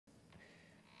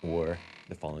or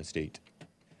the fallen state.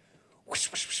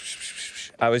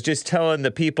 I was just telling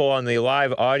the people on the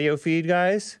live audio feed,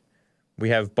 guys, we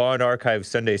have Bond Archive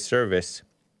Sunday service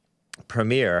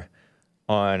premiere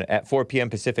at 4 p.m.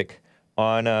 Pacific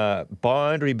on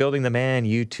Bond Rebuilding the Man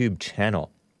YouTube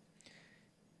channel.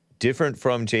 Different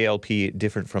from JLP,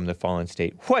 different from the fallen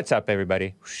state. What's up,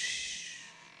 everybody?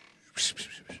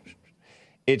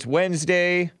 It's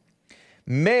Wednesday,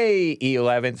 May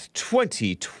 11th,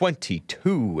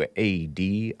 2022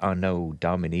 AD, Anno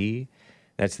Domini.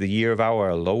 That's the year of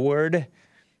our Lord.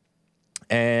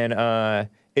 And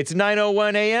it's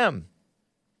 9:01 a.m.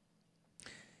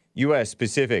 U.S.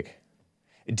 Pacific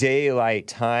Daylight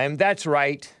Time. That's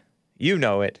right. You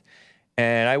know it.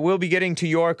 And I will be getting to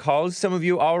your calls. Some of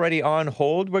you already on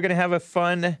hold. We're going to have a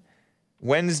fun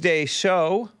Wednesday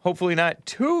show. Hopefully not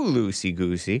too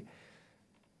loosey-goosey,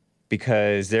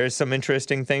 because there's some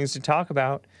interesting things to talk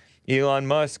about. Elon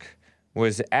Musk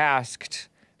was asked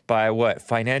by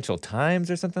Financial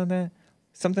Times or something like that?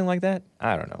 Something like that?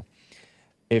 I don't know.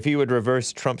 If he would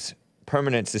reverse Trump's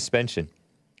permanent suspension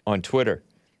on Twitter,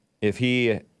 if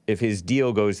his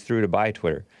deal goes through to buy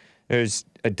Twitter. There's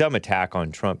a dumb attack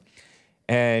on Trump.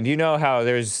 And you know how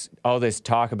there's all this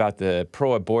talk about the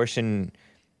pro-abortion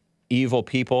evil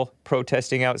people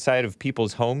protesting outside of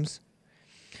people's homes?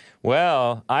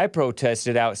 Well, I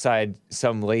protested outside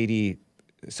some lady,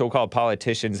 so-called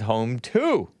politician's home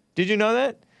too. Did you know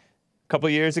that? A couple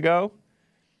years ago,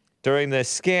 during the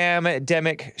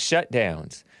scam-demic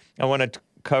shutdowns. I want to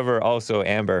cover also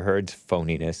Amber Heard's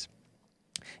phoniness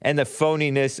and the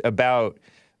phoniness about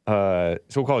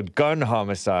so-called gun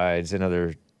homicides and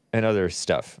other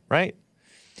stuff, right?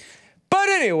 But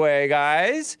anyway,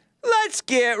 guys, let's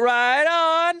get right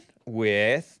on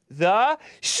with the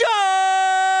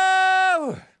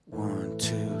show! 1,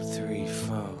 2, 3,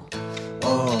 4.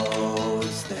 Oh,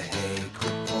 it's the Hake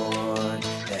Report.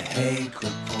 The Hake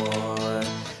Report.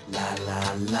 La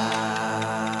la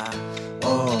la.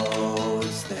 Oh,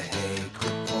 it's the Hake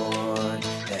Report.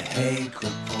 The Hake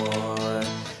Report.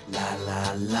 La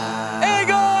la la. Hey,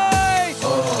 guys!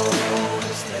 Oh,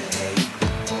 it's the Hake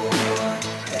Report.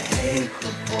 The Hake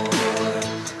Report.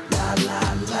 La la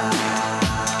la.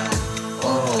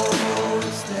 Oh,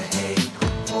 it's the Hake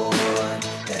Report.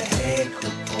 The Hake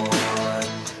Report.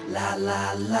 La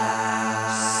la la.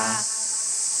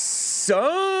 So,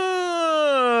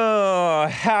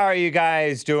 how are you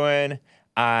guys doing?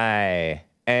 I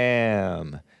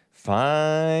am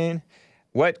fine.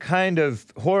 What kind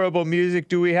of horrible music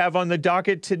do we have on the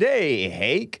docket today,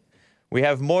 Hake? We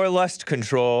have more Lust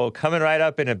Control coming right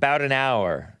up in about an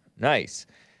hour. Nice.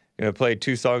 Gonna play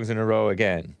 2 songs in a row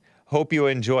again. Hope you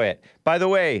enjoy it. By the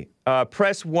way,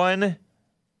 press 1,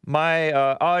 my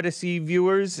Odyssey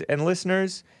viewers and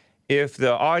listeners. If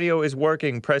the audio is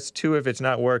working, press 2 if it's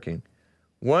not working.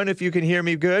 1 if you can hear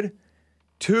me good.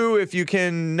 2 if you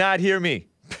can not hear me.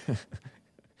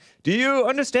 Do you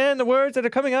understand the words that are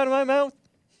coming out of my mouth?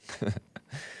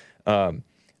 I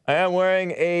am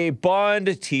wearing a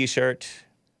Bond t-shirt.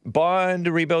 Bond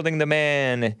Rebuilding the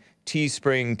Man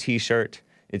Teespring t-shirt.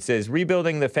 It says,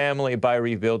 Rebuilding the Family by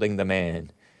Rebuilding the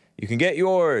Man. You can get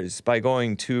yours by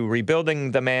going to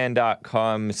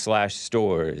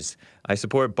rebuildingtheman.com/stores. I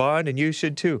support Bond, and you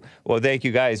should too. Well, thank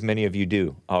you guys. Many of you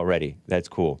do already. That's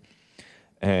cool.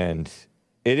 And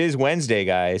it is Wednesday,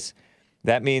 guys.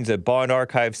 That means a Bond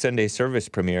Archive Sunday service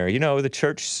premiere. You know, the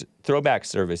church throwback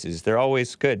services, they're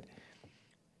always good.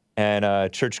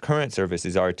 And church current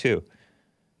services are too.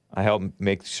 I help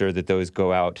make sure that those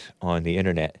go out on the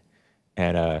internet.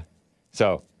 And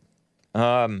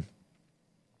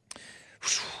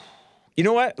you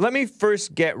know what? Let me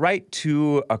first get right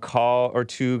to a call or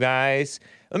two, guys.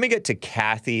 Let me get to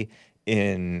Cathy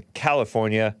in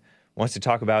California. Wants to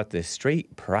talk about the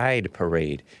Straight Pride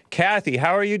Parade. Cathy,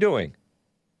 how are you doing?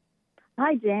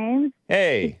 Hi, James.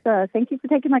 Hey. Thank you for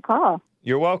taking my call.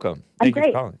 You're welcome. I'm Thank you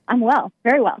great. for calling. I'm well.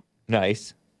 Very well.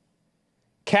 Nice.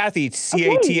 Cathy,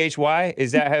 Cathy,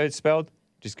 is that how it's spelled?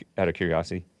 Just out of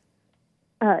curiosity.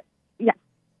 Yeah.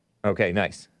 Okay,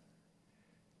 nice.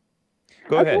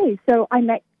 Go ahead. Okay, so I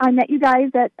met you guys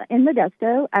in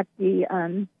Modesto at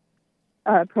the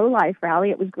pro-life rally.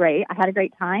 It was great. I had a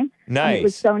great time. Nice. It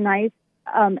was so nice.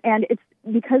 And it's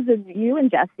because of you and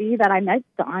Jesse that I met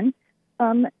Don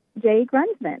J.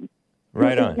 Grundmann.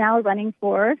 Right who on. is now running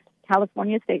for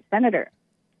California State Senator.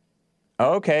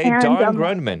 Okay, And, Don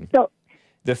Grundmann. So,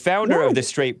 The founder Yes. of the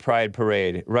Straight Pride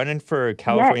Parade, running for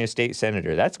California State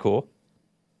Senator. That's cool.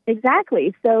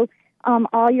 exactly. So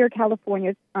all your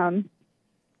California,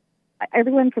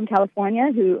 everyone from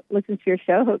California who listens to your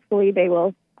show, hopefully they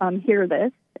will hear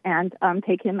this and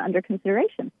take him under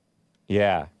consideration.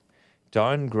 Yeah.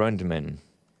 Don Grundmann.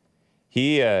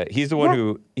 He's the one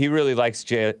who, he really likes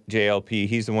JLP.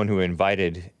 He's the one who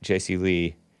invited Jesse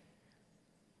Lee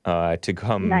to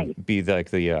come be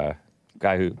like the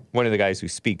guy who, one of the guys who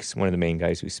speaks, one of the main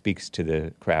guys who speaks to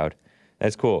the crowd.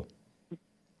 That's cool.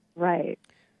 Right.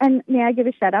 And may I give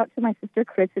a shout out to my sister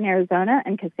Chris in Arizona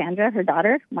and Cassandra, her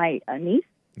daughter, my niece?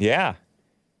 Yeah,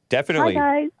 definitely.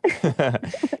 Hi, guys.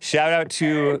 Shout out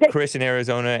to Chris in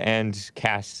Arizona and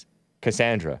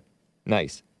Cassandra.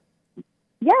 Nice.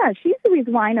 Yeah, she's the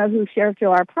reason why I know who Sheriff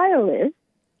Joe Arpaio is,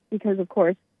 because, of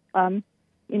course,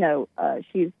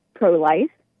 she's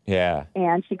pro-life. Yeah.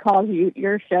 And she calls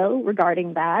your show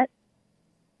regarding that.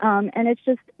 And it's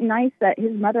just nice that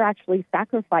his mother actually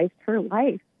sacrificed her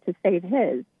life to save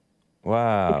his.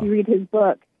 Wow. If you read his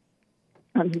book,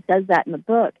 he says that in the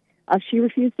book. She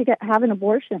refused to have an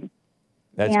abortion.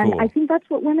 That's and cool. I think that's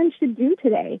what women should do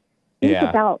today. Think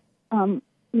about,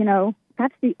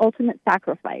 that's the ultimate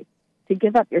sacrifice, to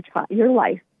give up your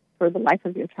life for the life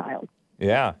of your child.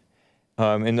 Yeah.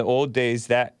 In the old days,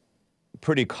 that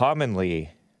pretty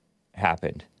commonly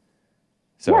happened.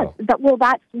 So, yes,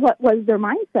 that's what was their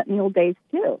mindset in the old days,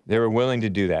 too. They were willing to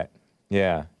do that.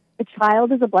 Yeah. A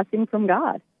child is a blessing from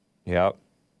God. Yep.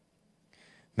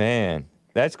 Man,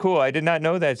 that's cool. I did not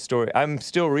know that story. I'm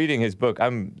still reading his book.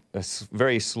 I'm a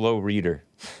very slow reader.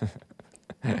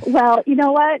 Well, you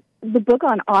know what? The book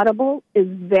on Audible is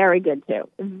very good, too.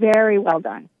 Very well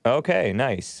done. Okay,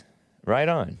 nice. Right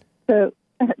on. So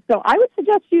I would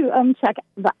suggest you check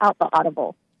out the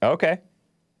Audible. Okay.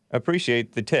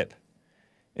 Appreciate the tip.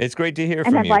 It's great to hear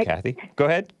from you, Cathy. Go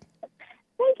ahead.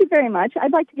 Thank you very much.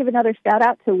 I'd like to give another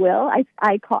shout-out to Will.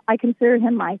 I consider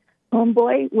him my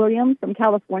homeboy, William, from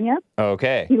California.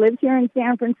 Okay. He lives here in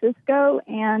San Francisco,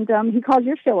 and he calls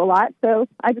your show a lot, so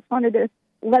I just wanted to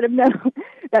let him know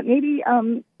that maybe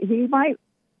he might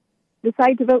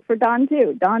decide to vote for Don,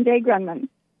 too, Don Day Grundmann.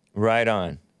 Right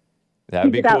on. That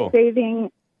would be cool.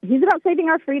 He's about saving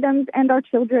our freedoms and our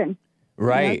children.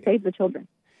 Right. Save the children.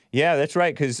 Yeah, that's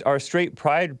right, because our Straight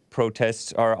Pride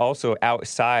protests are also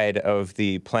outside of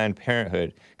the Planned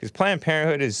Parenthood. Because Planned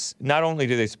Parenthood is, not only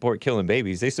do they support killing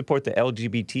babies, they support the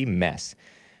LGBT mess.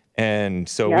 And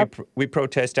so we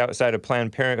protest outside of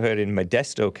Planned Parenthood in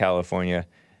Modesto, California.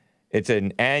 It's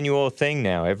an annual thing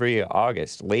now, every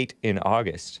August, late in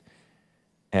August.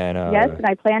 And yes, and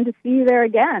I plan to see you there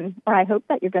again, or I hope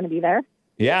that you're going to be there.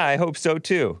 Yeah, I hope so,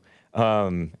 too.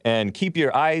 And keep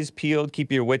your eyes peeled,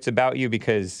 keep your wits about you,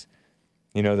 because,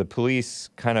 the police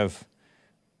it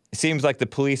seems like the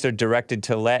police are directed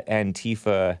to let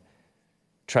Antifa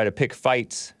try to pick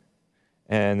fights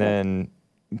and then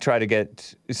try to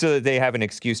so that they have an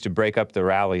excuse to break up the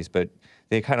rallies, but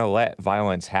they kind of let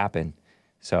violence happen.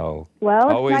 So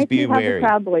always nice be to have wary. The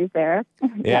Proud Boys there.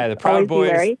 Yeah, the Proud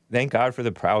Boys. Thank God for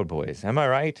the Proud Boys. Am I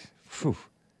right? Whew.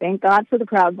 Thank God for the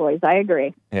Proud Boys. I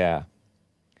agree. Yeah.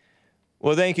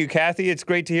 Well, thank you, Cathy. It's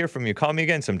great to hear from you. Call me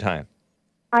again sometime.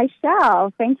 I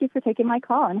shall. Thank you for taking my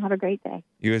call, and have a great day.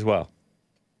 You as well.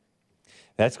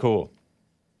 That's cool.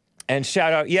 And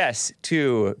shout out, yes,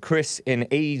 to Chris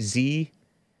in AZ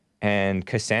and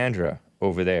Cassandra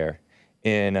over there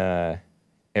in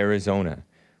Arizona.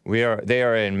 They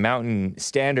are in Mountain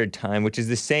Standard Time, which is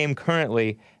the same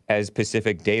currently as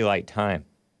Pacific Daylight Time,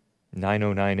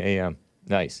 9:09 a.m.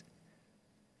 Nice.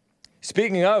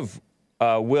 Speaking of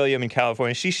William in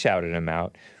California, she shouted him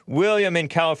out. William in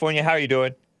California, how are you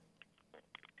doing?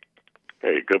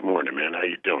 Hey, good morning, man. How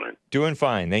you doing? Doing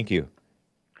fine, thank you.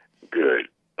 Good.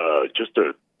 Just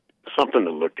something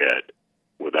to look at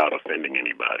without offending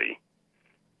anybody,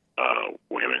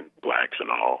 women, blacks and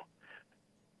all,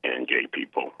 and gay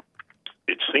people.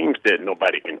 It seems that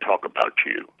nobody can talk about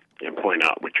you and point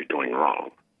out what you're doing wrong,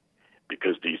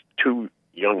 because these two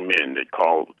young men that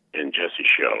called in Jesse's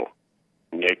show,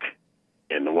 Nick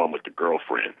and the one with the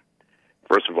girlfriend.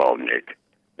 First of all, Nick,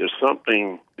 there's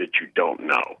something that you don't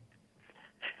know.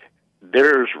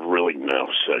 There's really no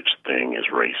such thing as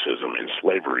racism, and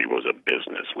slavery was a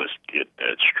business. Let's get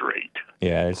that straight.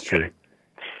 Yeah, that's true.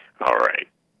 All right.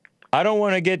 I don't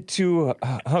want to get too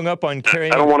hung up on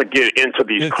carrying. I don't want to get into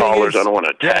these callers. I don't want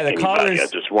to attack anybody. Callers, I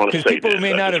just want to say this.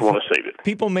 I just want to say this.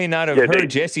 People may not have heard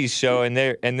Jesse's show, and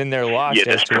then they're lost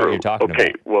as to what you're talking about.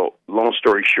 Okay, well, long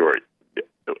story short,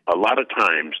 a lot of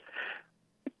times,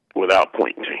 without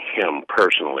pointing to him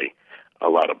personally, a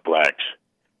lot of blacks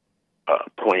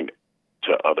point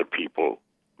to other people,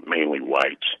 mainly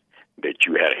whites, that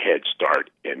you had a head start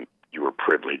and you were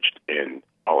privileged and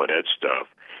all of that stuff.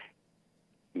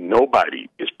 Nobody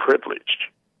is privileged.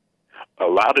 A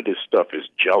lot of this stuff is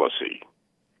jealousy,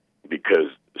 because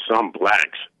some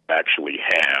blacks actually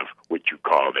have what you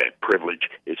call that privilege.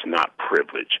 It's not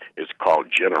privilege. It's called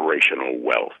generational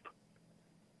wealth.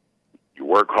 You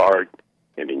work hard,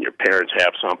 and then your parents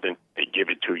have something. They give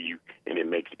it to you, and it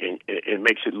makes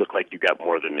it look like you got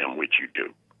more than them, which you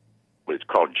do. But it's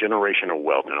called generational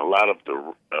wealth, and a lot of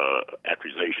the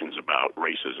accusations about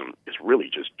racism is really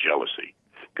just jealousy,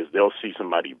 because they'll see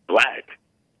somebody black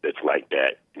that's like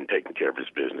that and taking care of his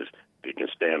business. They can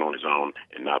stand on his own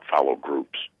and not follow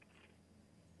groups.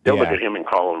 They'll look at him and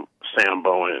call him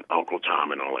Sambo and Uncle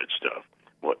Tom and all that stuff.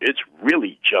 Well, it's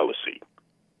really jealousy.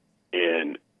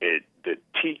 And the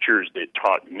teachers that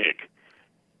taught Nick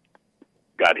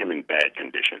got him in bad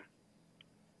condition.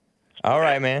 All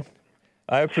right, man.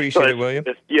 I appreciate it, William.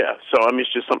 Yeah, so I mean,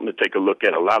 it's just something to take a look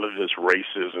at. A lot of this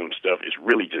racism stuff is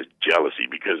really just jealousy,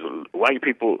 because white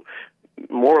people,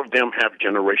 more of them have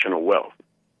generational wealth.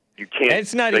 You can't.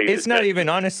 It's not even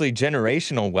honestly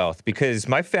generational wealth, because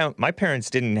my parents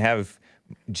didn't have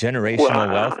generational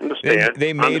wealth. I understand.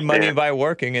 They made money by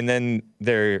working, and then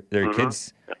their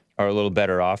kids are a little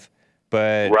better off.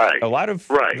 But a lot of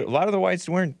the whites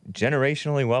weren't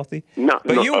generationally wealthy.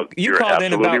 But you called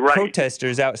in about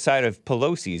protesters outside of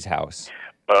Pelosi's house.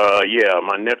 Yeah,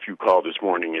 my nephew called this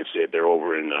morning and said they're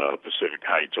over in Pacific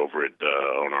Heights, over at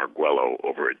on Arguello,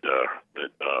 over at the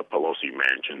Pelosi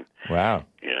mansion. Wow.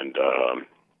 And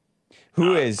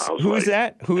who is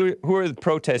that? Who are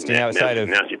protesting outside of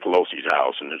Nancy Pelosi's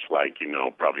house? And it's like,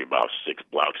 probably about 6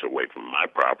 blocks away from my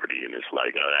property. And it's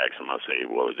like, I asked him, I say,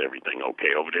 well, is everything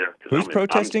okay over there? Who's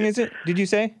protesting? Is it? Did you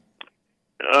say?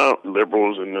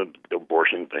 Liberals and the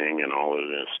abortion thing and all of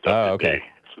this stuff. Oh, okay.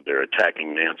 So they're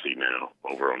attacking Nancy now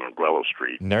over on Arguello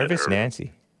Street. Nervous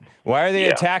Nancy. Why are they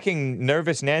attacking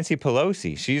nervous Nancy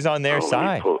Pelosi? She's on their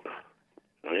side.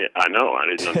 I know. I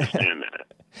didn't understand that.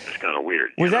 It's kind of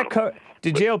weird.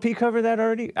 Did JLP cover that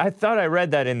already? I thought I read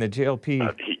that in the JLP.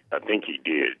 I think he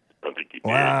did.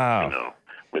 Wow.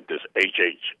 With this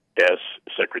HHS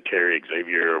Secretary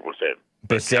Xavier, what's that?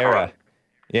 Becerra.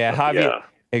 Yeah,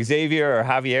 Xavier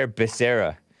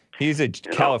Becerra. He's a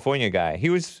California guy. He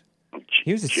was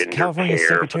a California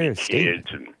Secretary of State.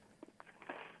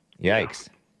 Yikes.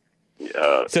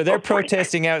 So they're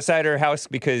protesting outside her house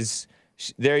because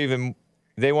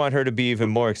they want her to be even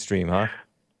more extreme, huh?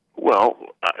 Well,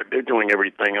 they're doing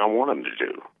everything I want them to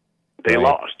do. They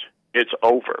lost. It's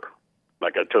over.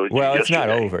 Like I told you Well, it's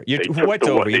yesterday. not over. What's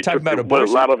over? You're talking about abortion?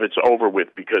 A lot of it's over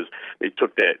with because they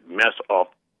took that mess off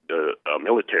the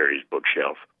military's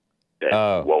bookshelf,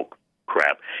 that woke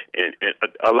crap. And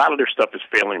a lot of their stuff is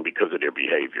failing because of their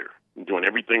behavior. Doing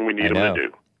everything we need them to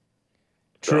do.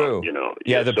 True.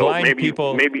 The blind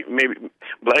people. Maybe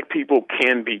black people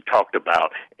can be talked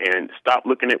about, and stop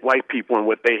looking at white people and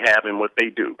what they have and what they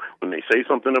do. When they say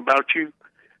something about you,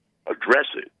 address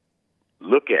it.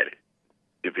 Look at it.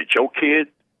 If it's your kid,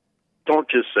 don't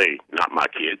just say, not my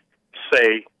kid.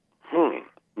 Say,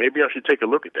 maybe I should take a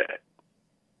look at that.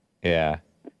 Yeah.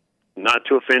 Not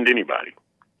to offend anybody,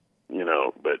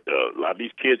 but a lot of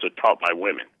these kids are taught by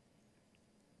women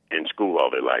in school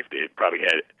all their life. They probably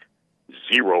had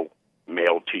 0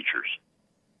 male teachers.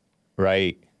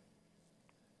 Right.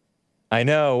 I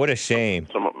know. What a shame.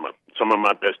 Some of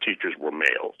my best teachers were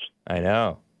males. I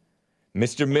know.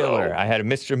 Mr. Miller. I had a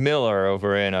Mr. Miller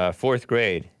over in 4th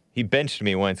grade. He benched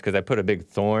me once because I put a big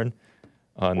thorn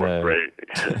on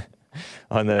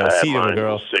on the seat of a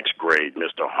girl. 6th grade,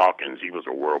 Mr. Hawkins. He was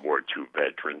a World War II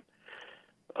veteran.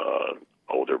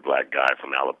 Older black guy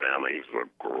from Alabama. He was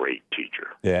a great teacher.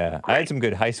 Yeah. I had some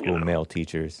good high school male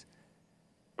teachers.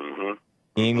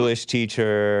 English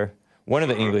teacher. One of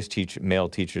the English male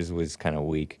teachers was kind of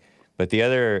weak, but the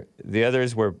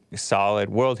others were solid.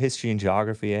 World history and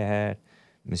geography I had.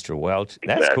 Mr. Welch.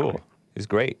 That's cool. It was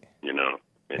great.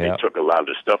 And they took a lot of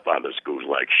the stuff out of the schools,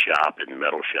 like shop and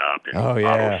metal shop and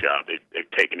auto shop.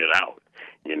 They've taken it out,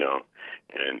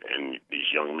 and these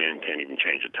young men can't even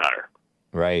change a tire.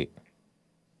 Right.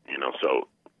 So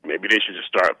maybe they should just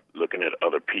start looking at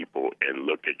other people and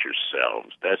look at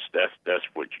yourselves. That's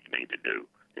what you need to do.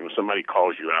 And when somebody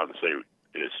calls you out and say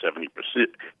there's 70%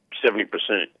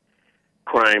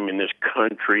 crime in this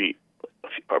country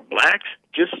are blacks,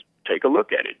 just take a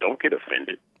look at it. Don't get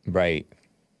offended. Right.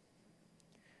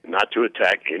 Not to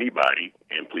attack anybody,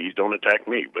 and please don't attack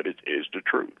me, but it is the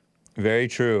truth. Very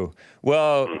true.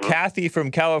 Well, Cathy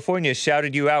from California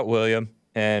shouted you out, William.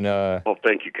 And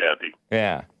thank you, Cathy.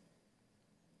 Yeah.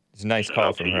 It's a nice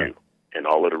call from her. You and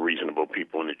all of the reasonable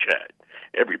people in the chat.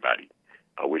 Everybody.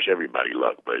 I wish everybody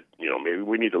luck, but maybe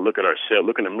we need to look at ourselves.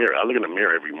 Look in the mirror. I look in the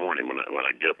mirror every morning when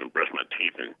I get up and brush my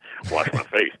teeth and wash my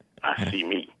face. I see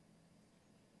me.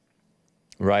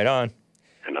 Right on.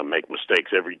 and I make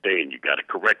mistakes every day, and you got to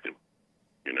correct them.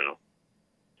 You know.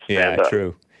 Yeah, Stand up.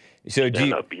 true. So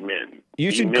Stand up, be men.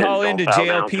 You Be should men, call don't into bow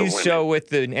down to JLP's women. show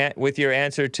with your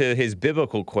answer to his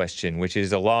biblical question, which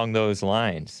is along those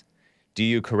lines. Do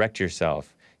you correct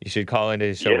yourself? You should call into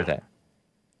his show with that.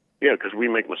 Yeah, because we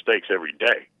make mistakes every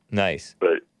day. Nice.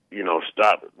 But, you know,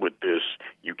 stop with this,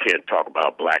 you can't talk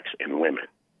about blacks and women.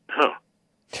 Huh.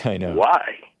 I know.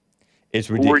 Why? It's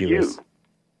ridiculous. Who are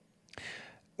you?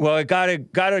 Well, I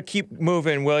gotta keep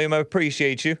moving, William. I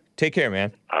appreciate you. Take care,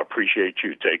 man. I appreciate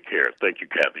you. Take care. Thank you,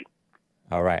 Cathy.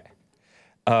 All right.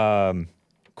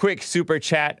 Quick super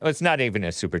chat. Oh, it's not even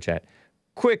a super chat.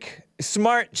 Quick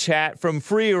smart chat from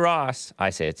Free Ross.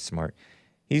 I say it's smart.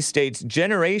 He states,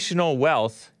 generational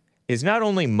wealth is not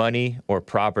only money or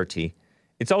property,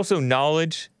 it's also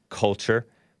knowledge, culture,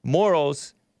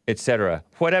 morals, etc.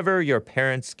 Whatever your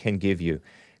parents can give you.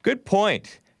 Good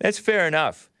point. That's fair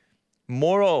enough.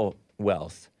 Moral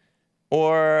wealth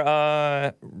or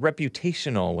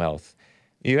reputational wealth.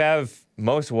 You have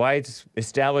most whites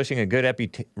establishing a good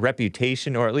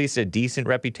reputation, or at least a decent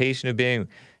reputation of being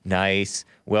nice,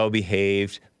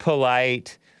 well-behaved,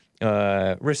 polite,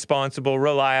 responsible,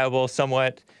 reliable,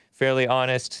 somewhat fairly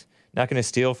honest, not going to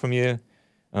steal from you.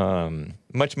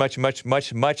 Much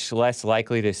less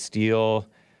likely to steal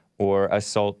from or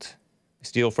assault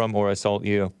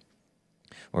you,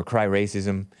 or cry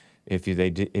racism if you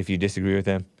disagree with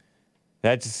them.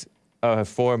 That's a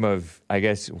form of, I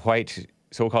guess, white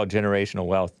so-called generational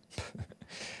wealth.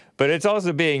 But it's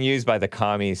also being used by the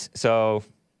commies,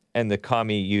 and the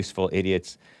commie useful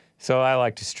idiots. So I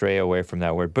like to stray away from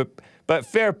that word. But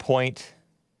fair point.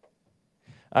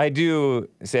 I do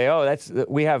say,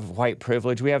 we have white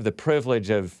privilege. We have the privilege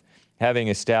of having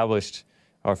established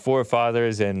our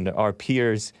forefathers and our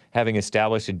peers having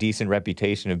established a decent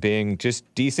reputation of being just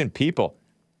decent people.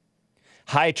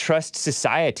 High trust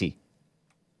society.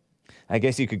 I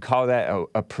guess you could call that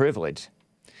a privilege.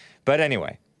 But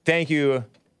anyway, thank you,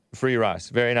 Free Ross.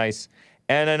 Very nice.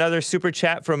 And another super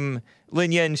chat from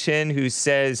Lin Yen Chin, who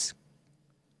says,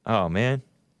 oh man,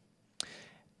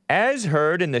 as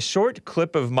heard in the short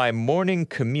clip of my morning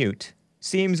commute,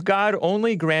 seems God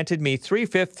only granted me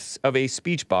 3/5 of a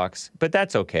speech box, but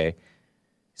that's okay.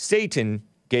 Satan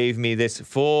gave me this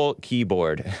full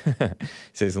keyboard,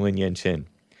 says Lin Yen Chin.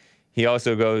 He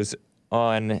also goes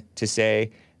on to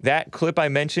say, that clip I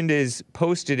mentioned is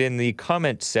posted in the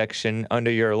comment section under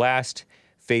your last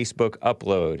Facebook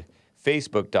upload.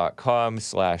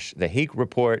 Facebook.com/The Hake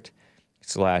Report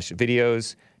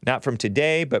 /videos. Not from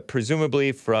today, but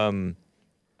presumably from,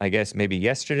 I guess, maybe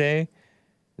yesterday,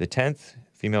 the 10th.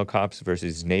 Female cops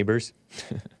versus neighbors.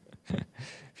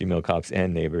 Female cops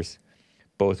and neighbors.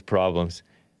 Both problems.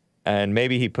 And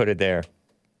maybe he put it there.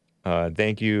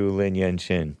 Thank you, Lin Yen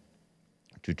Chin.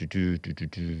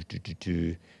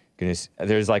 Goodness,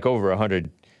 there's like over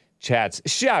 100 chats.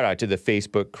 Shout out to the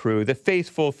Facebook crew, the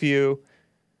faithful few,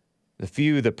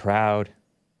 the proud.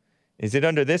 Is it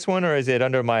under this one, or is it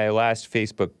under my last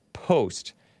Facebook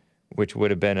post, which would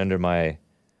have been under my,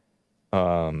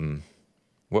 what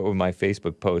would my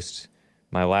Facebook post,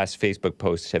 my last Facebook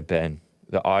post have been?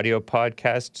 The audio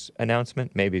podcast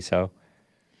announcement? Maybe so.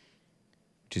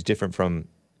 Which is different from,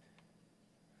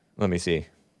 let me see.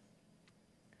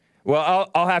 Well,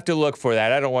 I'll have to look for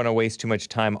that. I don't want to waste too much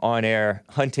time on air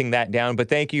hunting that down, but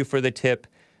thank you for the tip,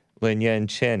 Lin Yen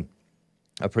Chin.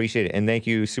 Appreciate it. And thank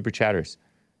you, Super Chatters.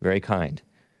 Very kind.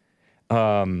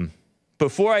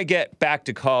 Before I get back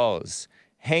to calls,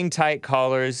 hang tight,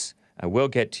 callers. I will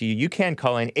get to you. You can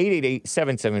call in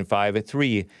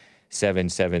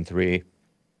 888-775-3773.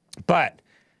 But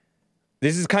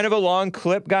this is kind of a long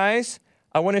clip, guys.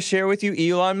 I want to share with you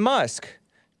Elon Musk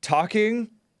talking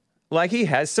like he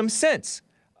has some sense.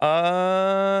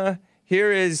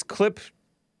 Here is clip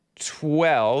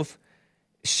 12,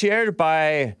 shared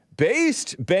by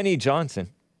based Benny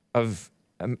Johnson of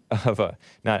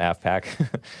not AFPAC,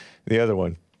 the other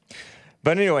one.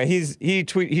 But anyway,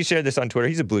 he shared this on Twitter.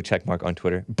 He's a blue check mark on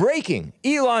Twitter. Breaking: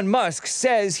 Elon Musk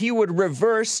says he would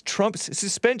reverse Trump's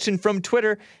suspension from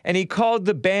Twitter, and he called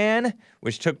the ban,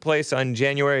 which took place on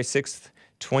January 6th,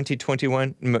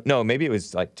 2021. No, maybe it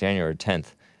was like January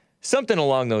 10th. Something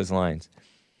along those lines.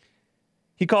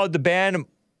 He called the ban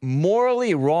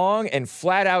morally wrong and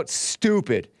flat out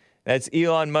stupid. That's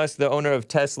Elon Musk, the owner of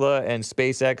Tesla and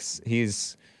SpaceX.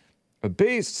 He's a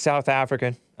based South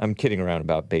African. I'm kidding around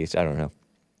about based. I don't know.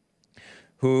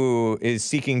 Who is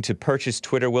seeking to purchase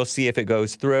Twitter. We'll see if it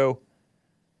goes through.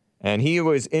 And he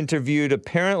was interviewed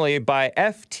apparently by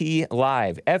FT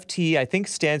Live. FT, I think,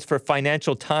 stands for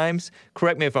Financial Times.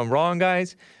 Correct me if I'm wrong,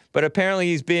 guys. but apparently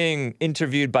he's being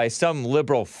interviewed by some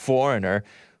liberal foreigner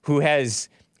who has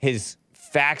his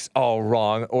facts all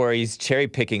wrong, or he's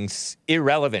cherry-picking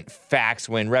irrelevant facts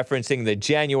when referencing the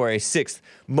January 6th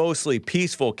mostly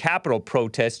peaceful Capitol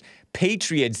protest,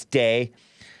 Patriots Day.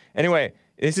 Anyway,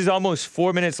 this is almost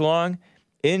 4 minutes long.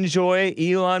 Enjoy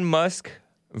Elon Musk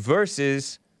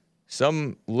versus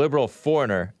some liberal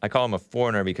foreigner. I call him a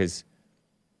foreigner because,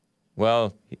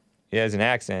 well, he has an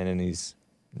accent and he's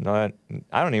not,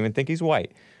 I don't even think he's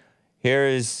white. Here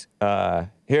it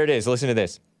is. Listen to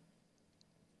this.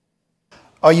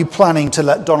 Are you planning to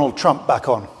let Donald Trump back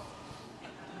on?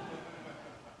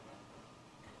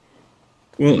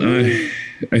 Well,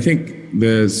 I think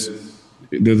there's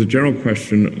a general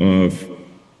question of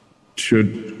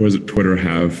should Twitter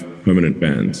have permanent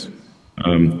bans?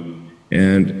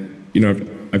 And you know,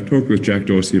 I've talked with Jack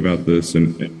Dorsey about this,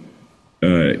 and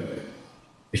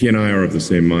he and I are of the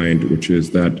same mind, which is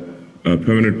that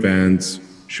permanent bans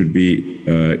should be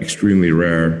extremely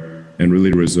rare and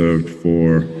really reserved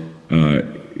for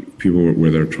people where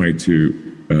they're trying to,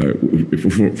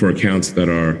 for accounts that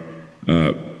are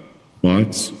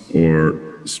bots or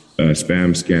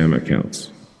spam scam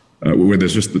accounts, where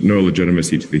there's just no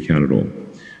legitimacy to the account at all.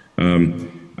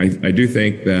 I do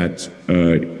think that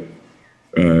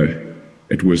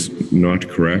it was not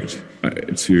correct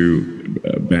to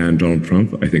ban Donald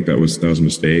Trump. I think that was a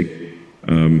mistake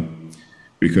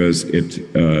because it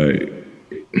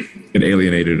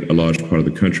alienated a large part of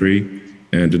the country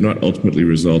and did not ultimately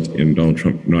result in Donald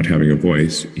Trump not having a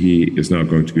voice. He is now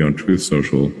going to be on Truth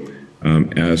Social,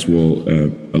 as will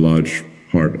a large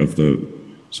part of the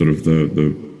sort of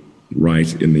the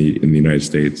right in the United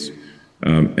States,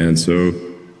 and so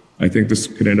I think this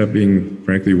could end up being,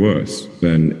 frankly, worse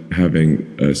than having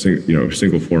a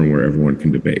single forum where everyone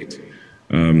can debate.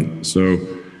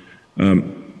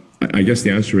 I guess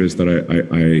the answer is that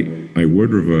I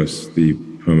would reverse the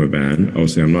perma ban.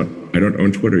 Obviously, I don't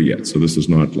own Twitter yet, so this is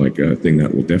not like a thing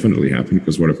that will definitely happen,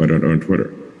 because what if I don't own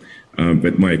Twitter?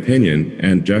 But my opinion,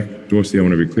 and Jack Dorsey, I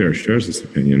want to be clear, shares this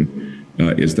opinion,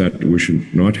 is that we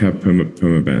should not have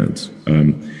perma bans.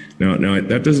 Now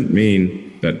that doesn't mean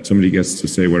that somebody gets to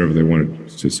say whatever they want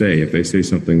to say. If they say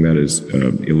something that is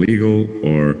illegal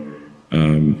or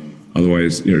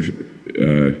otherwise,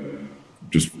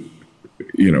 just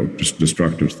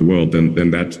destructive to the world,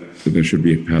 then there should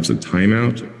be perhaps a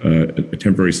timeout, a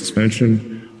temporary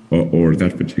suspension, or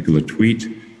that particular tweet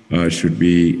should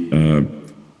be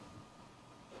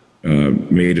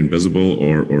made invisible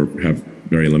or have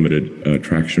very limited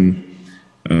traction.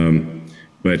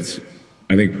 But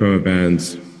I think perma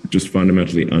bans just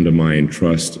fundamentally undermine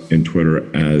trust in Twitter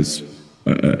as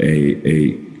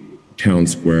a town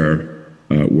square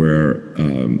where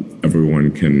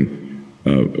everyone can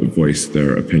voice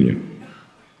their opinion.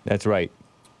 That's right.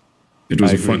 It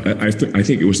was I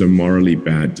think it was a morally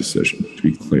bad decision, to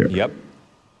be clear. Yep.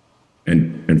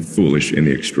 And foolish in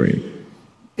the extreme.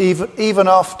 Even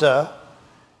after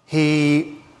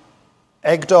he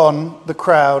egged on the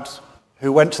crowd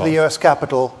who went to the US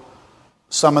Capitol,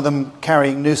 some of them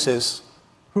carrying nooses,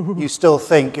 you still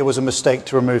think it was a mistake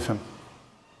to remove him?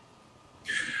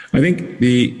 I think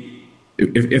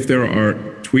if there are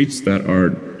tweets that are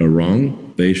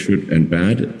wrong, they should, and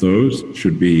bad, those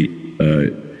should be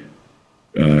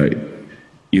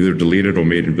either deleted or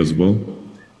made invisible.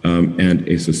 And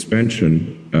a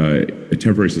suspension, a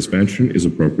temporary suspension is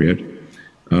appropriate,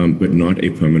 but not a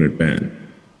permanent ban.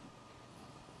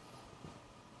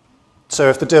 So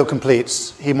if the deal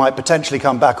completes, he might potentially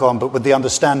come back on, but with the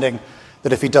understanding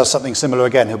that if he does something similar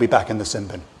again, he'll be back in the sin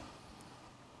bin.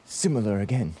 Similar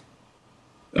again.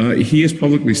 He has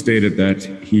publicly stated that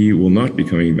he will not be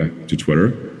coming back to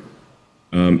Twitter,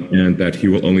 and that he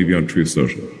will only be on Truth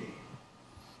Social.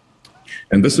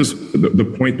 And this is the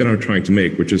point that I'm trying to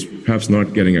make, which is perhaps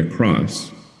not getting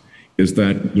across, is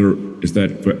that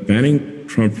banning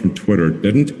Trump from Twitter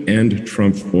didn't end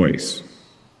Trump's voice.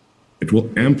 It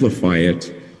will amplify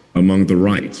it among the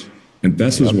right. And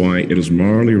this is why it is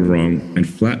morally wrong and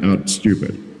flat out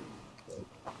stupid.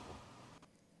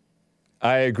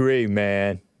 I agree,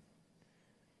 man.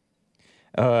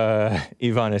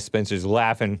 Ivana Spencer's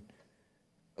laughing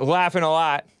a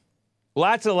lot.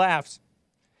 Lots of laughs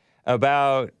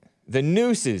about the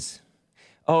nooses.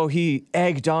 Oh, he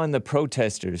egged on the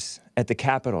protesters at the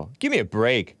Capitol. Give me a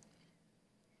break.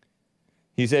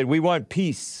 He said, we want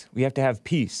peace. We have to have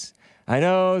peace. I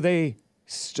know they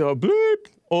bleep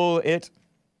all it.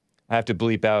 I have to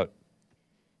bleep out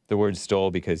the word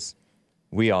stole because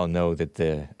we all know that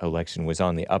the election was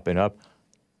on the up and up.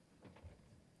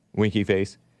 Winky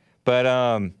face. But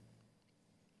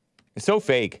it's so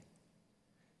fake.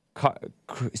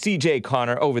 CJ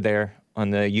Connor over there on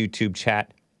the YouTube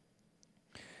chat.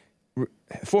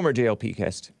 Former JLP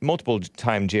guest, multiple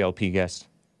time JLP guest,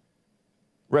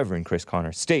 Reverend Chris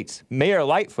Connor, states Mayor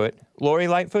Lightfoot, Lori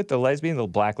Lightfoot, the lesbian, the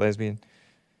black lesbian,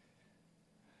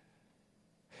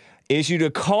 issued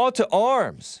a call to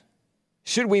arms.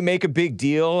 Should we make a big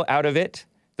deal out of it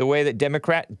the way that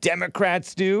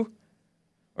Democrats do?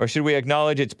 Or should we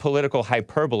acknowledge its political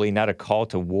hyperbole, not a call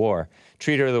to war?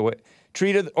 Treat her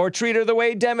the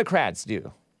way Democrats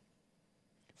do.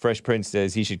 Fresh Prince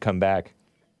says he should come back.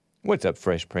 What's up,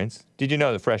 Fresh Prince? Did you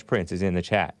know the Fresh Prince is in the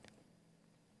chat?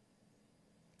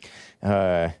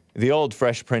 The old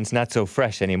Fresh Prince, not so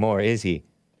fresh anymore, is he?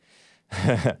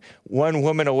 One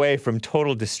woman away from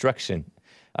total destruction.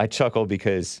 I chuckle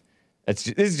because this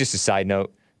is just a side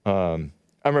note. I'm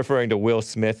referring to Will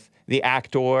Smith, the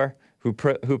actor who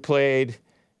played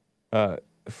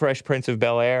Fresh Prince of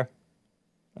Bel-Air.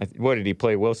 What did he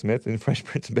play, Will Smith in Fresh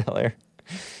Prince of Bel-Air?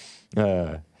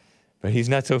 But he's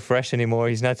not so fresh anymore.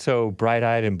 He's not so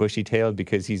bright-eyed and bushy-tailed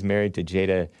because he's married to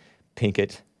Jada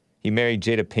Pinkett. He married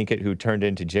Jada Pinkett, who turned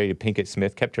into Jada Pinkett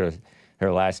Smith, kept her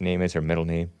last name as her middle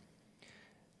name.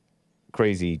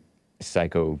 Crazy,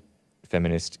 psycho,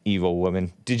 feminist, evil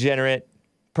woman. Degenerate,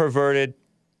 perverted.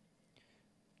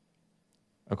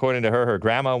 According to her, her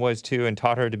grandma was too and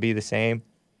taught her to be the same.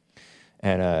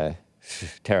 And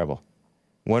terrible.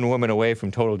 One woman away from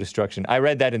total destruction. I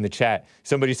read that in the chat.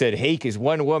 Somebody said, Hake is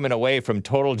one woman away from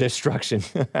total destruction.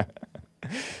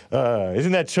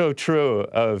 Isn't that so true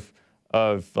of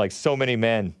like so many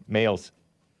males?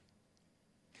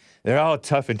 They're all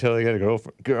tough until they get a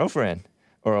girlfriend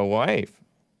or a wife.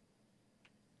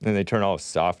 Then they turn all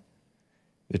soft.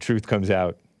 The truth comes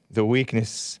out. The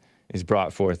weakness is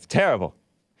brought forth. Terrible.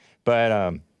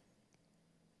 But,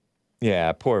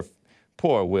 yeah, poor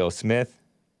Will Smith.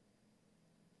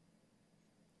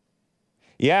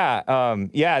 Yeah,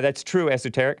 yeah, that's true,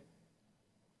 Esoteric.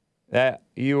 That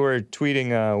you were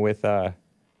tweeting with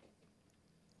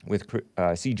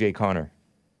CJ Connor.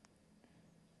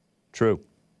 True.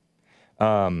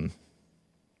 Yeah,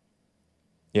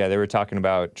 they were talking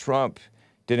about Trump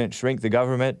didn't shrink the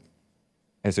government.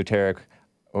 Esoteric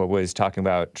was talking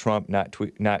about Trump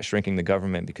not shrinking the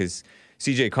government because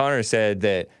CJ Connor said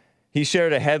that he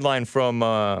shared a headline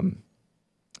from,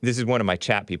 this is one of my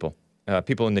chat people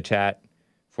in the chat,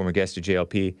 former guest of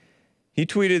JLP. He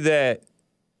tweeted that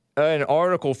an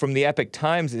article from the Epic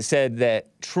Times that said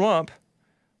that Trump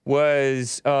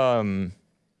was, when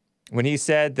he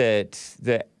said that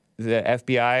the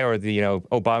FBI or the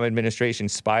Obama administration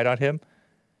spied on him,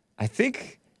 I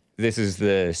think this is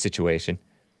the situation.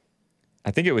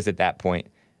 I think it was at that point.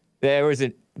 There was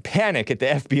a panic at the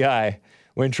FBI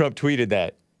when Trump tweeted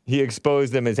that. He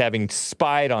exposed them as having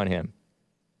spied on him.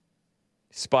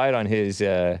 Spied on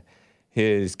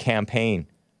his campaign.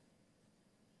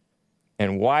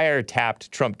 And wiretapped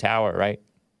Trump Tower, right?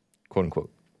 Quote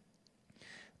unquote.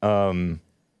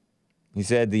 He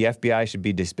said the FBI should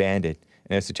be disbanded.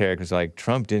 And Esoteric was like,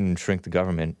 Trump didn't shrink the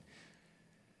government.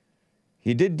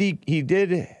 He did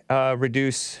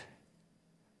reduce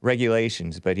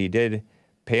regulations, but he did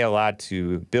pay a lot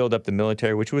to build up the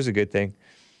military, which was a good thing.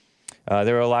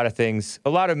 There were a lot of things, a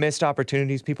lot of missed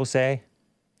opportunities, people say.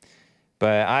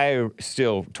 But I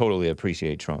still totally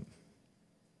appreciate Trump.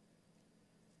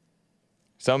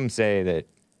 Some say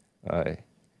that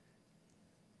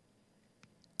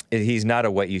he's not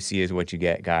a what you see is what you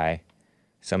get guy.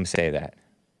 Some say that.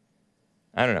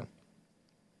 I don't know.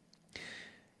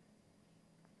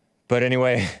 But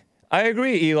anyway, I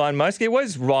agree, Elon Musk. It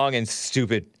was wrong and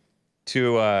stupid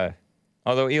to,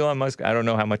 although Elon Musk, I don't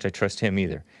know how much I trust him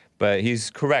either. But he's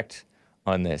correct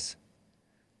on this.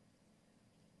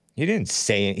 He didn't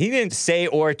say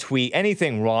or tweet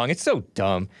anything wrong. It's so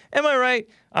dumb. Am I right?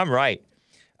 I'm right.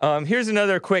 Here's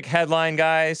another quick headline,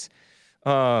 guys.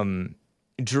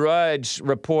 Drudge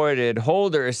reported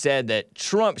Holder said that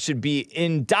Trump should be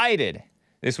indicted.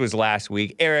 This was last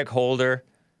week. Eric Holder,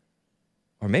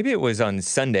 or maybe it was on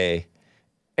Sunday.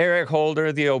 Eric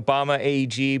Holder, the Obama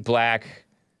AG, black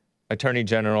attorney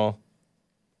general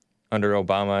under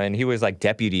Obama, and he was like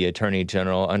deputy attorney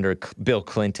general under Bill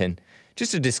Clinton.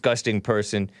 Just a disgusting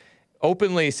person.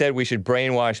 Openly said we should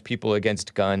brainwash people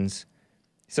against guns.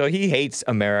 So he hates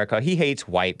America. He hates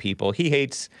white people. He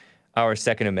hates our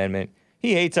Second Amendment.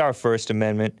 He hates our First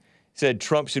Amendment. Said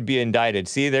Trump should be indicted.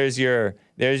 See, there's your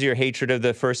hatred of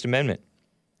the First Amendment.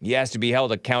 He has to be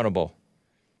held accountable.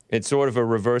 It's sort of a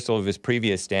reversal of his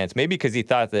previous stance. Maybe because he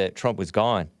thought that Trump was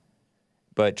gone.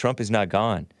 But Trump is not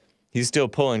gone. He's still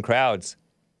pulling crowds.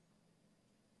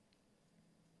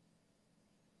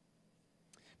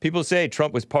 People say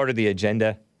Trump was part of the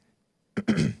agenda.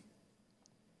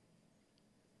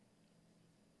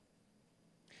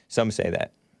 Some say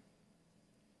that.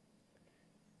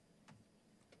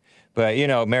 But, you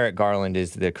know, Merrick Garland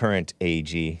is the current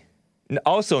AG.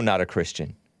 Also not a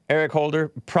Christian. Eric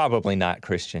Holder, probably not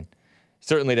Christian.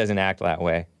 Certainly doesn't act that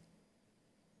way.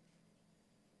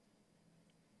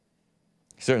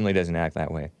 Certainly doesn't act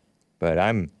that way. But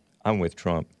I'm with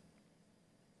Trump.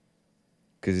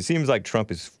 Because it seems like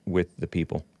Trump is with the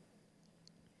people.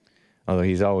 Although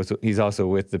he's also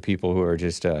with the people who are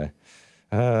just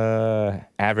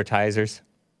advertisers.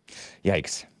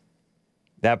 Yikes.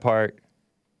 That part,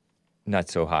 not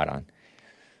so hot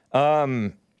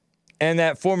on. And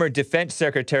that former defense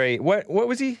secretary, what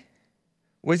was he?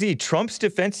 Was he Trump's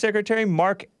defense secretary,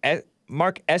 Mark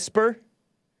Esper?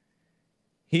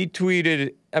 He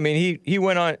tweeted, I mean, he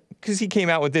went on, because he came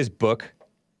out with this book.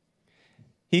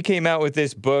 He came out with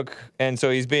this book, and so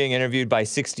he's being interviewed by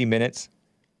 60 Minutes.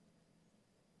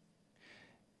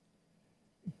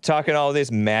 Talking all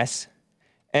this mess.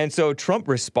 And so Trump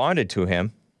responded to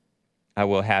him. I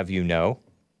will have you know.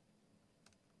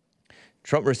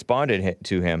 Trump responded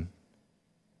to him.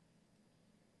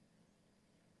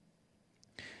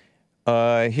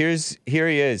 Here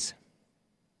he is.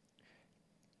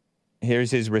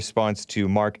 Here's his response to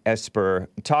Mark Esper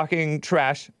talking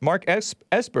trash. Mark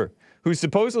Esper, who's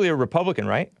supposedly a Republican,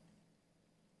 right?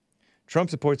 Trump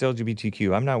supports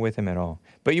LGBTQ. I'm not with him at all.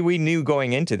 But we knew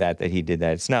going into that he did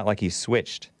that. It's not like he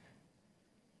switched.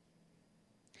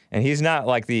 And he's not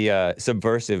like the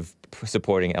subversive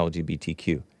supporting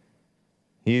LGBTQ.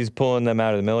 He's pulling them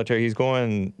out of the military. He's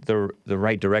going the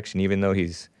right direction, even though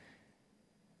he's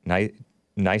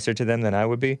nicer to them than I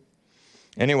would be.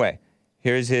 Anyway,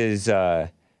 here's his.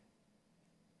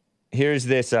 Here's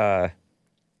this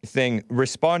thing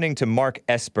responding to Mark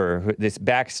Esper, this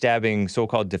backstabbing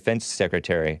so-called defense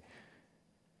secretary.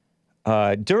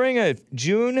 During a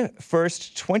June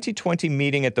 1st, 2020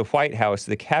 meeting at the White House,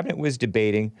 the cabinet was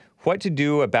debating what to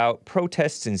do about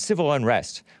protests and civil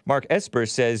unrest. Mark Esper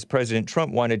says President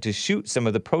Trump wanted to shoot some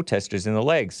of the protesters in the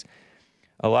legs.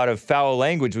 A lot of foul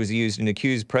language was used and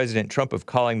accused President Trump of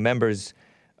calling members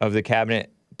of the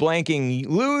cabinet blanking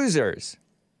losers.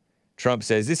 Trump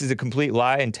says this is a complete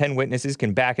lie and 10 witnesses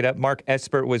can back it up. Mark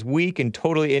Esper was weak and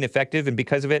totally ineffective, and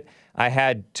because of it, I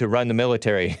had to run the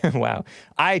military. Wow.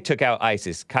 I took out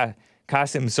ISIS. Qasem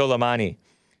Soleimani,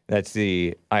 that's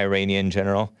the Iranian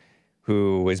general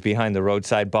who was behind the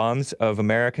roadside bombs of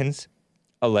Americans,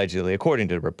 allegedly, according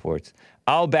to reports.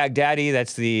 Al-Baghdadi,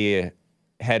 that's the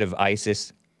head of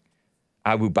ISIS,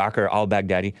 Abu Bakr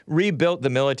al-Baghdadi, rebuilt the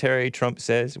military, Trump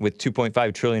says, with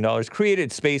 $2.5 trillion,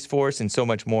 created Space Force, and so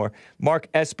much more. Mark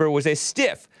Esper was a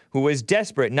stiff who was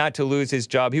desperate not to lose his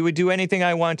job. He would do anything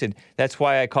I wanted. That's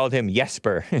why I called him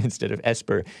Jesper instead of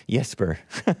Esper. Jesper.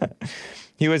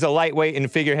 He was a lightweight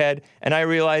and figurehead, and I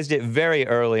realized it very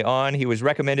early on. He was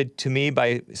recommended to me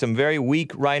by some very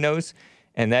weak rhinos,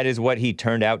 and that is what he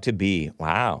turned out to be.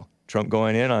 Wow. Trump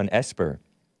going in on Esper.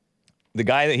 The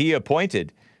guy that he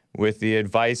appointed with the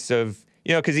advice of,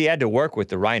 you know, because he had to work with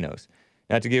the rhinos.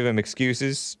 Not to give him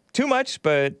excuses too much,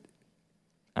 but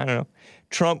I don't know.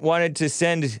 Trump wanted to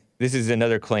send, this is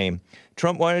another claim,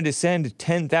 Trump wanted to send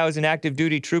 10,000 active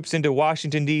duty troops into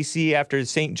Washington, D.C. after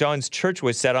St. John's Church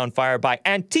was set on fire by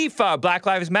Antifa, Black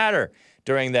Lives Matter,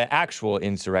 during the actual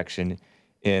insurrection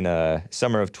in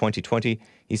summer of 2020.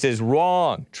 He says,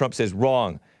 wrong. Trump says,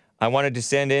 wrong. I wanted to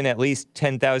send in at least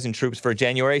 10,000 troops for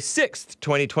January 6th,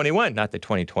 2021, not the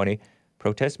 2020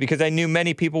 protests, because I knew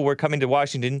many people were coming to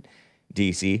Washington,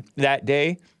 D.C. that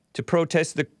day to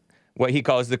protest what he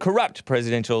calls the corrupt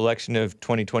presidential election of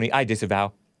 2020. I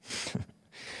disavow.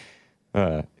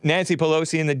 Nancy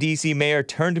Pelosi and the D.C. mayor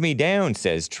turned me down,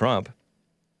 says Trump.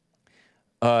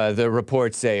 The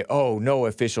reports say, oh, no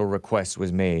official request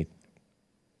was made.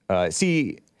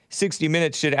 60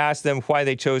 Minutes should ask them why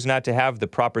they chose not to have the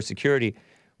proper security,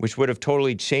 which would have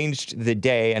totally changed the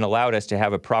day and allowed us to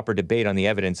have a proper debate on the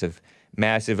evidence of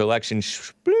massive election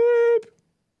bleep.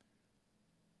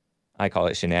 I call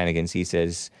it shenanigans. He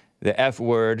says the F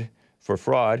word for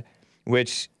fraud,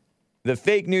 which the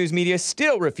fake news media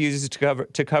still refuses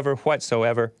to cover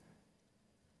whatsoever.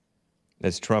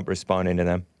 That's Trump responding to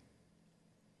them.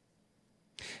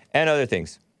 And other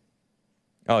things.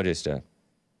 I'll just...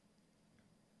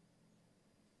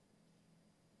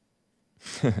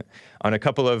 On a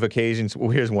couple of occasions, well,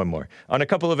 here's one more. On a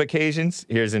couple of occasions,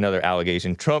 here's another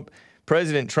allegation.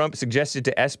 President Trump suggested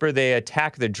to Esper they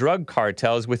attack the drug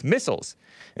cartels with missiles.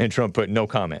 And Trump put no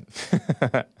comment.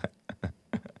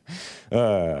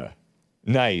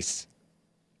 Nice.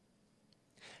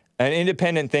 An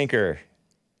independent thinker,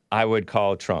 I would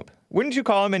call Trump. Wouldn't you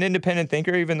call him an independent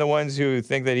thinker? Even the ones who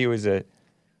think that he was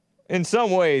in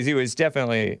some ways, he was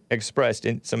definitely expressed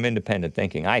in some independent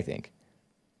thinking, I think.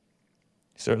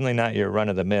 Certainly not your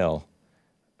run-of-the-mill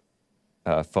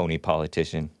phony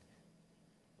politician.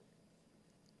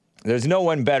 There's no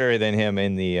one better than him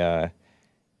in the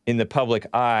public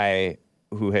eye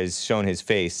who has shown his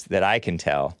face that I can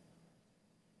tell.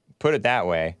 Put it that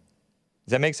way.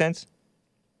 Does that make sense?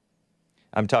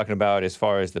 I'm talking about as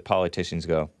far as the politicians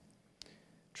go.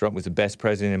 Trump was the best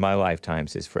president in my lifetime,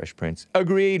 says Fresh Prince.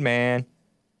 Agreed, man.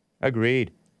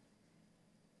 Agreed.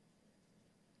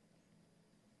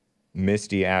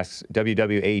 Misty asks,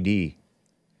 WWAD,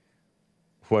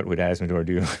 what would Azzmador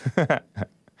do?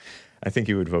 I think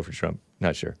he would vote for Trump.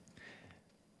 Not sure.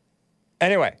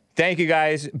 Anyway, thank you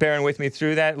guys bearing with me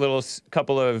through that little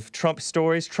couple of Trump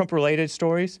stories, Trump-related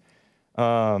stories.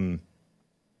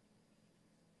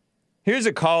 Here's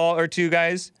a call or two,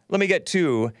 guys. Let me get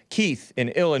to Keith in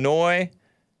Illinois.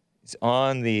 He's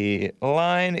on the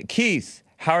line. Keith,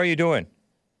 how are you doing?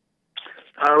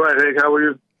 All right, Hake, how are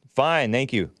you? Fine,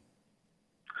 thank you.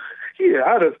 Yeah,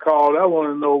 I just called. I want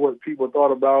to know what people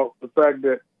thought about the fact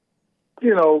that,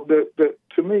 you know, that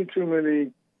to me, too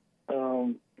many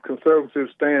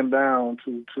conservatives stand down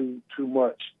too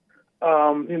much.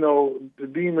 You know, the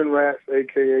demon rats,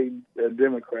 a.k.a.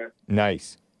 Democrats.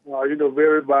 Nice. You know,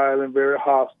 very violent, very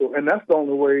hostile. And that's the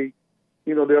only way,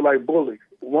 you know, they're like bullies.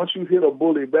 Once you hit a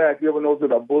bully back, you ever notice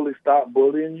that a bully stopped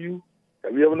bullying you?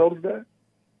 Have you ever noticed that?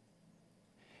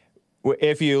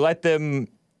 If you let them,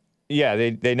 yeah,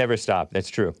 they never stop. That's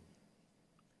true.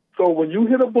 So when you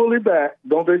hit a bully back,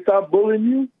 don't they stop bullying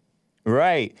you?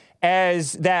 Right.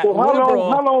 As that so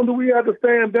liberal... how long do we have to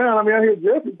stand down? I mean, I hear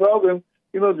Jesse talking.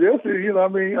 You know, Jesse, you know, I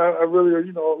mean, I really,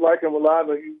 you know, like him a lot.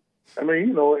 I mean,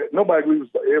 you know, nobody agrees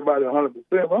with everybody 100%.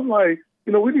 But I'm like,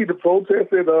 you know, we need to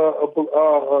protest at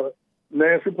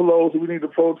Nancy Pelosi. We need to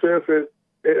protest at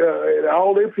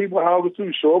all their people houses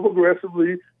too. Show up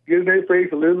aggressively, get in their face,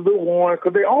 Elizabeth Warren,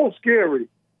 because they're all scary.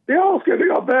 They're all scared. They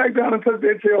got back down and touch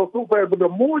their tail so fast. But the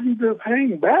more you just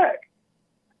hang back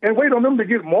and wait on them to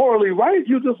get morally right,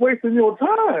 you're just wasting your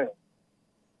time.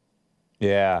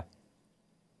 Yeah.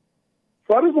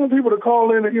 So I just want people to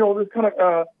call in and, you know, just kind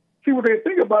of see what they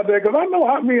think about that. Because I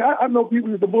know people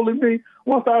used to bully me.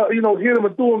 Once I, you know, hit them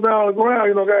and threw them down on the ground,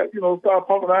 you know, started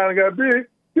pumping iron and got big.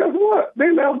 Guess what?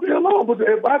 They left me alone. But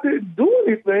if I didn't do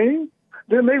anything,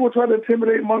 then they would try to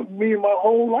intimidate me my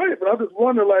whole life. And I just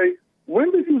wonder, like,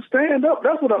 when did you stand up?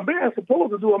 That's what a man's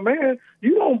supposed to do. A man,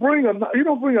 you don't bring a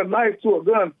knife to a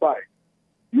gunfight.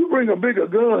 You bring a bigger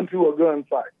gun to a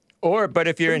gunfight. But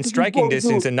if you're in striking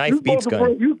distance, a knife beats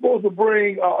gun. You're supposed to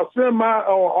bring a semi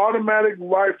or automatic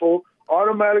rifle,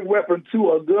 automatic weapon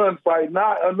to a gunfight,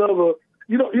 not another.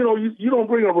 You don't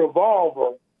bring a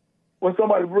revolver when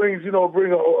somebody brings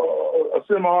a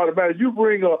semi-automatic. You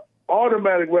bring a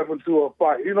automatic weapon to a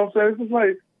fight. You know what I'm saying? It's just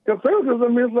like conservatism. I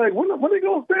mean, it's like when they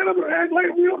gonna stand up and act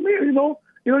like real men? You know,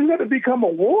 you got to become a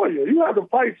warrior. You have to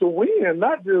fight to win,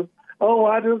 not just. I'm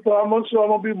sure I'm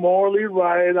going to be morally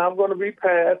right. I'm going to be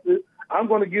passive. I'm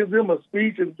going to give them a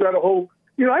speech and try to hold.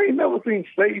 You know, I ain't never seen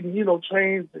Satan, you know,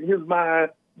 change his mind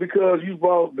because you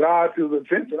brought God to his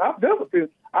attention.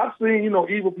 I've seen, you know,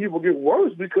 evil people get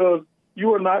worse because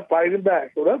you are not fighting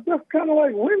back. So that's kind of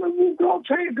like when is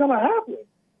change going to happen?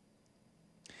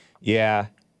 Yeah.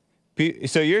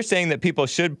 So you're saying that people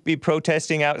should be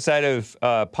protesting outside of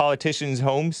politicians'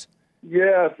 homes?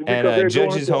 Yes, and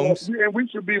judges' homes. And we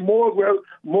should be more aggressive,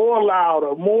 more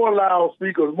louder, more loud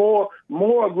speakers, more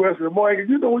aggressive, more.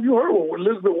 You know, you heard what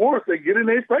Elizabeth Warren said: get in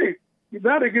their face.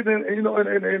 Now they get in, you know, in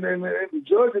the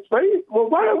judge's face. Well,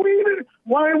 why are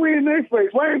we in their face?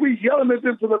 Why ain't we yelling at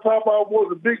them to the top of our voice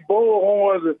with big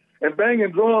bullhorns and banging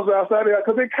drums outside there?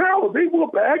 Because they're cowards. They will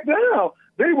back down.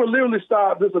 They will literally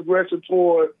stop this aggression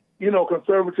toward, you know,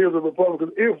 conservatives and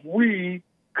Republicans if we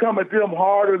come at them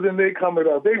harder than they come at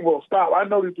us. They will stop. I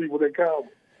know these people, they're cowards.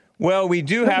 Well, we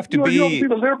do have to be... You don't see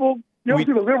the liberals? You don't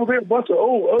see the liberals? They're a bunch of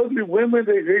old, ugly women.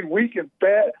 They weak and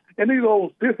fat. And these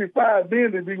old 55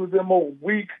 men that be with them old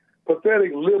weak,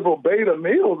 pathetic, liberal beta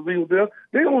males to be with them.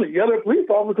 They only yell at police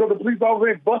officers because the police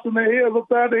officers ain't busting their heads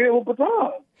upside their head with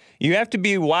batons. You have to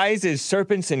be wise as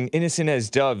serpents and innocent as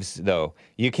doves, though.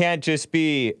 You can't just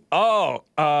be,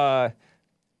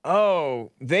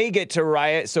 they get to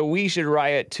riot, so we should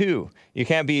riot too. You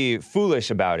can't be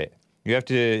foolish about it. You have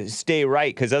to stay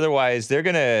right, because otherwise they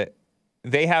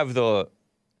have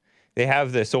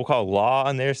the so-called law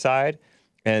on their side,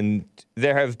 and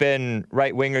there have been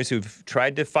right-wingers who've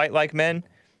tried to fight like men,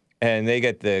 and they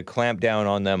get the clamp down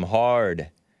on them hard.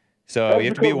 So That's you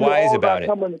have to be because we're wise all about not it.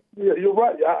 coming. Yeah, you're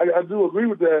right. I do agree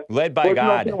with that. Led by But, you know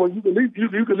what I'm God. saying? Well, you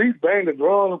can at least bang the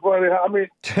drum in front of their house. I mean,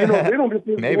 you know, they don't get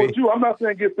physical Maybe. with you. I'm not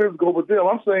saying get physical with them.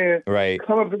 I'm saying Right.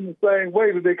 come up in the same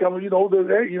way that they come, you know,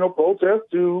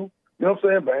 protest too. You know what I'm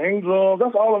saying? Bang drums.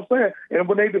 That's all I'm saying. And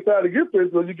when they decide to get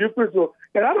physical, you get physical.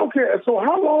 And I don't care. So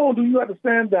how long do you have to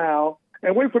stand down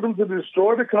and wait for them to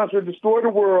destroy the country, destroy the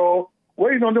world,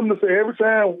 waiting on them to say every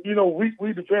time, you know,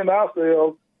 we defend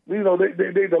ourselves, you know,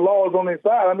 the law is on their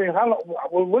side. I mean, how long,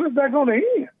 well, when is that going to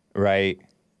end? Right.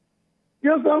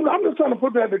 Yes, I'm just trying to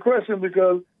put that into question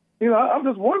because, you know, I'm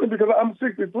just wondering because I'm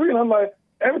 63 and I'm like,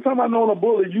 every time I know a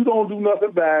bully, you don't do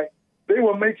nothing back. They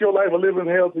will make your life a living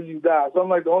hell till you die. So I'm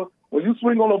like, when you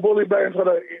swing on a bully back and try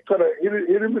to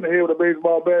hit him in the head with a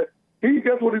baseball bat,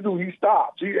 guess what he do? He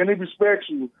stops and he respects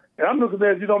you. And I'm looking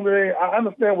at, you know what I mean? I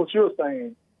understand what you're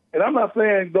saying. And I'm not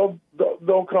saying don't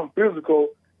come physical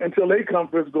until they come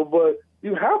physical, but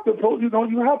you have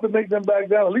to make them back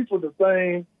down at least with the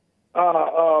same,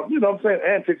 you know what I'm saying,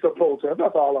 antics of protest.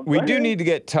 That's all I'm saying. We do need to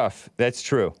get tough. That's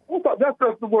true.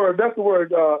 That's the word. That's the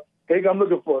word, Hake, I'm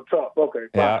looking for. Tough. Okay,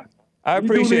 fine. Yeah. I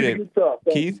appreciate You do need it, to get tough,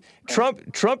 Keith.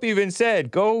 Trump even said,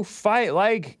 go fight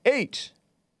like H.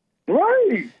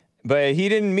 Right. But he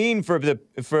didn't mean for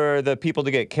the people to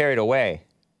get carried away.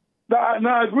 No,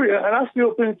 I agree. And I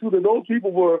still think, too, that those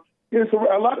people were, so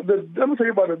a lot of let me tell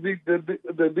you about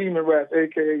the demon rats,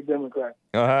 a.k.a. Democrats.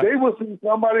 Uh-huh. They will see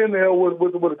somebody in there with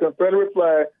a Confederate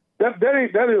flag. That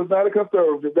is not a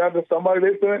conservative. That is somebody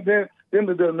they sent. Then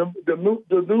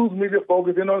the news media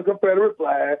focus in on the Confederate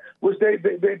flag, which they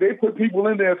put people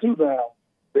in there too now.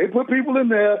 They put people in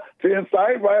there to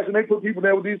incite riots, and they put people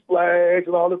there with these flags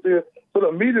and all this here. So the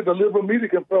liberal media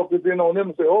can focus in on them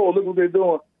and say, "Oh, look what they're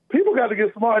doing." People got to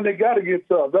get smart and they got to get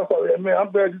tough. That's all. I mean, I'm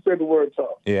glad you said the word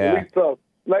tough. Yeah. At least tough.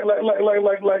 Like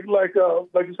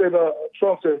you said,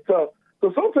 Trump said tough.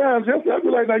 So sometimes, yes, I'll be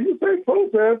like, now you say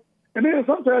protest, and then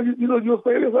sometimes you'll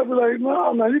say this. I'll be like,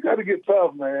 no, you got to get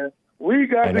tough, man. We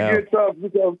got to get tough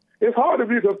because it's hard to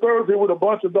be conservative with a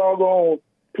bunch of doggone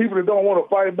people that don't want to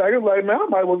fight back. It's like, man, I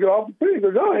might well get off the team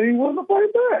because y'all ain't even want to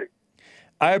fight back.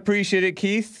 I appreciate it,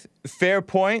 Keith. Fair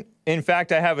point. In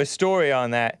fact, I have a story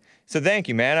on that. So thank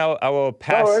you, man. I will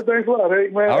pass. All right, thanks a lot,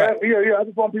 Hake, man. All right. Yeah, I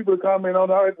just want people to comment on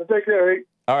it. All right, so take care, Hake.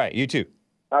 All right, you too.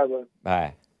 All right, bud.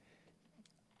 Bye.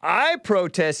 I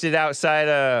protested outside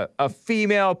a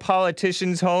female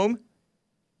politician's home.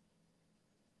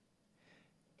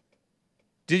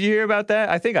 Did you hear about that?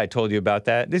 I think I told you about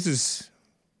that. This is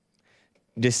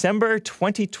December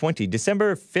 2020,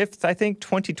 December 5th, I think,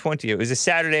 2020. It was a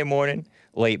Saturday morning,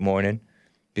 late morning,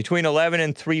 between 11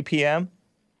 and 3 p.m.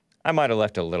 I might have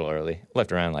left a little early.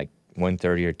 Left around like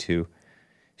 1:30 or 2.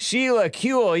 Sheila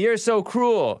Kuehl, you're so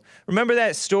cruel. Remember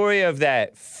that story of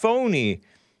that phony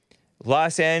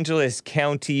Los Angeles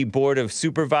County Board of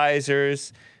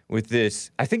Supervisors with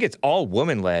this, I think it's all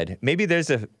woman-led. Maybe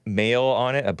there's a male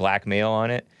on it, a black male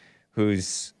on it,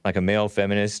 who's like a male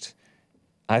feminist.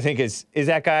 I think is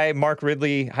that guy Mark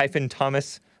Ridley -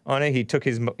 Thomas on it. He took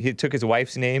his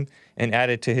wife's name and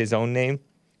added to his own name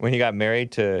when he got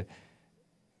married to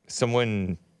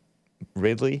someone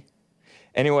Ridley.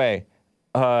 Anyway,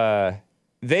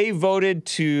 they voted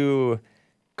to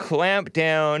clamp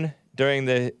down during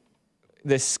the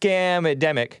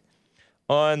scam-epidemic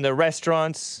on the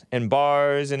restaurants and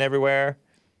bars and everywhere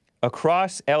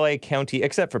across LA County,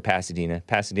 except for Pasadena.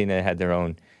 Pasadena had their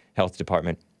own health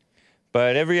department.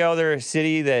 But every other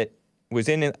city that was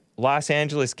in Los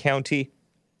Angeles County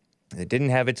that didn't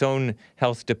have its own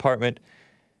health department,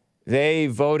 they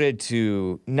voted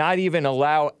to not even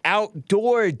allow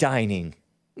outdoor dining.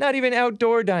 Not even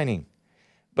outdoor dining.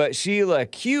 But Sheila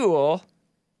Kuehl,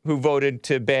 who voted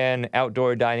to ban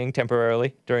outdoor dining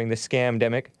temporarily during the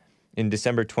scamdemic in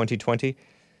December 2020,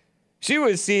 she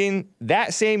was seen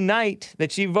that same night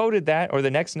that she voted that, or the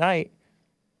next night,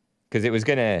 because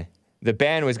the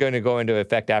ban was going to go into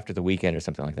effect after the weekend or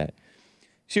something like that.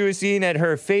 She was seen at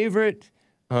her favorite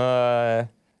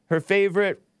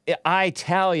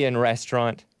Italian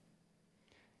restaurant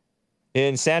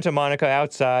in Santa Monica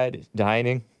outside,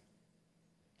 dining.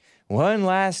 One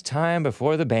last time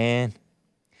before the ban.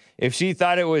 If she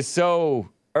thought it was so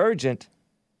urgent,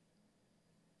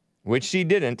 which she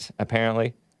didn't,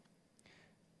 apparently,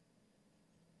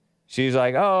 she's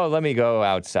like, oh, let me go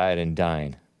outside and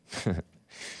dine.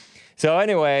 So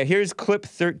anyway, here's clip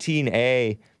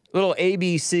 13A, little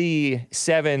ABC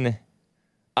 7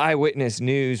 eyewitness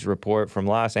news report from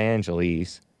Los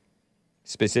Angeles,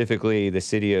 specifically the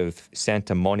city of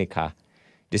Santa Monica.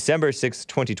 December 6,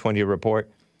 2020 report.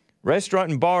 Restaurant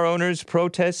and bar owners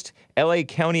protest LA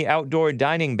County outdoor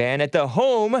dining ban at the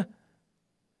home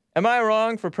Am I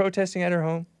wrong for protesting at her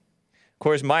home? Of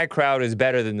course, my crowd is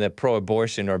better than the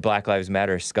pro-abortion or Black Lives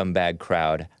Matter scumbag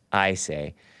crowd, I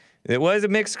say. It was a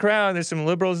mixed crowd. There's some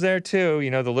liberals there, too. You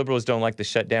know, the liberals don't like the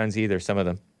shutdowns either, some of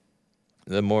them.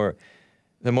 The more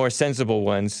sensible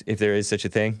ones, if there is such a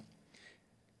thing.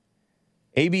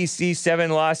 ABC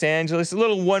 7 Los Angeles, a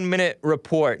little 1-minute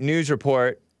report, news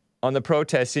report on the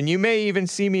protests, and you may even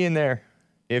see me in there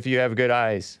if you have good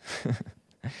eyes.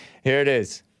 Here it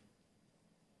is.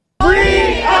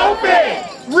 Reopen!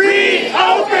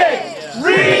 Reopen!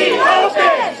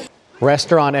 Reopen!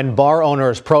 Restaurant and bar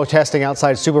owners protesting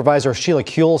outside Supervisor Sheila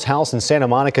Kuehl's house in Santa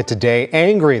Monica today,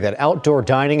 angry that outdoor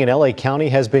dining in LA County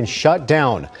has been shut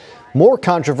down. More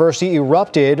controversy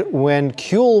erupted when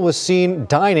Kuehl was seen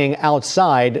dining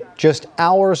outside just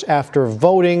hours after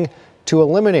voting to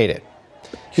eliminate it.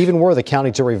 Even were the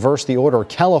county to reverse the order,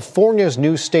 California's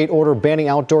new state order banning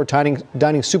outdoor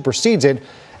dining supersedes it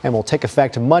and will take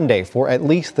effect Monday for at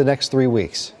least the next 3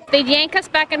 weeks. They yank us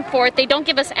back and forth. They don't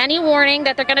give us any warning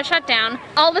that they're going to shut down.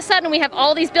 All of a sudden, we have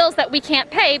all these bills that we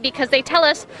can't pay because they tell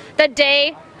us the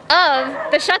day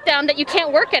of the shutdown that you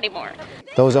can't work anymore.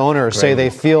 Those owners say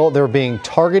they feel they're being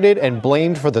targeted and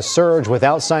blamed for the surge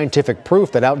without scientific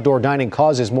proof that outdoor dining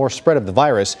causes more spread of the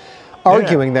virus,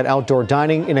 arguing that outdoor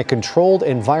dining in a controlled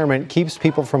environment keeps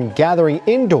people from gathering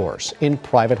indoors in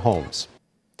private homes.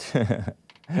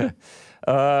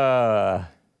 I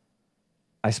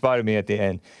spotted me at the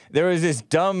end. There was this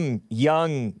dumb,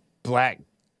 young, black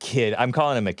kid. I'm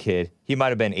calling him a kid. He might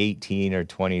have been 18 or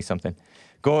 20 something.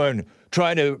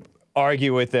 Trying to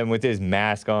argue with them with his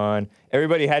mask on.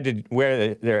 Everybody had to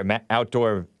wear their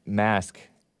outdoor mask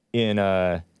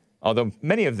although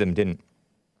many of them didn't,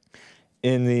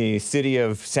 in the city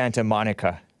of Santa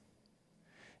Monica.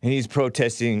 And he's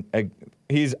protesting.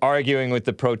 He's arguing with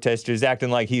the protesters,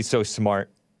 acting like he's so smart.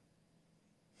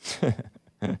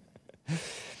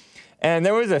 And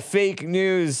there was a fake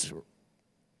news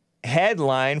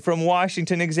headline from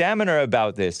Washington Examiner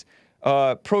about this.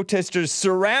 Protesters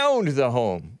surround the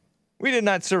home. We did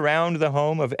not surround the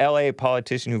home of LA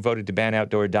politician who voted to ban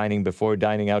outdoor dining before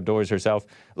dining outdoors herself.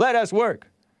 Let us work.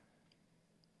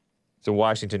 It's a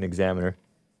Washington Examiner.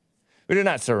 We did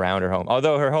not surround her home,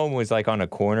 although her home was like on a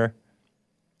corner.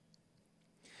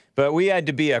 But we had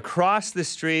to be across the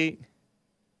street.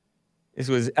 This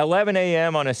was 11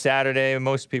 a.m. on a Saturday.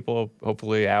 Most people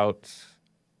hopefully out.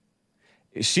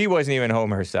 She wasn't even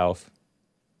home herself.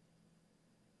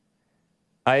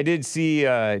 I did see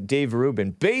Dave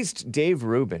Rubin, based Dave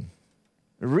Rubin,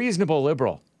 a reasonable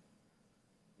liberal.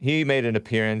 He made an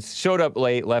appearance, showed up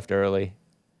late, left early.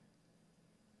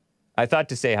 I thought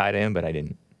to say hi to him, but I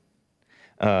didn't.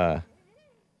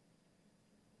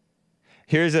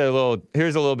 Here's a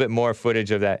little bit more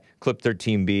footage of that clip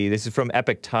 13B. This is from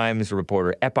Epoch Times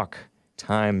reporter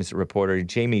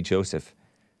Jamie Joseph.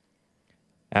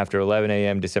 After 11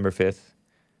 a.m. December 5th,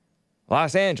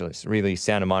 Los Angeles, really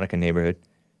Santa Monica neighborhood.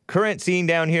 Current scene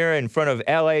down here in front of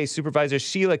LA Supervisor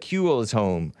Sheila Kuehl's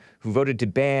home, who voted to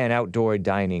ban outdoor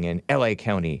dining in LA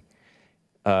County.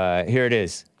 Here it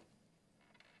is.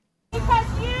 Because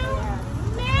you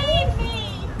made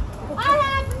me. I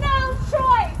have no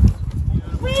choice.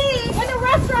 We in the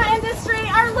restaurant industry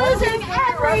are losing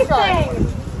everything.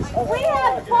 We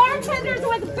have bartenders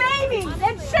with babies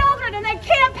and children and they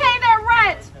can't pay their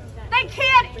rent. They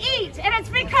can't eat. And it's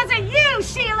because of you,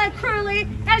 Sheila Kuehl,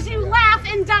 as you laugh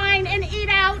and dine and eat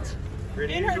out.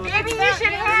 Maybe you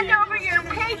should hand over your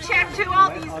paycheck to all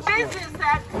these businesses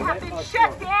that have been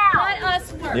shut down. Let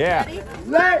us work. Yeah. Ready?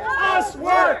 Let us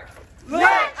work.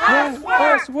 Let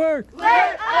us work.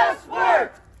 Let us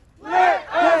work. Let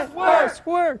us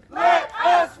work. Let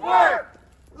us work.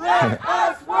 Let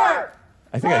us work.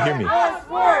 I think I hear me. Let us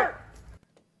work.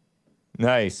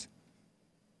 Nice.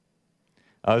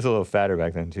 I was a little fatter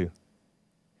back then, too.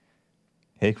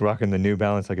 Hake rocking the New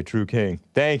Balance like a true king.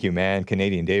 Thank you, man,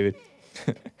 Canadian David.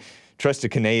 Trust a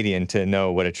Canadian to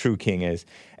know what a true king is.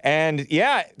 And,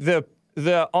 yeah, the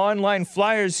online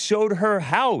flyers showed her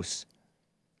house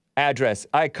address.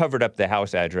 I covered up the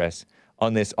house address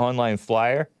on this online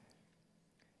flyer.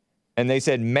 And they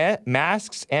said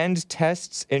masks and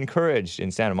tests encouraged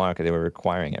in Santa Monica. They were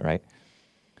requiring it, right?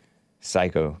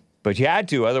 Psycho. But you had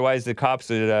to, otherwise the cops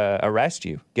would arrest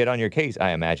you. Get on your case,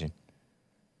 I imagine.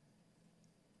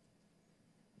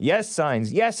 Yes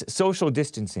signs, yes social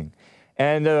distancing.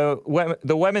 And the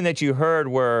women that you heard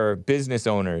were business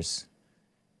owners.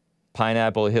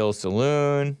 Pineapple Hill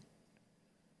Saloon.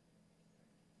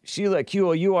 Sheila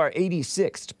Kuehl, you are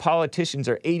 86th. Politicians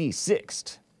are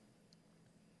 86th.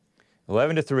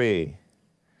 11 to 3.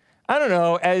 I don't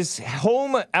know, as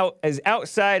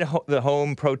outside the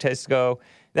home protests go,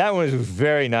 That one was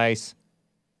very nice.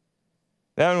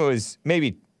 That one was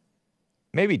maybe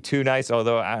too nice,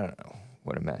 although I don't know.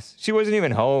 What a mess. She wasn't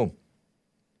even home.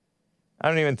 I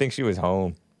don't even think she was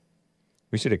home.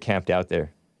 We should have camped out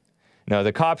there. No,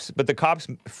 the cops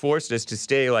forced us to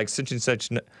stay like such and such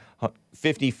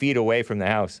 50 feet away from the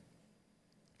house.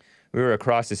 We were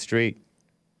across the street.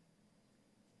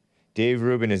 Dave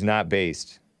Rubin is not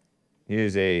based. He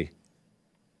is a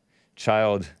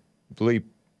child groomer.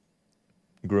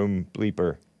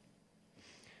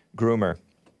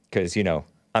 Because, you know,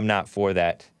 I'm not for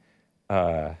that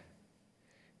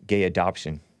gay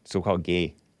adoption, so-called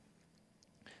gay.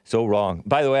 So wrong.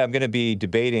 By the way, I'm going to be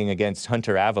debating against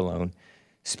Hunter Avallone.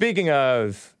 Speaking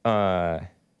of,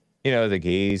 you know, the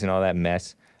gays and all that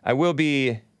mess, I will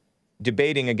be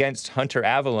debating against Hunter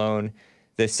Avallone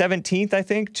the 17th, I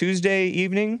think, Tuesday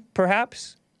evening,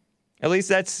 perhaps. At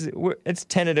least it's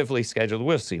tentatively scheduled.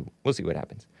 We'll see. We'll see what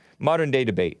happens. Modern Day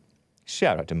Debate.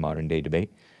 Shout out to Modern Day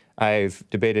Debate. I've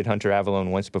debated Hunter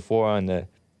Avallone once before on the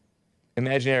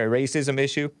imaginary racism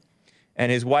issue.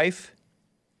 And his wife,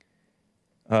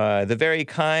 the very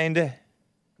kind,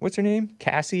 what's her name?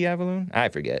 Cathy Avallone? I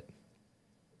forget.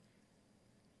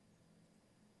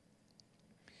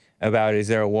 About is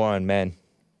there a war on men?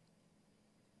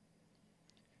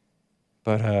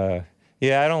 But,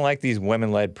 yeah, I don't like these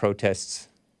women-led protests.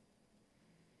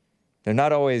 They're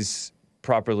not always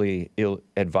properly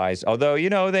ill-advised. Although, you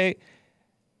know, they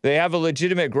have a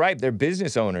legitimate gripe. They're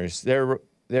business owners.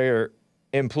 They're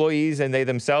employees, and they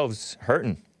themselves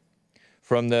hurting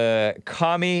from the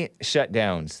commie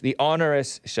shutdowns, the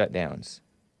onerous shutdowns.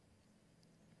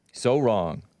 So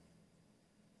wrong.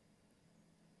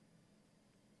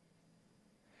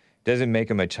 Doesn't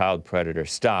make him a child predator.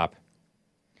 Stop.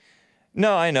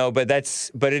 No, I know, but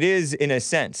it is in a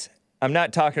sense. I'm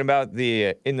not talking about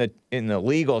in the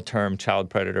legal term child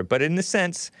predator, but in the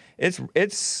sense,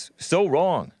 it's so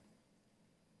wrong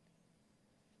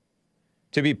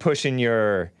to be pushing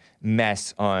your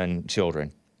mess on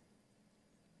children.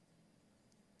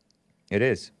 It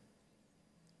is.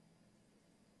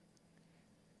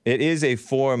 It is a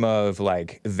form of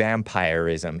like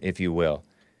vampirism, if you will,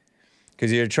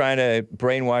 because you're trying to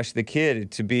brainwash the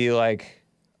kid to be like,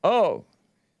 oh,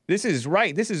 this is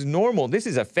right. This is normal. This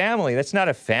is a family. That's not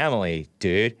a family,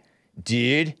 dude.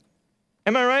 Dude.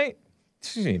 Am I right?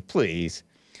 Please.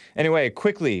 Anyway,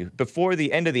 quickly, before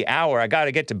the end of the hour, I got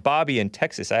to get to Bobby in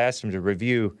Texas. I asked him to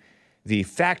review the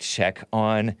fact check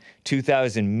on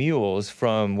 2,000 mules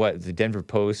from, the Denver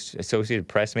Post, Associated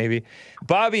Press, maybe.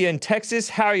 Bobby in Texas,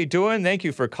 how are you doing? Thank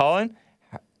you for calling.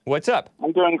 What's up?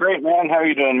 I'm doing great, man. How are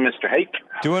you doing, Mr. Hake?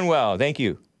 Doing well. Thank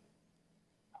you.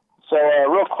 So,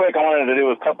 real quick, I wanted to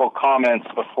do a couple comments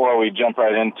before we jump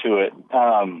right into it.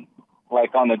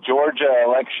 Like on the Georgia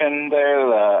election there,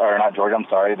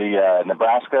 the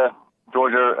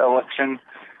Nebraska-Georgia election.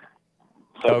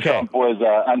 So okay. Trump was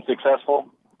unsuccessful.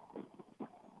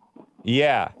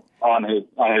 Yeah. On his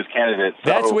candidate. So,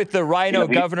 that's with the Rhino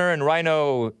governor and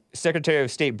Rhino Secretary of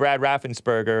State Brad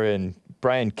Raffensperger and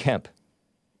Brian Kemp.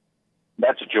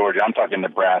 That's Georgia. I'm talking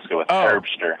Nebraska with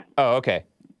Herbster. Oh, okay.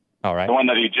 All right. The one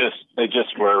that they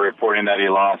just were reporting that he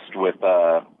lost with.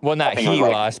 Well, not he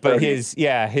lost, but his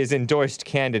endorsed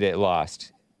candidate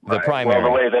lost the primary.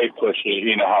 Well, the way they push it,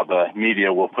 you know how the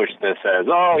media will push this as,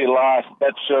 oh, he lost.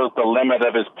 That shows the limit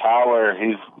of his power.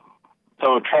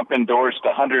 So Trump endorsed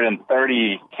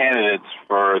 130 candidates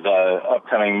for the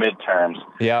upcoming midterms.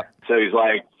 Yeah. So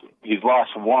he's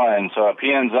lost one. So if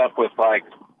he ends up with like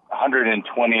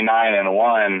 129 and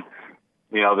one,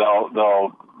 you know, they'll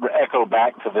echo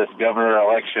back to this governor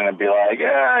election and be like,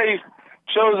 yeah, he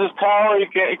shows his power. He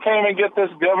can't even get this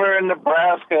governor in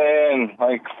Nebraska, and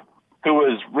like, who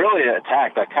was really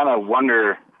attacked. I kind of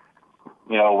wonder,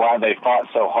 you know, why they fought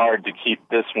so hard to keep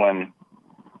this one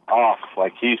off.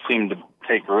 Like, he seemed to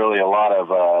take really a lot of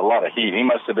heat. He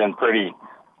must have been pretty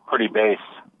base.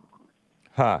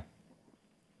 Huh.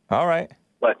 All right.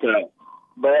 But yeah,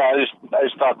 I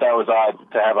just thought that was odd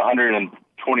to have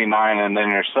 129, and then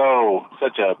there's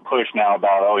such a push now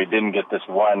about, oh, he didn't get this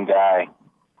one guy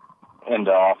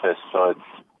into office, so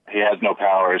he has no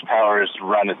power. His power has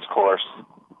run its course.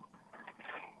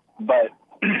 But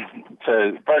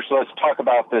first, let's talk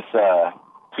about this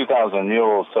 2,000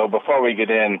 mules. So before we get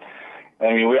in,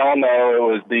 I mean, we all know it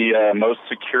was the most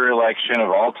secure election of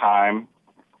all time.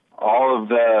 All of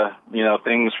the, you know,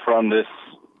 things from this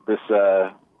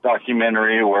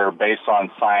documentary were based on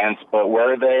science, but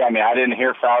were they? I mean, I didn't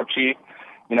hear Fauci,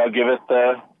 you know, give it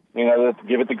the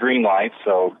green light.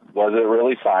 So was it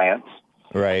really science?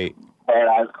 Right.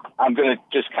 And I'm going to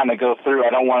just kind of go through.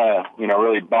 I don't want to, you know,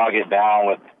 really bog it down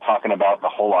with talking about the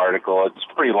whole article. It's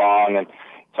pretty long, and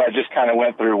so I just kind of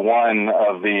went through one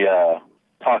of the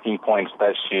talking points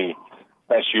that she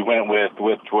went with,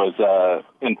 which was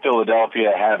in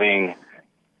Philadelphia having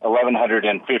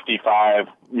 1,155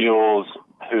 mules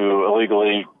who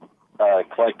illegally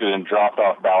collected and dropped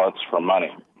off ballots for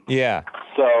money. Yeah.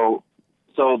 So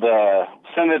the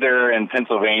senator in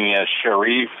Pennsylvania,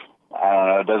 Sharif, I don't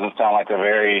know, it doesn't sound like a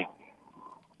very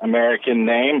American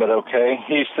name, but okay.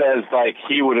 He says like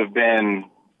he would have been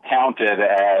counted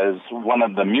as one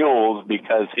of the mules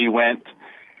because he went,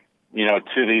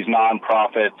 to these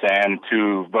nonprofits and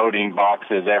to voting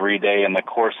boxes every day in the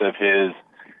course of his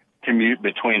commute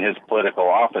between his political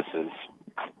offices.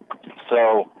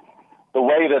 So the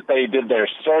way that they did their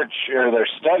search or their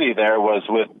study there was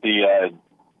with the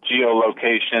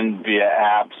geolocation via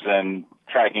apps and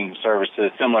tracking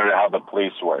services, similar to how the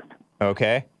police work.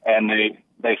 Okay. And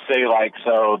they say like,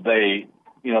 so they,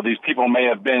 these people may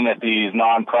have been at these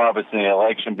nonprofits in the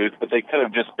election booth, but they could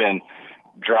have just been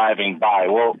driving by.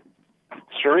 Well,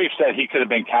 Sharif said he could have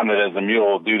been counted as a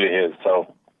mule due to his.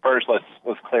 So first,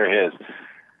 let's clear his.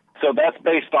 So that's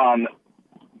based on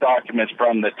documents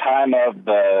from the time of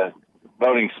the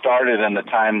voting started and the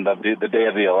time of the day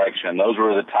of the election. Those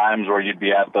were the times where you'd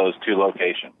be at those two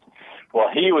locations. Well,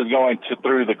 he was going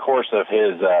through the course of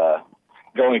his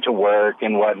going to work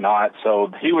and whatnot,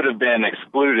 so he would have been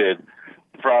excluded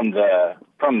from the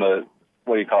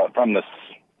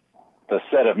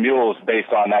set of mules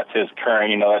based on that's his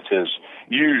current, that's his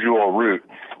usual route.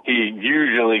 He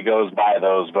usually goes by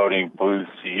those voting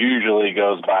booths. He usually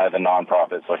goes by the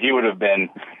nonprofit. So he would have been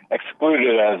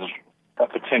excluded as a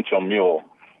potential mule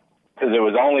because it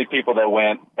was only people that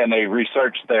went and they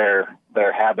researched their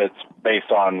habits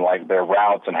based on like their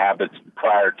routes and habits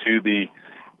prior to the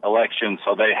election.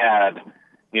 So they had,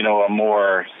 a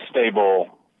more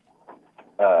stable,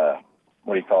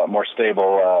 more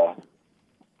stable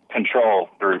control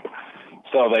group.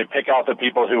 So they pick out the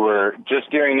people who were just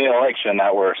during the election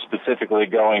that were specifically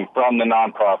going from the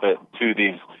nonprofit to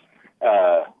these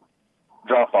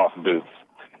drop-off booths.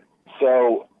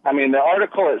 So, the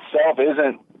article itself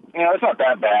isn't, it's not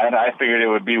that bad. I figured it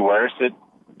would be worse.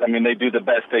 They do the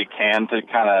best they can to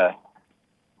kind of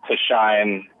to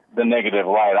shine the negative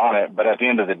light on it. But at the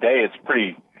end of the day, it's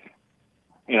pretty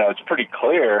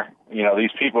clear.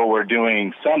 These people were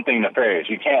doing something nefarious.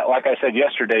 You can't, like I said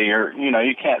yesterday,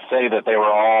 you can't say that they were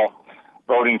all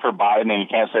voting for Biden and you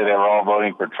can't say they were all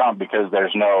voting for Trump because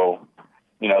there's no,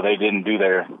 they didn't do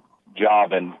their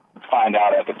job and find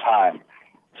out at the time.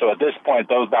 So at this point,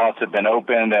 those ballots have been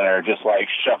opened and are just like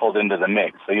shuffled into the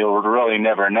mix. So you'll really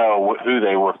never know who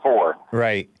they were for.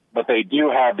 Right. But they do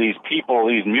have these people,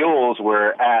 these mules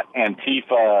were at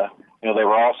Antifa. They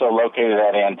were also located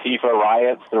at Antifa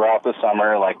riots throughout the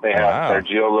summer. Like they have their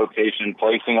geolocation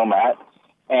placing them at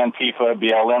Antifa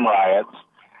BLM riots.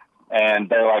 And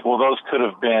they're like, well, those could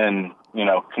have been,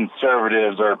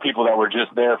 conservatives or people that were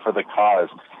just there for the cause.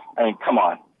 Come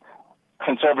on.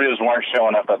 Conservatives weren't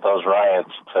showing up at those riots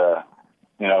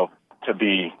to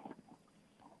be,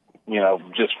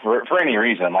 just for any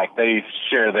reason. Like they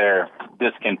share their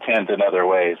discontent in other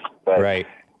ways. But, right.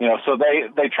 So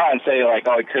they try and say like,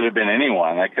 oh, it could have been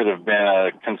anyone. It could have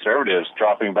been conservatives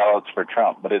dropping ballots for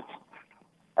Trump. But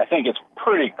I think it's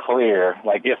pretty clear.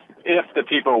 Like if the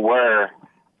people were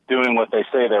doing what they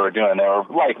say they were doing, they were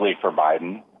likely for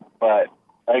Biden. But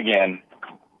again,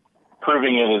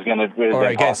 proving it is going to be or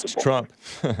impossible. against Trump.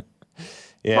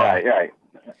 Yeah. Right.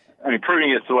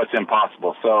 Proving it's what's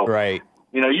impossible. So right.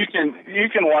 You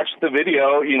can watch the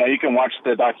video, you can watch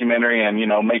the documentary and,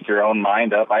 make your own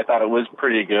mind up. I thought it was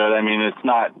pretty good. It's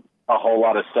not a whole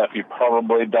lot of stuff you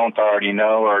probably don't already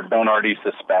know or don't already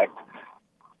suspect.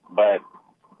 But,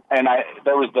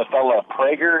 there was the fella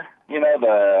Prager,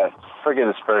 forget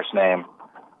his first name.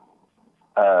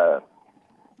 The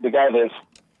guy that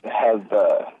has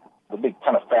the big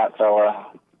kind of fat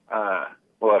fella,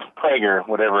 it's Prager,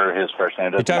 whatever his first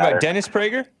name. You're talking about Dennis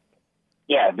Prager?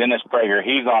 Yeah, Dennis Prager.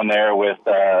 He's on there with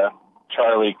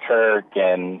Charlie Kirk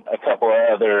and a couple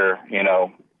of other,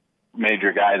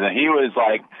 major guys. And he was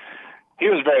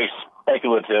very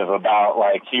speculative about,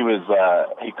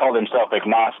 he called himself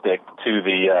agnostic to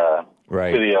the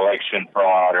election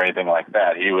fraud or anything like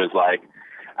that. He was like,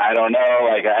 I don't know,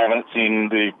 I haven't seen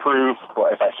the proof.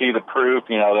 If I see the proof,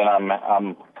 then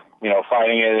I'm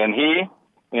fighting it. And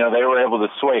they were able to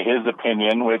sway his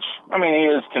opinion, which, he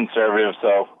is conservative,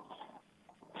 so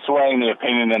swaying the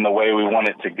opinion in the way we want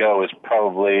it to go is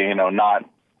probably, not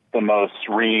the most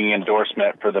ringing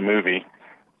endorsement for the movie.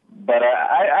 But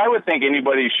I would think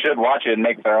anybody should watch it and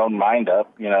make their own mind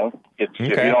up, if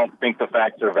you don't think the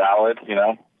facts are valid,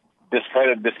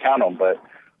 discount them. But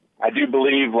I do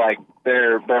believe like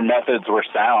their methods were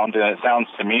sound, and it sounds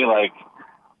to me like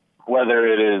whether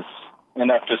it is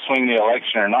enough to swing the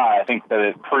election or not, I think that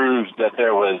it proves that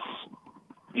there was,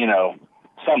 you know,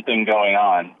 something going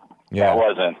on that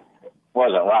wasn't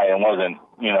right and wasn't,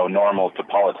 you know, normal to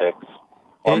politics.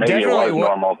 Or maybe it was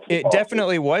normal to politics.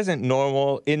 Definitely wasn't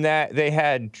normal in that they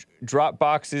had drop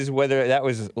boxes, whether that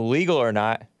was legal or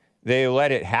not. They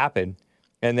let it happen,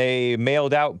 and they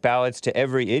mailed out ballots to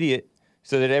every idiot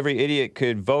so that every idiot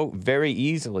could vote very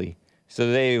easily. So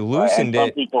they loosened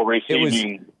it.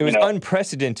 It was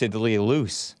unprecedentedly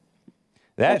loose.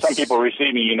 And some people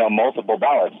receiving, you know, multiple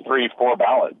ballots, 3, 4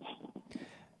 ballots.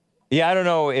 Yeah, I don't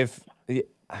know.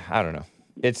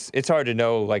 It's hard to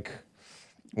know, like,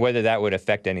 whether that would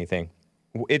affect anything.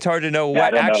 It's hard to know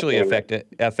what actually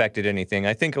affected anything.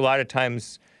 I think a lot of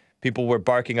times people were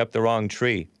barking up the wrong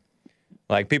tree.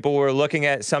 Like, people were looking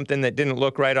at something that didn't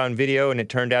look right on video, and it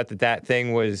turned out that that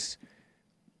thing was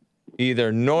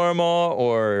either normal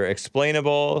or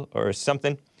explainable or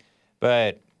something.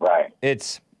 But I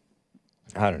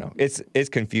don't know. It's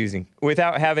confusing.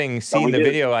 Without having seen the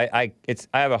video, I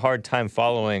have a hard time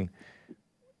following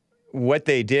what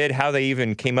they did, how they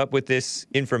even came up with this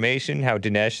information, how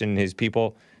Dinesh and his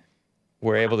people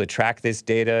were able to track this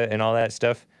data and all that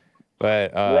stuff.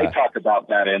 But they talk about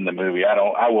that in the movie. I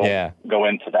won't go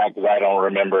into that because I don't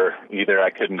remember either. I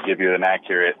couldn't give you an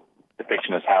accurate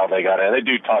depiction of how they got it. They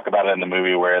do talk about it in the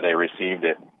movie where they received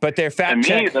it. But their fact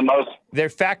check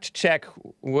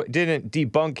didn't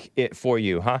debunk it for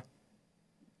you, huh?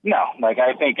 No, like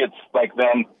I think it's like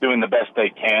them doing the best they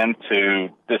can to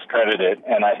discredit it,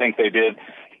 and I think they did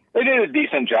a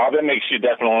decent job. It makes you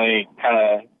definitely kind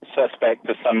of suspect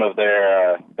to some of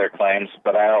their claims,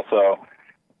 but I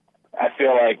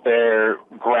feel like they're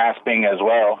grasping as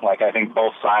well. Like I think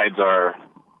both sides are,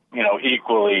 you know,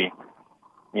 equally,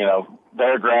 you know,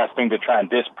 they're grasping to try and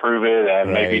disprove it,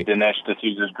 and maybe Dinesh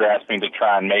D'Souza's grasping to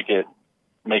try and make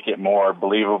it more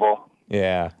believable.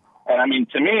 Yeah. And I mean,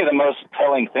 to me, the most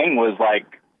telling thing was like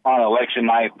on election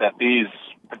night that these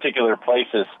particular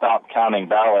places stopped counting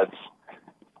ballots.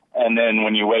 And then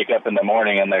when you wake up in the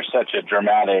morning and there's such a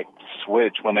dramatic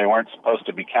switch when they weren't supposed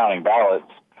to be counting ballots,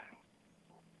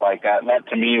 like that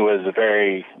to me was a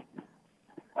very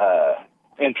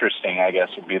interesting, I guess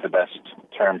would be the best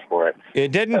term for it.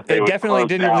 It definitely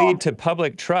didn't lead to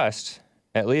public trust,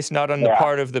 at least not on the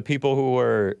part of the people who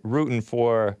were rooting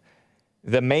for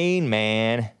the main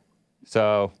man.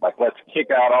 So, like, let's kick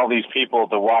out all these people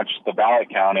to watch the ballot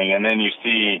counting, and then you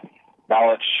see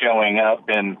ballots showing up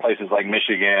in places like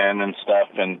Michigan and stuff.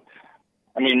 And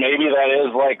I mean, maybe that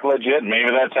is like legit. Maybe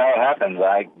that's how it happens.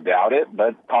 I doubt it,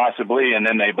 but possibly. And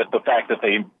then but the fact that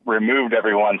they removed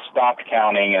everyone, stopped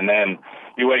counting, and then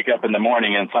you wake up in the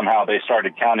morning and somehow they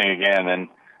started counting again, and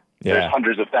there's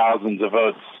hundreds of thousands of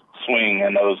votes swing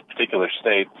in those particular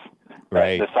states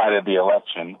that decided the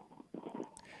election.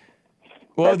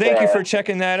 Well, thank you for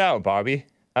checking that out, Bobby.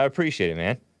 I appreciate it,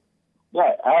 man.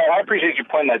 Yeah, I appreciate you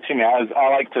pointing that to me. I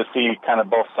like to see kind of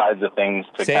both sides of things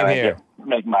to kind of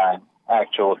make my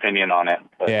actual opinion on it.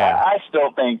 But I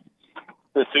still think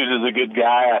D'Souza's a good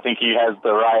guy. I think he has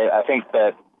the right. I think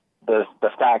that the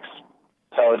facts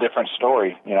tell a different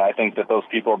story. You know, I think that those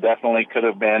people definitely could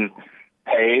have been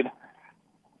paid.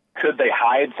 Could they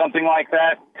hide something like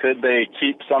that? Could they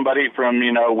keep somebody from,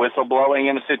 you know, whistleblowing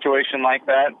in a situation like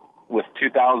that with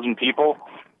 2,000 people?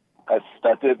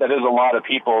 That is a lot of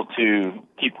people to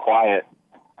keep quiet.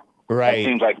 Right. It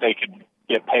seems like they could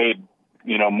get paid,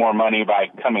 you know, more money by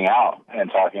coming out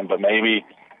and talking, but maybe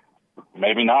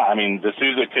not. I mean,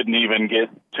 D'Souza couldn't even get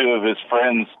 2 of his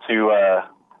friends to,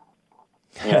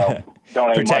 you know,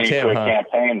 donate money to a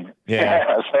campaign.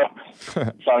 Yeah.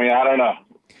 So, I mean, I don't know.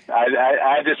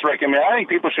 I just recommend. I think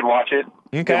people should watch it.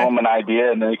 Okay. Give them an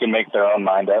idea, and then they can make their own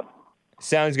mind up.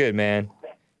 Sounds good, man.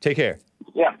 Take care.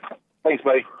 Yeah. Thanks,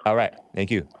 buddy. All right. Thank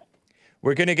you.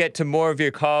 We're going to get to more of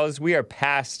your calls. We are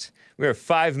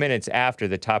 5 minutes after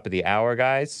the top of the hour,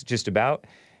 guys, just about.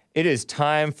 It is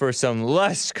time for some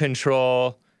lust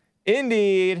control.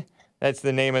 Indeed. That's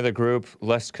the name of the group,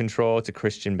 Lust Control. It's a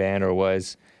Christian band, or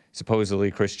was supposedly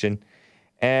Christian.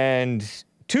 And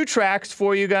 2 tracks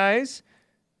for you guys.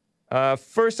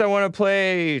 First, I want to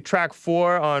play track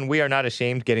 4 on We Are Not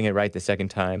Ashamed, getting it right the second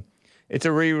time. It's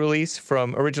a re-release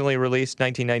from originally released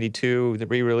 1992, the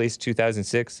re-release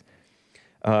 2006.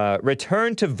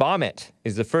 Return to Vomit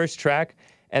is the first track,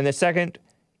 and the second,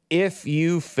 If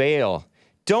You Fail.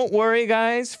 Don't worry,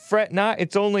 guys. Fret not.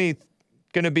 It's only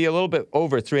going to be a little bit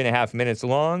over 3.5 minutes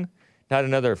long. Not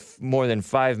another more than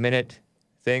 5-minute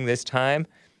thing this time.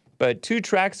 But 2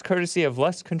 tracks courtesy of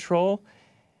Lust Control.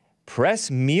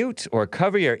 Press mute or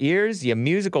cover your ears, you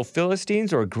musical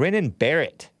Philistines, or grin and bear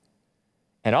it.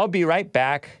 And I'll be right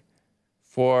back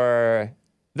for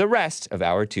the rest of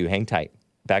hour 2. Hang tight.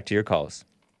 Back to your calls.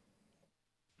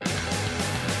 Lick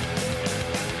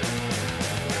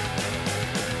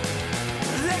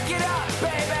it up,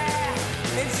 baby.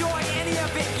 Enjoy any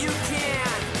of it you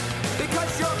can.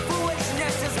 Because your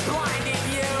foolishness is blinding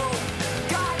you.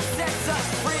 God sets us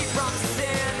free from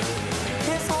sin.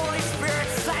 His Holy Spirit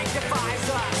sanctifies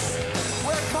us.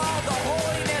 We're called to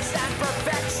holiness and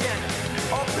perfection.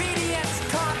 Obedience,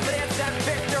 confidence, and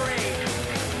victory.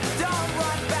 Don't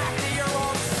run back to your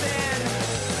old sin.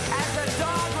 As a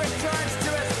dog returns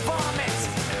to his vomit,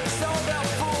 so the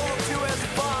fool to his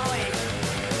folly.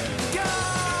 Go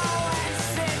and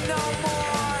sin no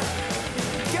more.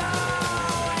 Go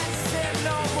and sin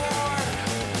no more.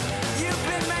 You've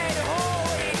been made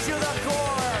holy to the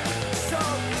core. So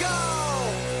go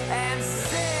and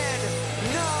sin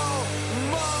no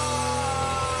more.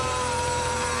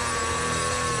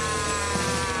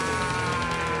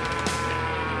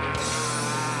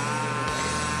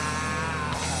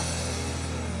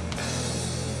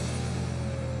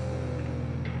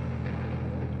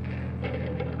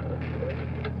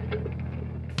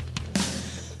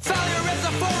 Failure is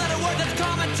a four-letter word that's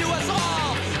common to us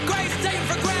all. Grace taken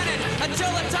for granted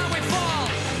until the time we fall.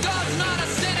 God's not a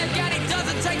cynic and he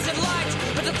doesn't take it light.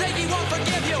 But to think he won't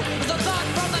forgive you is a thought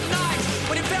from the night.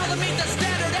 When you fail to meet the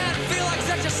standard and feel like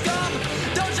such a scum,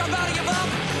 don't jump out and give up.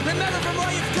 Remember from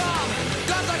where you've come.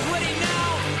 God's not quitting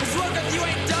now. His work if you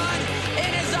ain't done.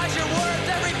 In his eyes you're worth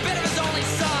every bit of his only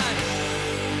son.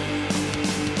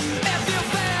 If you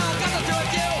fail, God's not through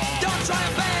with you. Don't try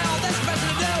and fail. There's better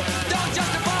to do. Don't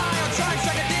justify or try and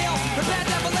strike a deal. Repent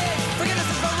and believe. Forgiveness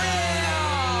is for real.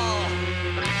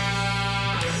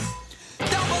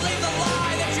 Don't believe the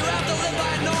lie that you have to live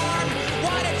by a norm.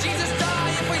 Why did Jesus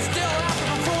die if we still have to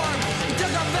perform? He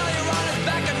took our failure on his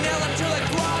back and nailed it to the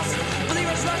cross.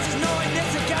 Believers rest is knowing this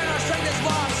and carrying our strength is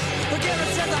lost.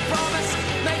 Forgiveness is a promise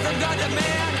made from God to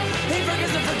man. He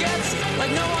forgives and forgets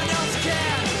like no one else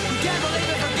can. You can't believe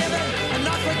and forgive him and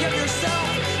not forgive yourself.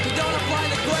 You don't apply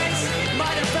the grace, it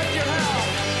might affect your health.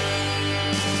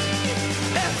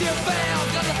 If you fail,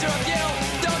 God's not through with you.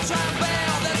 Don't try and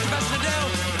fail, that's the best to do.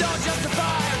 Don't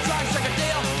justify or try and strike a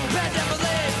deal. Repent and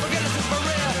believe, forgiveness is for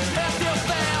real. If you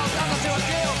fail, God's not through with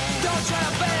you. Don't try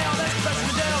and fail, that's the best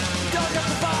to do. Don't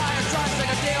justify or try and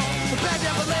strike a deal. Repent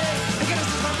and believe, forgiveness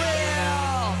is for real.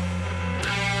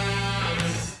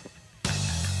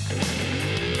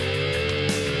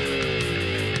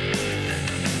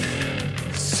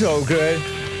 So good.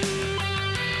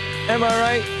 Am I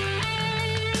right?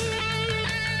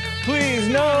 Please,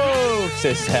 no,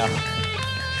 says Sal.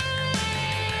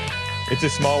 It's a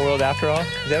small world after all?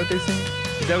 Is that what they're saying?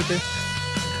 Is that what they're...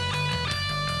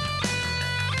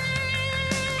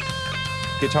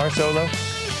 Guitar solo?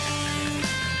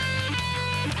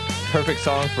 Perfect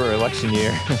song for election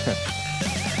year.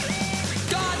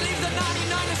 God leaves the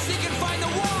 99 to seek and find the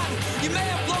one. You may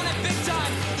have blown it big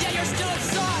time, yet you're still his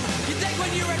son. You think when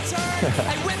you return,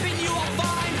 a whipping you will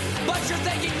find, but you're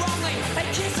thinking wrongly, a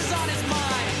kiss is on his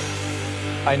mind.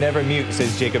 I never mute,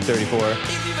 says Jacob34.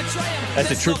 If you betray him,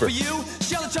 That's a there's hope trooper. for you.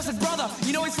 Share the trusted brother,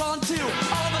 you know he's fallen too.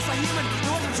 All of us are human,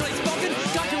 the words are truly spoken.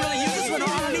 God can really use us when our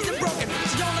heart and knees are broken.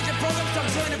 So don't let your program stop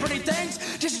saying the pretty things.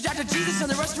 Just adapt to Jesus and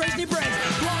the restoration he brings.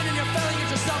 Blowing in your belly, get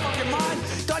yourself off your mind.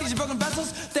 God uses broken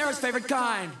vessels, they're his favorite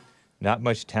kind. Not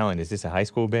much talent. Is this a high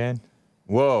school band?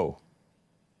 Whoa.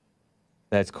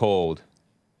 That's cold.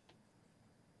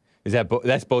 Is that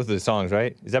that's both of the songs,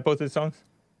 right? Is that both of the songs?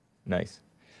 Nice.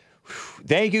 Whew.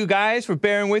 Thank you guys for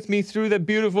bearing with me through the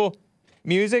beautiful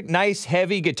music. Nice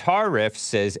heavy guitar riffs,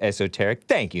 says Esoteric.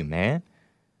 Thank you, man.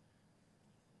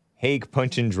 Hake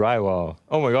punching drywall.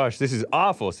 Oh my gosh, this is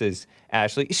awful, says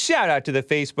Ashley. Shout out to the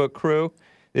Facebook crew.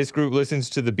 This group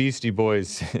listens to the Beastie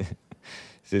Boys.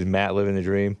 Says Matt living the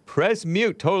dream. Press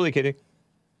mute. Totally kidding.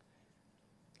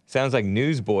 Sounds like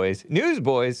Newsboys.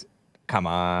 Newsboys? Come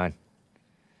on.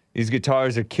 These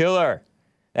guitars are killer.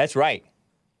 That's right.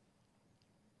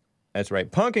 That's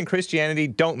right. Punk and Christianity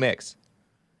don't mix,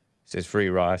 says Free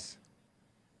Ross.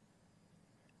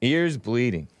 Ears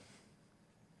bleeding.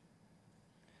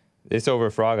 This over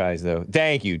Frog Eyes, though.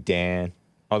 Thank you, Dan.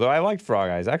 Although I liked Frog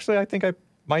Eyes. Actually, I think I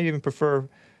might even prefer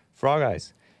Frog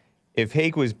Eyes. If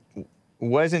Hake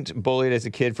wasn't bullied as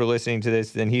a kid for listening to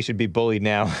this, then he should be bullied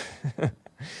now,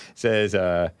 says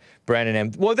Brandon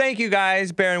M. Well, thank you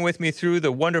guys bearing with me through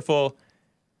the wonderful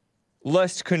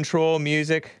lust control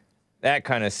music. That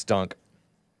kind of stunk.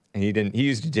 And he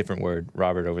used a different word,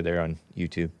 Robert, over there on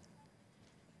YouTube.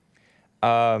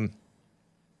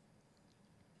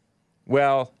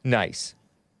 Well, nice.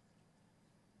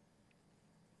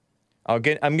 I'm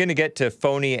going to get to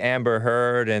phony Amber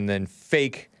Heard and then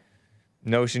fake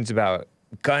notions about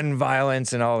gun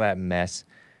violence and all that mess.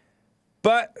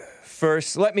 But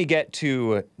first, let me get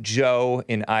to Joe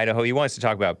in Idaho. He wants to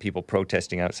talk about people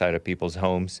protesting outside of people's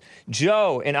homes.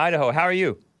 Joe in Idaho, how are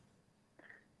you?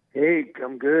 Hey,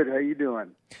 I'm good. How you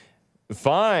doing?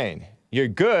 Fine. You're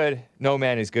good. No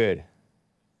man is good.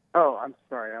 Oh, I'm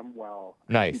sorry. I'm well.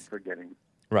 Nice. I keep forgetting.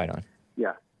 Right on.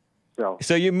 Yeah.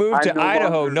 So you moved to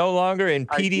Idaho, no longer in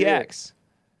I PDX.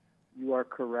 did. You are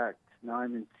correct. Now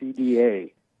I'm in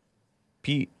CDA.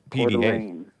 Coeur PDA.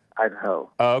 d'Alene, Idaho.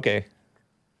 Oh, okay.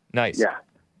 Nice. Yeah.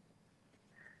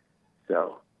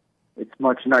 So it's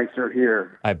much nicer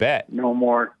here. I bet. No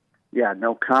more,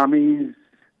 no commies,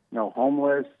 no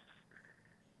homeless,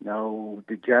 no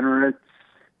degenerates.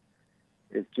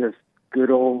 It's just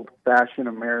good old-fashioned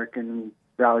American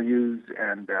values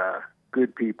and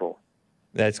good people.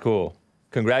 That's cool.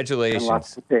 Congratulations. And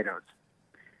lots of potatoes.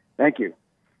 Thank you.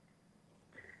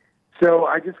 So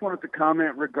I just wanted to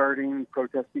comment regarding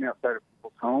protesting outside of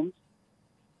people's homes.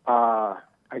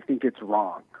 I think it's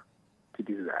wrong to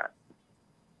do that.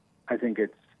 I think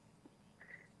it's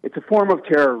a form of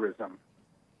terrorism.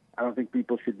 I don't think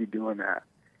people should be doing that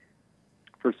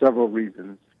for several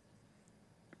reasons.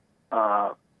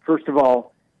 First of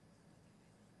all,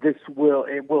 it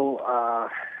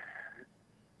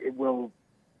will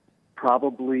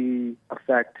probably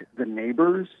affect the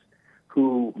neighbors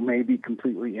who may be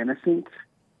completely innocent.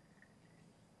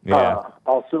 Yeah.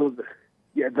 Also,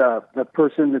 the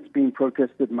person that's being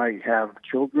protested might have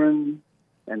children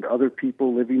and other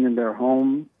people living in their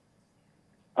home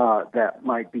that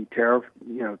might be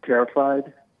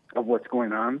terrified of what's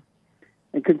going on.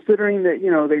 And considering that,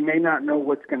 they may not know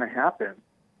what's going to happen.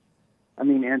 I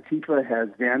mean, Antifa has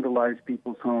vandalized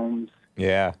people's homes.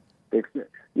 Yeah. They've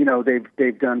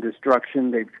done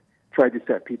destruction. They've tried to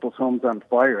set people's homes on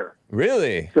fire.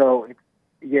 Really? So,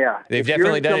 yeah. They've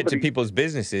definitely done it to people's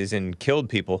businesses and killed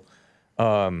people.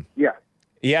 Yeah.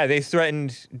 Yeah, they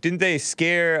threatened, didn't they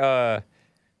scare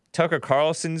Tucker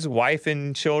Carlson's wife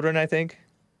and children, I think?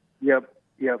 Yep.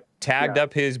 Tagged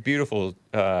up his beautiful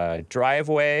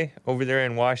driveway over there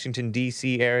in Washington,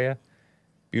 D.C. area.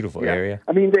 Beautiful area.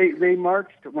 I mean, they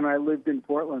marched, when I lived in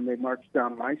Portland, they marched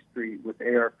down my street with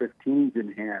AR-15s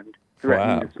in hand,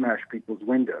 threatening to smash people's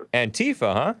windows.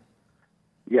 Antifa, huh?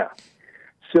 Yeah.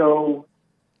 So...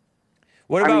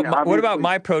 What about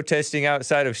my protesting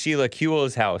outside of Sheila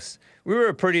Kuehl's house? We were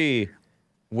a pretty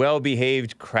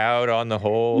well-behaved crowd on the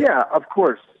whole. Yeah, of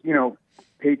course.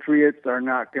 Patriots are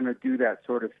not going to do that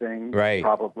sort of thing. Right.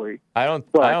 Probably. I don't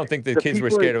think the kids were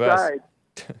scared of us.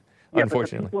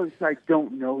 Unfortunately. But the people inside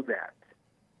don't know that.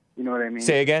 You know what I mean?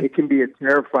 Say again? It can be a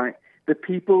terrifying... The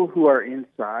people who are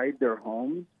inside their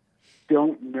homes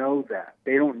don't know that.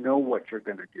 They don't know what you're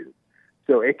going to do.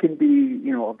 So it can be,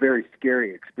 a very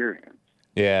scary experience.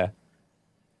 Yeah.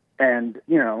 And,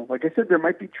 like I said, there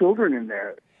might be children in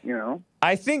there,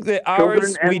 I think that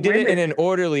ours, we did it in an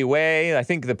orderly way. I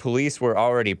think the police were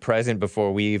already present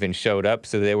before we even showed up,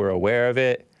 so they were aware of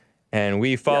it. And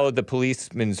we followed the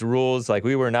policeman's rules. Like,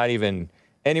 we were not even,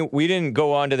 we didn't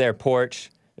go onto their porch.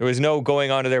 There was no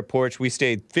going onto their porch. We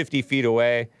stayed 50 feet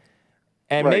away.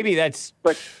 And maybe that's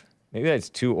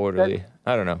too orderly.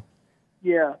 I don't know.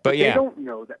 Yeah. But they don't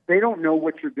know that. They don't know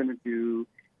what you're going to do.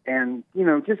 And,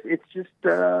 I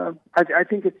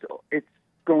think it's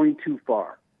going too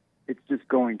far. It's just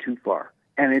going too far.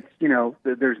 And it's,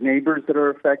 there's neighbors that are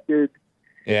affected.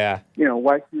 Yeah.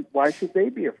 Why should they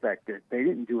be affected? They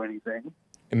didn't do anything.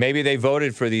 And maybe they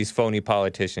voted for these phony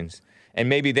politicians. And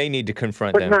maybe they need to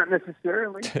confront them. Not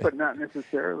necessarily.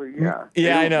 Yeah.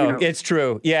 Yeah, I know. It's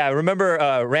true. Yeah.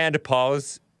 Remember Rand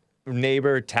Paul's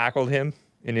neighbor tackled him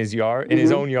in his yard, in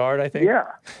his own yard, I think? Yeah.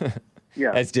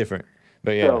 Yeah. That's different.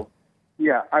 But yeah. So,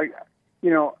 yeah,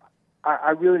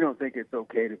 I really don't think it's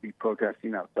okay to be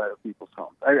protesting outside of people's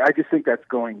homes. I just think that's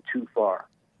going too far.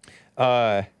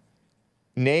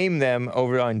 Name them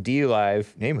over on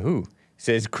D-Live. Name who?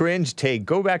 Says, cringe take.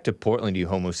 Go back to Portland, you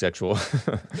homosexual.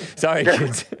 Sorry,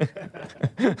 kids.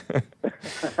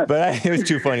 But it was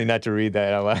too funny not to read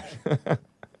that out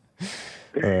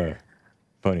loud.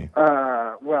 Funny.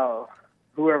 Well,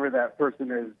 whoever that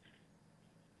person is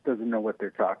doesn't know what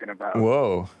they're talking about.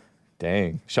 Whoa.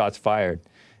 Dang. Shots fired.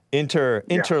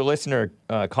 Inter-listener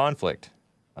conflict.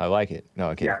 I like it. No,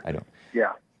 okay. Yeah. I don't.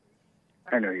 Yeah.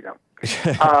 I know you don't.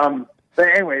 But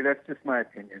anyway, that's just my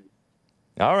opinion.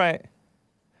 All right.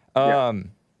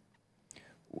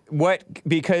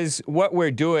 Because what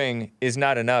we're doing is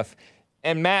not enough.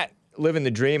 And Matt, Living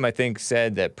the Dream, I think,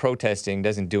 said that protesting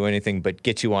doesn't do anything but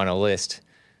get you on a list.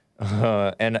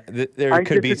 And there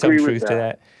could be some truth to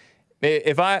that.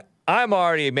 If I'm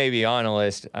already maybe on a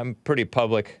list, I'm pretty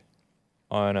public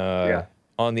on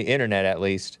the internet at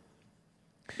least.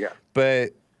 Yeah.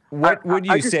 But what would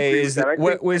you say is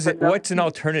what's an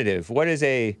alternative? What is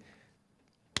a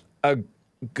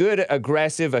good,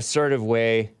 aggressive, assertive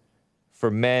way for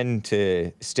men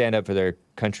to stand up for their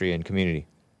country and community?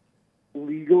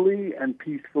 Legally and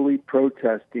peacefully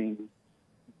protesting,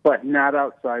 but not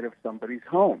outside of somebody's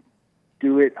home.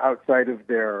 Do it outside of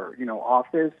their,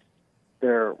 office,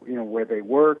 their, where they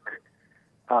work,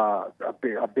 a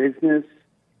business,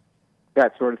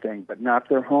 that sort of thing, but not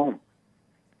their home.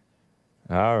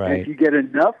 All right. And if you get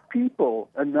enough people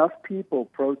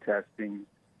protesting,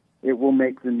 it will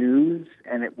make the news,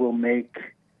 and it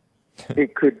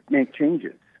could make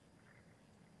changes.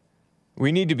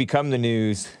 We need to become the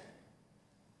news.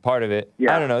 Part of it.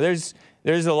 Yeah. I don't know. There's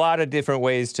a lot of different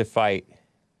ways to fight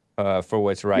for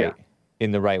what's right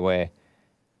in the right way.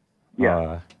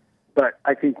 Yeah. But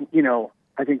I think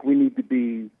we need to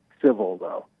be civil,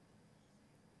 though.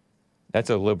 That's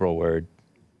a liberal word.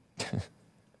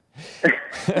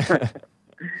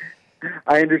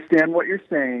 I understand what you're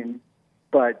saying,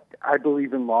 but I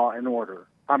believe in law and order.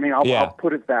 I mean, I'll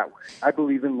put it that way. I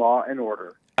believe in law and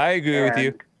order. I agree with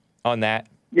you on that.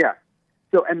 Yeah.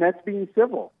 So, and that's being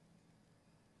civil.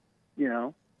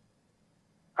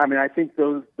 I mean, I think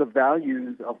the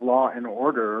values of law and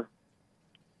order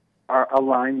are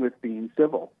aligned with being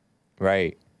civil.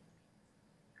 Right.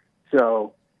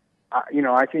 So,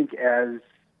 I think as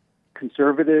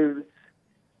conservatives,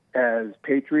 as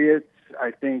patriots,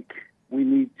 I think we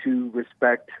need to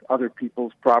respect other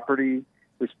people's property,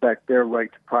 respect their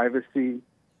right to privacy,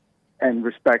 and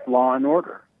respect law and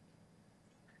order.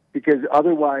 Because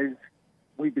otherwise,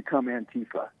 we become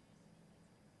Antifa.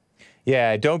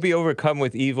 Yeah, don't be overcome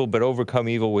with evil, but overcome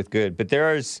evil with good. But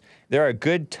there are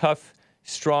good, tough,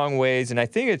 strong ways, and I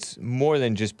think it's more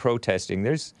than just protesting.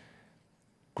 There's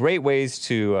great ways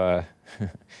to...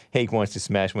 Hake wants to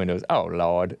smash windows. Oh,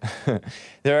 Lord.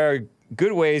 There are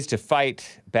good ways to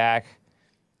fight back.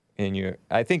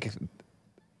 I think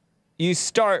you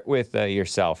start with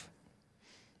yourself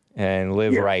and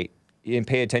live right and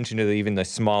pay attention to even the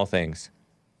small things.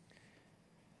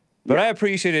 But I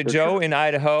appreciate it, Joe, in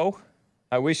Idaho.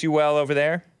 I wish you well over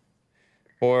there.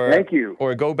 Thank you.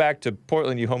 Or go back to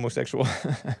Portland, you homosexual.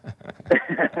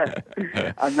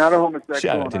 I'm not a homosexual.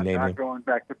 Shout out to I'm Naming. not going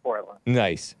back to Portland.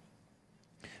 Nice.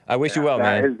 I wish you well,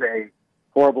 man. That is a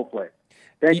horrible place.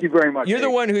 Thank you very much.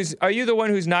 Are you the one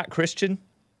who's not Christian?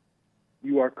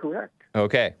 You are correct.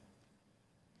 Okay.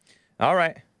 All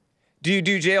right. Do you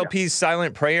do JLP's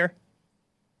silent prayer?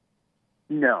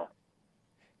 No.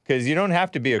 Because you don't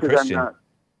have to be a Christian. I'm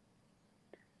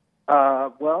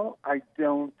not. Well, I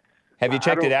don't. Have you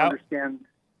checked it out? Understand.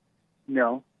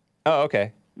 No. Oh,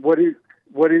 okay. What is?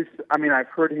 I mean, I've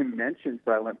heard him mention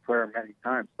silent prayer many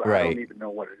times, but I don't even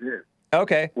know what it is.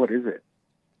 Okay. What is it?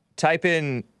 Type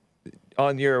in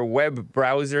on your web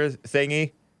browser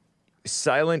thingy,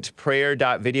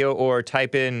 silentprayer.video, or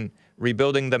type in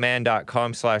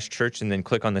rebuildingtheman.com/church and then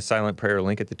click on the silent prayer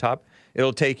link at the top.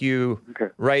 It'll take you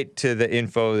right to the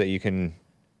info that you can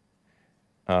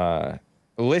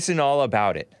listen all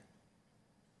about it.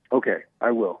 Okay,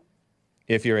 I will.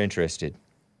 If you're interested.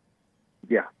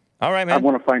 Yeah. All right, man. I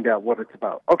want to find out what it's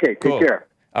about. Okay, cool. Take care.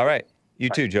 All right. You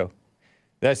too, Joe.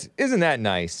 Isn't that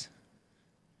nice?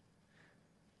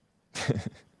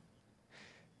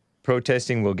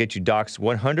 Protesting will get you doxxed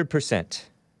 100%.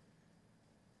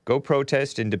 Go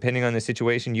protest, and depending on the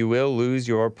situation, you will lose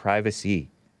your privacy.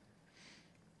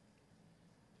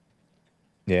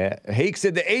 Yeah, Hake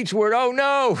said the H word. Oh,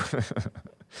 no.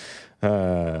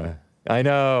 I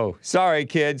know. Sorry,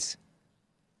 kids.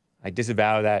 I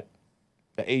disavow that.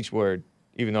 The H word,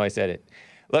 even though I said it.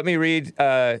 Let me read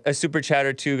a super chat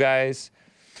or two, guys.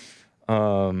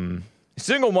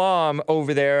 Single mom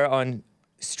over there on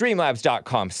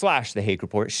streamlabs.com/The Hake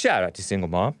Report. Shout out to Single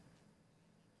Mom,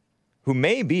 who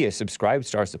may be a Subscribe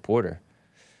Star supporter,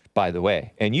 by the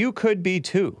way. And you could be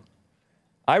too.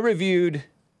 I reviewed,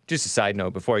 just a side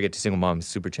note before I get to Single Mom's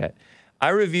super chat, I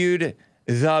reviewed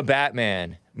the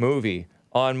Batman movie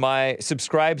on my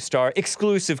Subscribe Star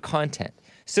exclusive content.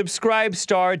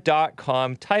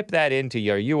 Subscribestar.com. Type that into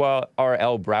your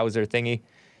URL browser thingy.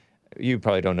 You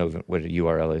probably don't know what a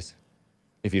URL is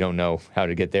if you don't know how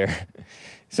to get there.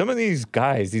 Some of these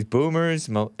guys, these boomers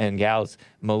and gals,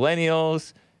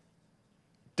 millennials,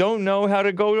 don't know how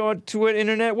to go on to an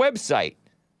internet website.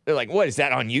 They're like, what, is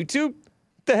that on YouTube?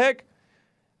 What the heck?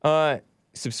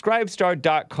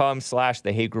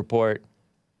 subscribestar.com/The Hake Report.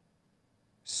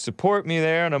 Support me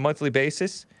there on a monthly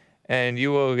basis, and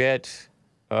you will get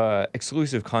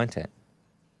exclusive content.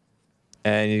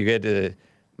 And you get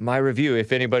my review,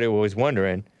 if anybody was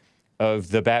wondering, of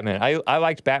the Batman. I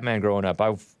liked Batman growing up.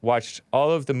 I've watched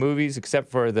all of the movies except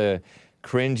for the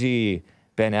cringy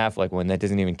Ben Affleck one. That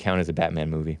doesn't even count as a Batman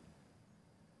movie.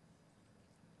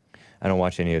 I don't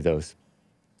watch any of those.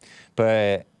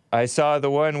 But I saw the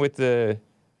one with the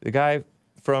guy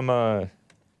from the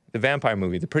vampire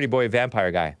movie, the pretty boy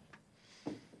vampire guy.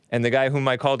 And the guy whom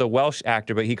I called a Welsh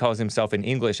actor, but he calls himself an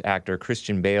English actor,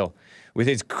 Christian Bale, with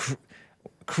his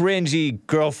cringy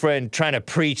girlfriend trying to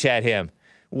preach at him.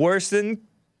 Worse than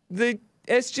the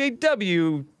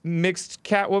SJW mixed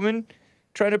Catwoman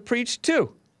trying to preach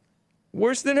too.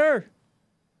 Worse than her.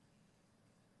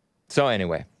 So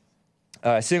anyway,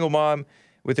 single mom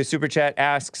with a super chat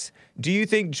asks, do you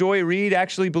think Joy Reid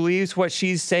actually believes what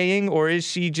she's saying, or is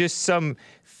she just some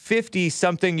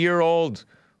 50-something-year-old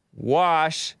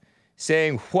wash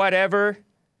saying whatever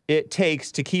it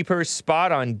takes to keep her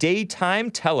spot on daytime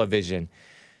television?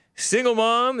 Single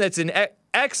mom, that's an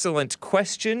excellent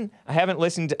question. I haven't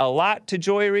listened a lot to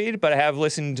Joy Reid, but I have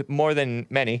listened more than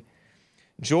many.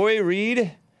 Joy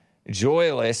Reid,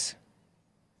 joyless,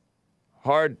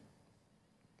 hard,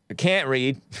 can't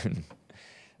read.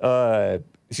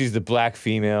 She's the black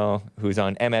female who's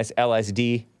on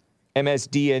MSLSD,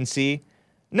 MSDNC.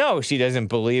 No, she doesn't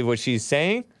believe what she's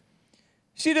saying.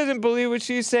 She doesn't believe what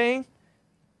she's saying.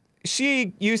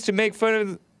 She used to make fun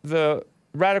of the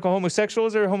radical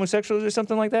homosexuals or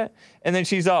something like that. And then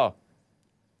she's all,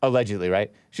 allegedly, right?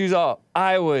 She's all,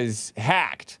 I was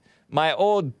hacked. My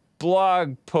old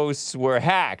blog posts were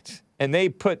hacked. And they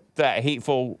put that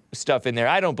hateful stuff in there.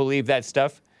 I don't believe that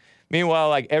stuff. Meanwhile,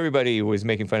 like, everybody was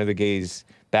making fun of the gays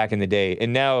back in the day.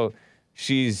 And now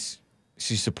she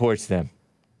supports them.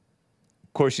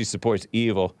 Of course she supports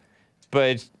evil.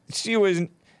 But she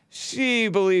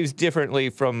believes differently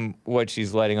from what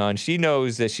she's letting on. She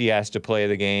knows that she has to play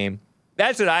the game.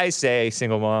 That's what I say,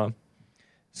 single mom.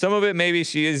 Some of it, maybe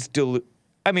she is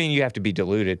I mean, you have to be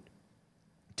deluded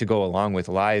to go along with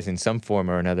lies in some form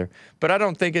or another. But I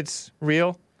don't think it's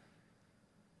real.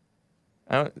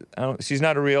 She's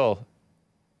not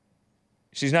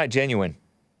genuine.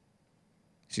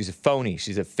 She's a phony.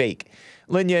 She's a fake.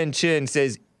 Lin Yen Chin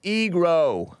says,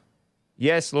 Negro.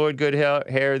 Yes, Lord Good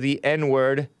Hair, the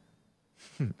N-word.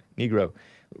 Negro.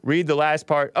 Read the last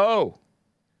part. Oh.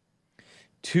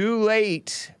 Too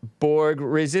late, Borg.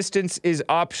 Resistance is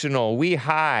optional. We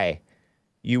high.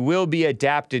 You will be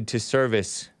adapted to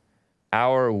service.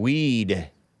 Our weed.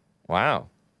 Wow.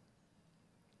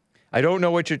 I don't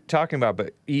know what you're talking about,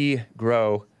 but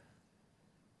grow.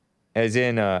 As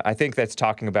in, I think that's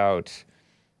talking about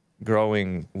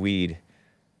growing weed.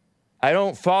 I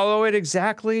don't follow it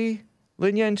exactly,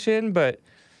 Lin Yen Chin, but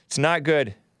it's not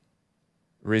good.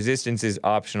 Resistance is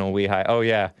optional, we high. Oh,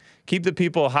 yeah. Keep the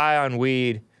people high on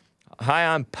weed, high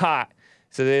on pot,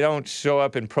 so they don't show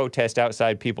up and protest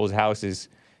outside people's houses.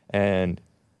 And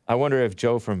I wonder if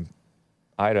Joe from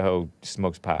Idaho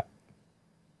smokes pot.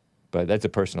 But that's a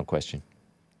personal question.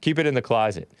 Keep it in the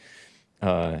closet.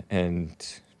 And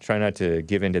try not to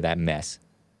give into that mess.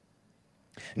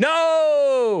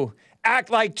 No!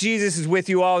 Act like Jesus is with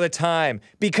you all the time,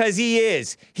 because he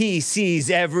is. He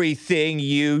sees everything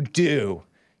you do.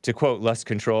 To quote Lust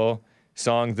Control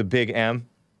song, The Big M.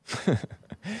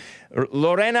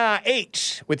 Lorena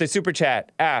H. with a super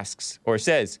chat asks, or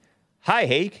says, hi,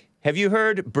 Hake. Have you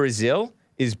heard Brazil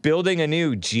is building a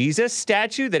new Jesus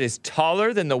statue that is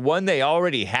taller than the one they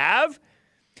already have?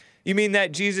 You mean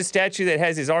that Jesus statue that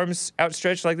has his arms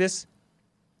outstretched like this?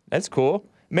 That's cool.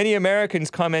 Many Americans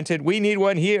commented, we need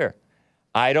one here.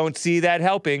 I don't see that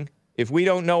helping if we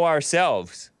don't know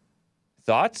ourselves.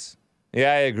 Thoughts?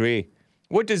 Yeah, I agree.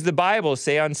 What does the Bible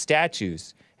say on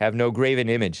statues? Have no graven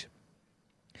image.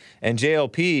 And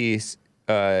JLP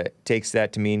takes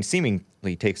that to mean,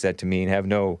 seemingly takes that to mean, have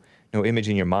no image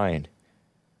in your mind.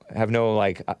 Have no,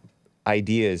 like,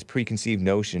 ideas, preconceived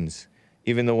notions,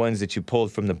 even the ones that you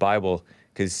pulled from the Bible,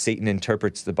 because Satan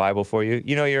interprets the Bible for you.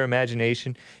 You know, your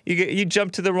imagination. You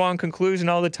jump to the wrong conclusion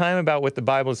all the time about what the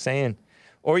Bible's saying.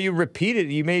 Or you repeat it.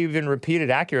 You may even repeat it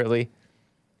accurately,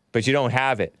 but you don't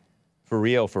have it. For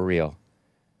real, for real.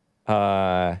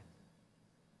 I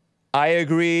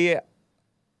agree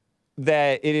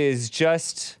that it is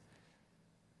just,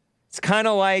 it's kind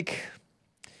of like,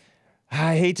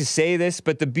 I hate to say this,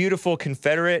 but the beautiful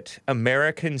Confederate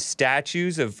American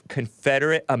statues of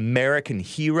Confederate American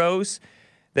heroes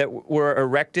that were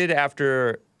erected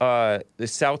after the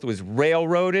South was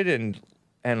railroaded and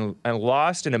and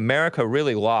lost, and America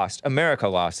really lost. America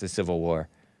lost the Civil War.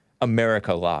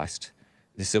 America lost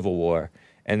the Civil War.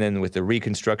 And then with the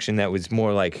Reconstruction, that was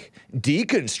more like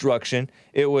deconstruction.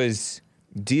 It was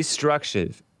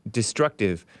destructive.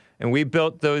 And we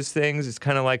built those things. It's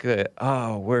kind of like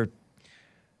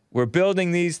we're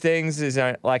building these things as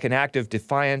like an act of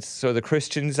defiance. So the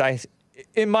Christians,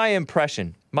 in my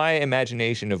impression, my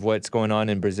imagination of what's going on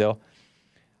in Brazil,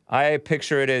 I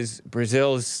picture it as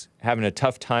Brazil's having a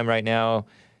tough time right now.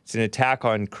 It's an attack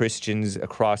on Christians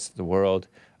across the world,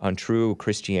 on true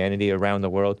Christianity around the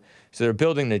world. So they're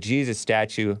building the Jesus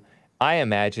statue, I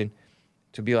imagine,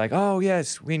 to be like, oh,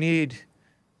 yes, we need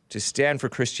to stand for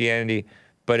Christianity,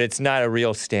 but it's not a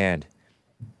real stand.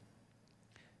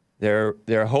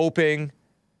 They're hoping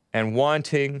and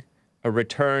wanting a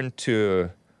return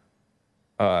to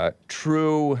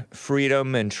true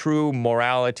freedom and true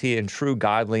morality and true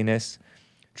godliness,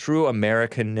 true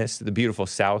Americanness, the beautiful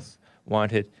South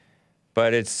wanted.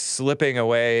 But it's slipping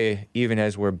away even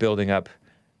as we're building up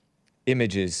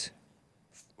images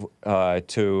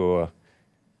to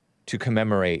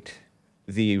commemorate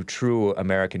the true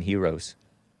American heroes,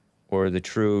 or the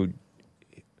true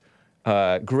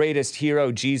greatest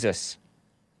hero, Jesus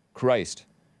Christ.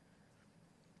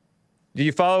 Do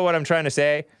you follow what I'm trying to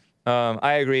say?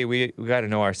 I agree. We got to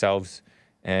know ourselves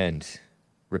and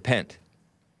repent.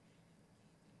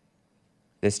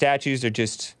 The statues are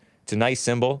just, it's a nice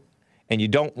symbol. And you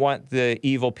don't want the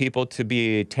evil people to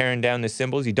be tearing down the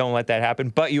symbols. You don't let that happen.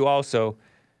 But you also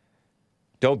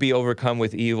don't be overcome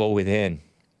with evil within.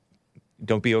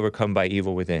 Don't be overcome by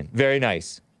evil within. Very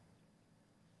nice.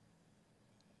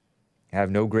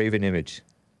 Have no graven image.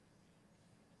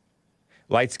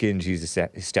 Light-skinned Jesus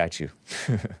statue.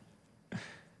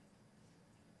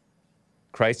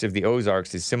 Christ of the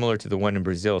Ozarks is similar to the one in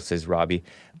Brazil, says Robbie.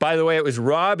 By the way, it was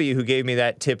Robbie who gave me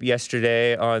that tip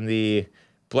yesterday on the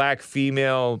black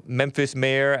female Memphis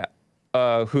mayor,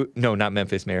 not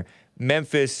Memphis mayor,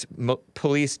 Memphis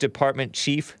Police Department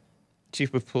chief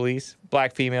of police,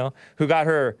 black female, who got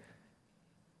her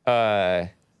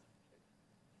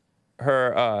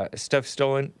stuff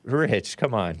stolen. Rich,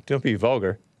 come on, don't be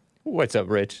vulgar. What's up,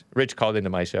 Rich? Rich called into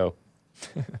my show.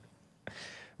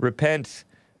 Repent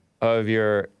of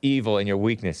your evil and your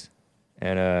weakness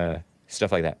and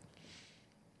stuff like that.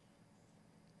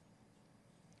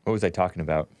 What was I talking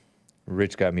about?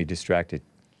 Rich got me distracted.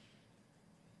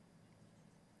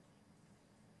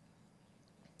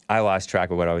 I lost track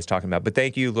of what I was talking about. But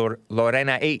thank you,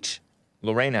 Lorena H.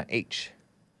 Lorena H.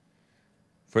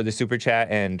 for the super chat.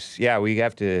 And yeah, we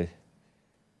have to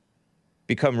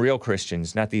become real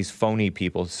Christians, not these phony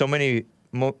people. So many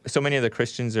of the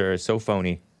Christians are so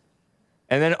phony.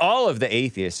 And then all of the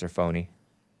atheists are phony.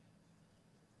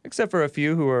 Except for a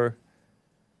few who are...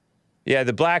 Yeah,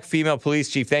 the black female police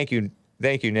chief. Thank you,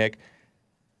 Nick.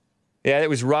 Yeah, it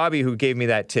was Robbie who gave me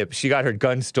that tip. She got her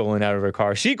gun stolen out of her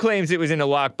car. She claims it was in a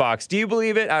lockbox. Do you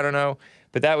believe it? I don't know.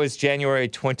 But that was January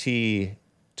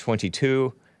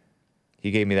 2022.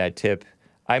 He gave me that tip.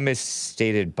 I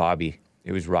misstated Bobby.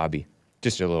 It was Robbie.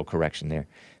 Just a little correction there.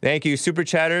 Thank you, Super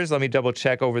Chatters. Let me double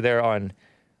check over there on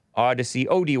Odyssey,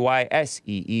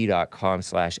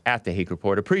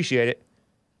 odysee.com/@the-Hake-Report. Appreciate it.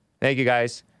 Thank you,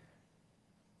 guys.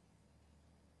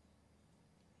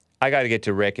 I got to get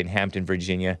to Rick in Hampton,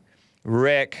 Virginia.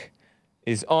 Rick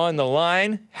is on the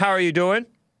line. How are you doing?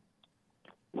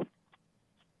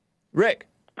 Rick.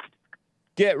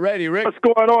 Get ready, Rick. What's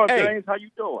going on, hey. James? How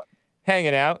you doing?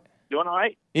 Hanging out. Doing all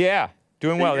right? Yeah,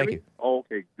 doing well, thank you.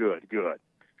 Okay, good.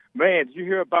 Man, did you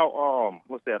hear about,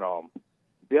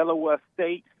 Delaware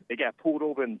State? They got pulled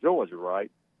over in Georgia,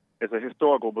 right? It's a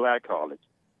historical black college.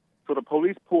 So the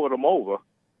police pulled them over.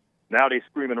 Now they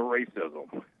screaming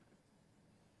racism.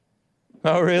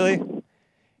 Oh, really?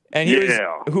 And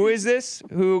who is this?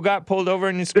 Who got pulled over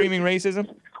and is screaming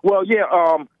racism? Well,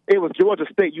 yeah, it was Georgia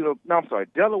State,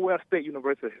 Delaware State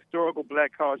University, a historical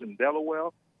black college in Delaware.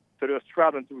 So they was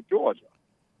traveling through Georgia.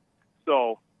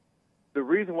 So the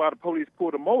reason why the police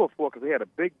pulled them over because they had a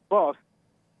big bus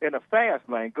in a fast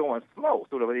lane going slow.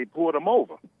 So they pulled them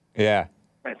over. Yeah.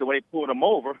 And so when they pulled them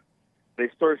over, they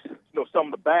searched some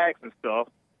of the bags and stuff.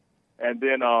 And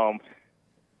then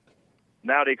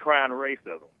now they crying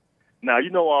racism. Now,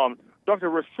 Dr.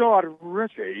 Rashad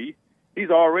Ritchie, he's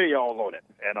already all on it.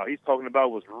 And he's talking about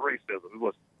was racism. It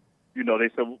was, they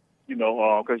said,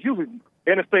 because usually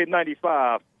Interstate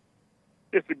 95,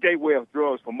 it's the gateway of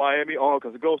drugs from Miami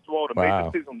because it goes through all the major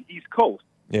cities on the East Coast.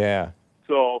 Yeah.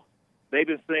 So they've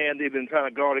been saying they've been trying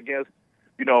to guard against,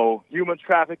 human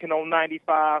trafficking on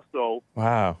 95. So,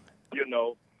 wow.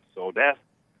 So that's,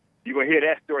 you're going to hear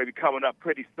that story be coming up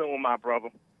pretty soon, my brother.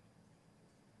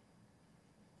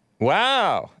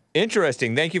 Wow,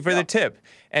 interesting. Thank you for the tip.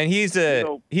 And he's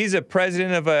a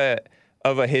president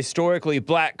of a historically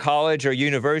black college or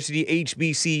university,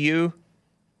 HBCU.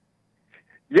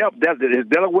 Yep, that's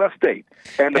Delaware State.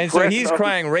 And so he's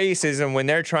crying racism when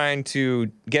they're trying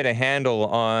to get a handle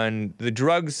on the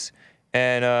drugs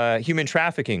and human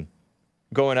trafficking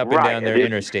going up and down their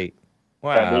interstate.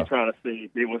 Wow. And they're trying to say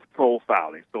it was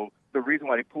profiling. So the reason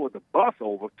why they pulled the bus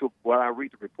over took while I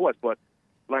read the reports, but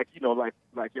like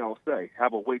y'all say,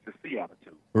 have a wait to see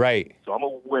attitude. Right. So I'm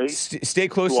gonna wait. Stay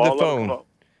close to the phone.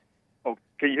 Oh,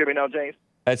 can you hear me now, James?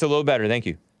 That's a little better. Thank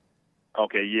you.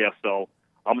 Okay, yeah. So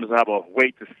I'm going to have a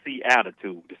wait to see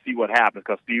attitude to see what happens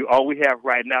because all we have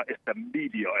right now is the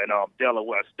media and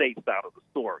Delaware State side of the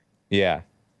story. Yeah.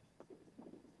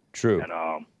 True. And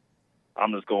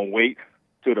I'm just going to wait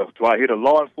till I hear the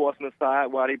law enforcement side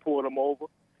while they pull them over.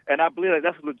 And I believe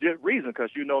that's a legit reason because,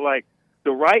 like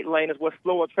the right lane is where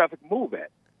slower traffic move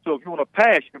at. So if you want to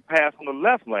pass, you can pass on the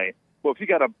left lane. But if you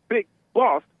got a big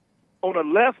bus on the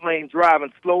left lane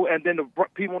driving slow and then the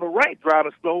people on the right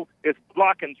driving slow, it's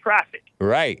blocking traffic.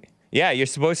 Right. Yeah, you're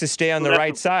supposed to stay on the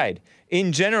right side.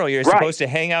 In general, you're supposed to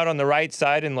hang out on the right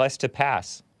side unless to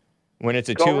pass when it's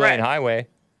a two-lane highway.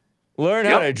 Learn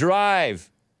how to drive.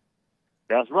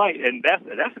 That's right, and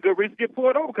that's a good reason to get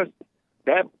pulled over because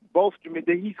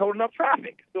he's holding up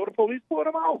traffic, so the police pulled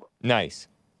him over. Nice.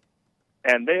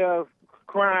 And they're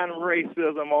crying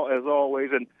racism as always,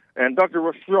 and Dr.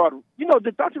 Rashad,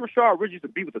 did Dr. Rashad Ridge used to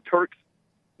be with the Turks?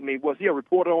 I mean, was he a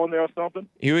reporter on there or something?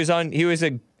 He was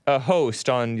a host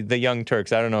on the Young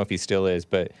Turks. I don't know if he still is,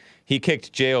 but he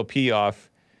kicked JLP off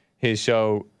his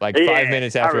show 5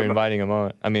 minutes after inviting him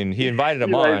on. I mean, he invited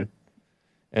him on,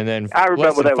 and then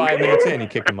less than 5 minutes in, he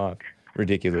kicked him off.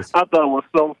 Ridiculous. I thought it was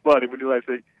so funny when he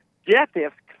said, "Get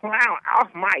this clown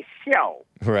off my show."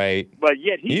 Right. But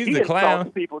yet he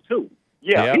insults people too.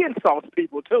 Yeah, he insults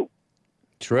people too.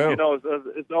 True.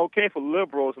 It's okay for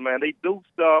liberals, man. They do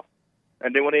stuff,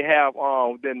 and then when they have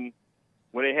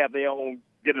their own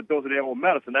get a dose of their own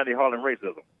medicine, now they're hollering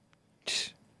racism.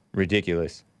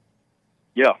 Ridiculous.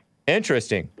 Yeah.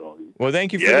 Interesting. Well,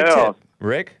 thank you for the tip,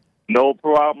 Rick. No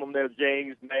problem there,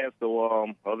 James, man.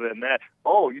 So other than that,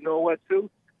 you know what, too?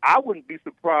 I wouldn't be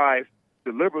surprised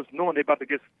the liberals knowing they're about to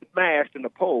get smashed in the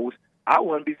polls. I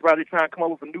wouldn't be surprised they're trying to come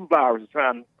up with a new virus to try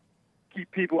and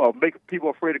keep people or make people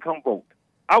afraid to come vote.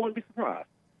 I wouldn't be surprised.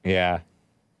 Yeah.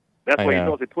 That's why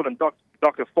they're putting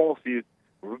Dr. Fauci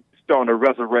starting to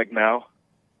resurrect now.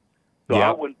 So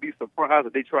I wouldn't be surprised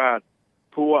if they try and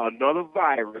pull out another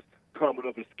virus coming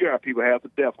up and scare people half to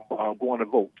death from going to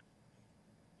vote.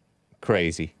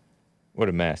 Crazy. What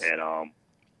a mess. And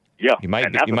you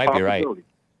might be right.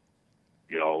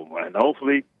 And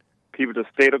hopefully people just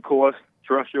stay the course,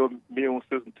 trust your immune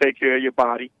system, take care of your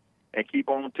body, and keep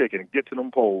on ticking and get to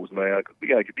them polls, man, because we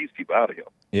got to get these people out of here.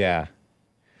 Yeah.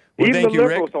 Well, even thank the you,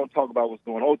 liberals Rick. don't talk about what's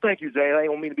going on. Oh, thank you, Jay. I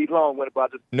don't mean to be long-winded, but I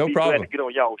just no problem. glad to get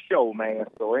on y'all's show, man.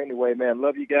 So anyway, man,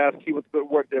 love you guys. Keep up the good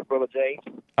work there, Brother James.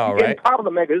 All right.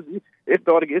 Popular, man, it's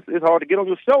hard to get on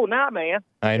your show now, man.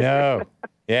 I know.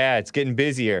 Yeah, it's getting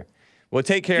busier. Well,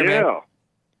 take care, man. Yeah.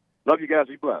 Love you guys.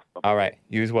 Be blessed. All right.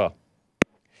 You as well.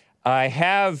 I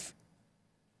have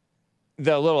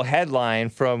the little headline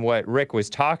from what Rick was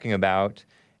talking about.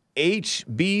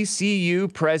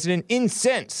 HBCU president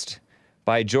incensed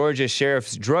by Georgia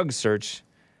sheriff's drug search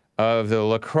of the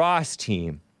lacrosse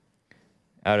team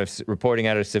reporting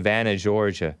out of Savannah,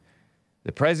 Georgia.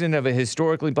 The president of a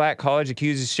historically black college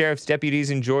accuses sheriff's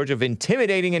deputies in Georgia of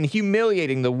intimidating and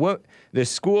humiliating the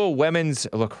school women's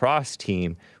lacrosse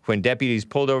team when deputies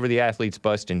pulled over the athlete's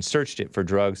bus and searched it for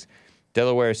drugs.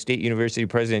 Delaware State University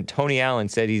President Tony Allen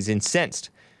said he's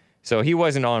incensed. So he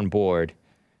wasn't on board,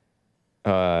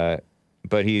 but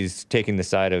he's taking the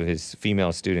side of his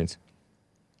female student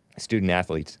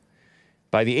athletes.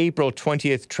 By the April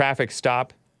 20th traffic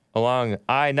stop along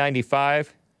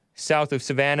I-95 south of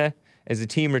Savannah, as the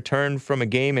team returned from a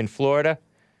game in Florida,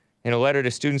 in a letter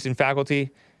to students and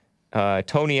faculty,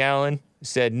 Tony Allen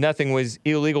said nothing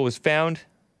illegal was found,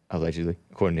 allegedly,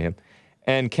 according to him,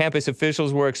 and campus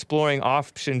officials were exploring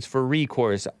options for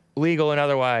recourse, legal and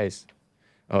otherwise.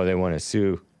 Oh, they want to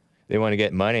sue. They want to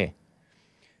get money.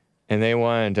 And he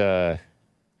wants,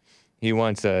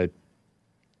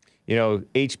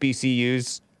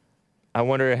 HBCUs, I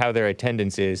wonder how their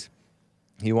attendance is.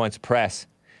 He wants press.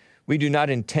 We do not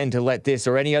intend to let this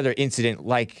or any other incident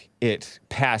like it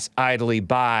pass idly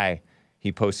by.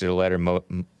 He posted a letter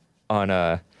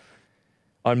on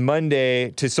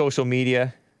Monday to social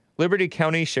media. Liberty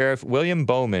County Sheriff William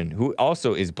Bowman, who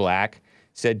also is black,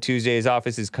 said Tuesday his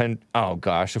office is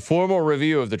a formal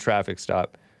review of the traffic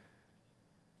stop.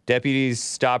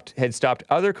 Deputies had stopped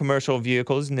other commercial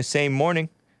vehicles in the same morning,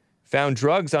 found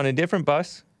drugs on a different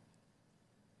bus.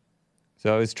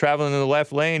 So it was traveling in the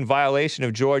left lane, violation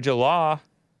of Georgia law.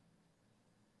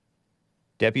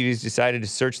 Deputies decided to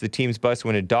search the team's bus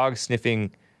when a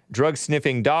drug-sniffing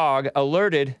dog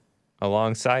alerted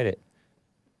alongside it.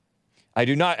 I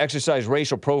do not exercise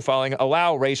racial profiling,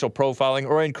 allow racial profiling,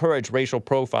 or encourage racial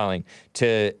profiling,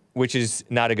 which is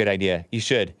not a good idea. You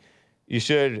should. You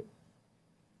should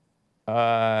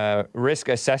risk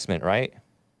assessment, right?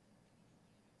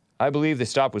 I believe the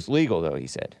stop was legal, though, he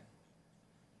said.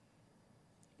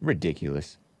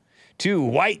 Ridiculous. 2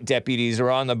 white deputies are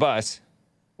on the bus.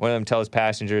 One of them tells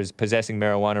passengers possessing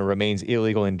marijuana remains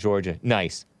illegal in Georgia.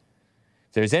 Nice.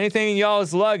 If there's anything in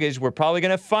y'all's luggage, we're probably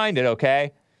going to find it,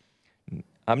 okay?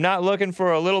 I'm not looking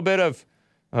for a little bit of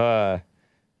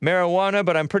marijuana,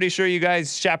 but I'm pretty sure you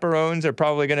guys chaperones are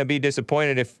probably going to be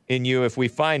disappointed in you if we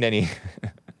find any.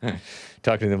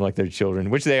 Talking to them like they're children,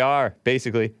 which they are,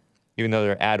 basically, even though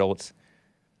they're adults.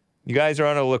 You guys are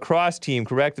on a lacrosse team,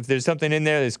 correct? If there's something in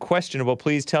there that's questionable,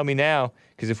 please tell me now,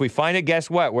 because if we find it, guess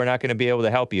what? We're not going to be able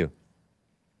to help you.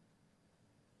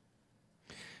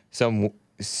 Some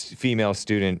female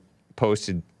student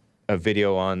posted a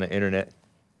video on the internet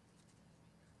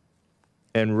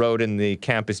and wrote in the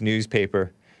campus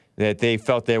newspaper that they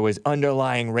felt there was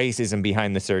underlying racism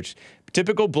behind the search.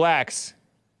 Typical blacks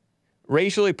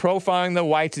racially profiling the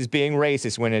whites as being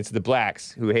racist when it's the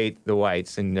blacks who hate the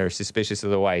whites and they're suspicious of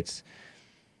the whites.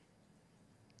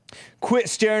 Quit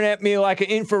staring at me like an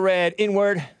infrared,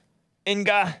 inward,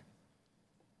 inga.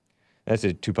 That's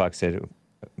what Tupac said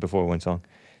before one song.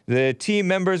 The team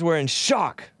members were in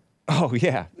shock. Oh,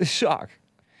 yeah, the shock.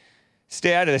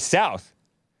 Stay out of the South.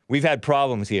 We've had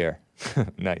problems here.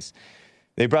 Nice.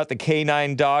 They brought the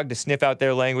K9 dog to sniff out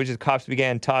their language as cops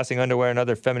began tossing underwear and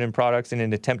other feminine products in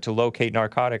an attempt to locate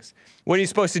narcotics. What are you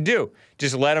supposed to do?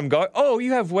 Just let them go? Oh,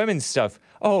 you have women's stuff.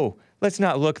 Oh, let's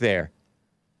not look there.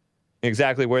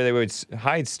 Exactly where they would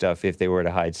hide stuff if they were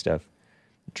to hide stuff.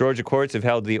 Georgia courts have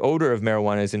held the odor of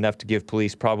marijuana is enough to give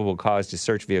police probable cause to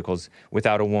search vehicles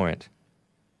without a warrant.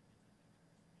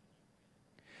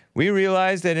 We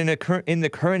realize that in the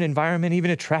current environment, even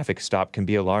a traffic stop can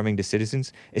be alarming to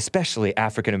citizens, especially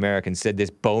African Americans, said this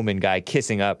Bowman guy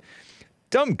kissing up.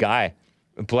 Dumb guy.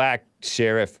 Black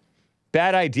sheriff.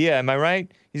 Bad idea, am I right?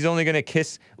 He's only going to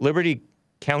kiss Liberty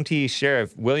County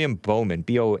Sheriff William Bowman,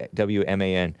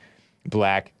 B-O-W-M-A-N,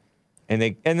 black. And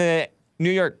the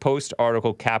New York Post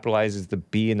article capitalizes the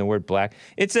B in the word black.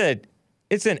 It's an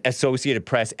Associated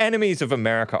Press, Enemies of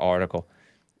America article,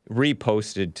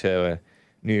 reposted to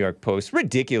New York Post.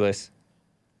 Ridiculous.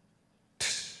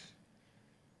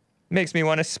 Makes me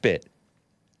want to spit.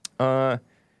 Man.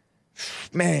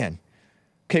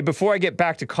 Okay, before I get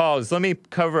back to calls, let me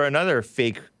cover another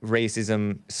fake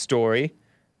racism story.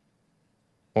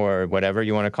 Or whatever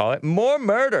you want to call it. More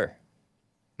murder.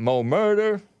 More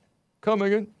murder.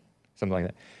 Coming in. Something like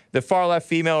that. The far-left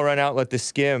female run outlet, The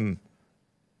Skim,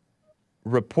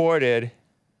 reported,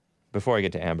 before I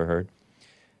get to Amber Heard,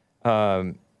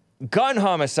 gun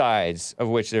homicides, of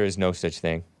which there is no such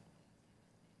thing,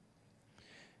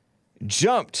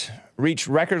 reached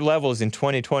record levels in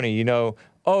 2020. You know,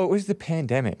 oh, it was the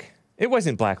pandemic. It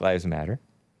wasn't Black Lives Matter.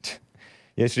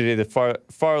 Yesterday, the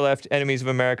far-left Enemies of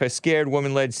America scared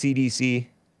woman-led CDC,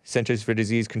 Centers for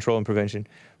Disease Control and Prevention,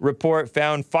 report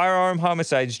found firearm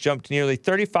homicides jumped nearly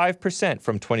 35%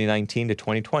 from 2019 to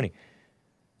 2020.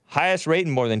 Highest rate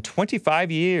in more than 25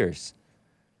 years.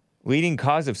 Leading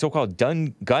cause of so-called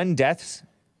gun deaths,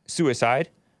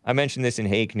 suicide. I mentioned this in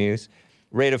Hake News.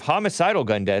 Rate of homicidal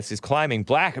gun deaths is climbing.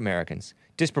 Black Americans,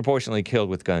 disproportionately killed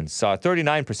with guns, saw a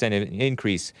 39%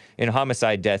 increase in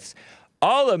homicide deaths,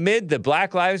 all amid the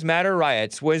Black Lives Matter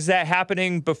riots. Was that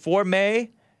happening before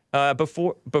May?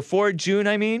 Before June,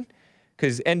 I mean?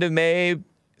 Because end of May,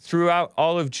 throughout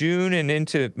all of June and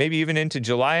maybe even into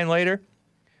July and later,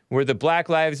 were the Black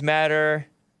Lives Matter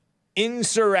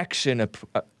insurrections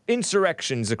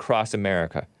across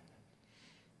America.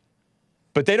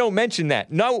 But they don't mention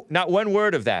that. No, not one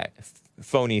word of that.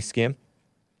 Phony, Skim,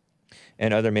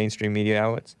 and other mainstream media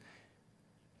outlets.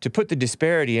 To put the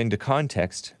disparity into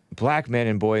context, black men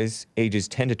and boys ages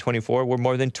 10 to 24 were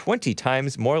more than 20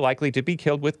 times more likely to be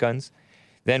killed with guns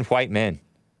than white men.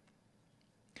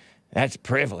 That's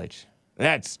privilege.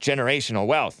 That's generational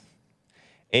wealth.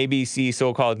 ABC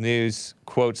so-called news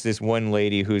quotes this one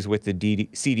lady who's with the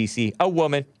CDC, a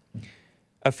woman,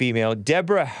 a female,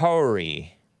 Deborah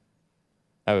Howery.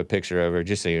 I have a picture of her,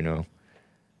 just so you know.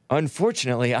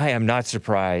 Unfortunately, I am not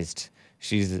surprised.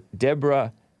 She's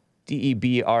Deborah,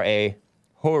 D-E-B-R-A,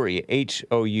 Howery,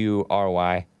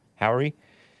 H-O-U-R-Y, Howery.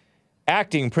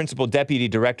 acting principal deputy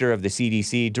director of the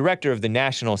CDC, director of the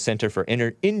National Center for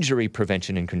Injury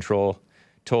Prevention and Control,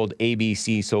 told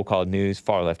ABC so-called news,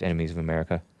 far-left enemies of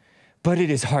America. But it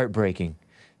is heartbreaking.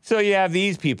 So you have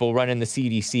these people running the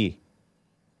CDC,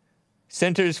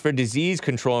 Centers for Disease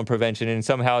Control and Prevention, and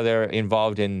somehow they're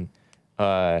involved in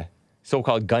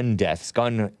so-called gun deaths,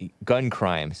 gun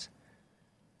crimes,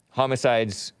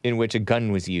 homicides in which a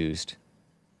gun was used.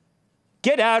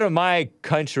 Get out of my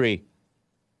country.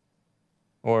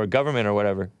 Or government or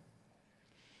whatever.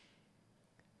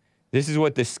 This is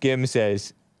what the skim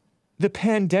says. The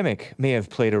pandemic may have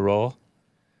played a role,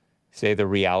 say the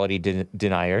reality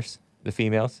deniers, the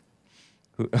females.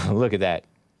 Who, look at that.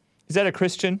 Is that a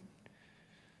Christian?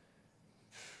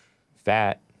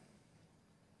 Fat.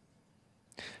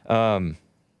 Deborah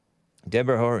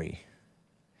Horry.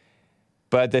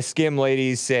 But the skim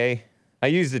ladies say, I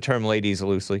use the term ladies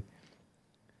loosely.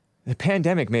 The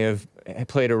pandemic may have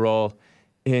played a role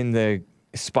in the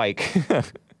spike.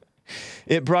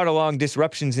 It brought along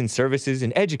disruptions in services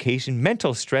and education,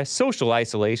 mental stress, social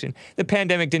isolation. The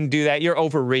pandemic didn't do that. Your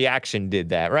overreaction did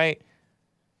that, right?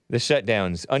 The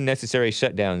shutdowns, unnecessary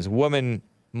shutdowns,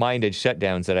 woman-minded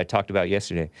shutdowns that I talked about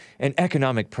yesterday, and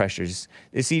economic pressures.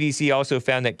 The CDC also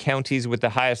found that counties with the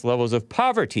highest levels of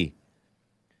poverty,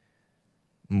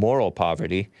 moral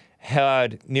poverty,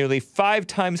 had nearly 5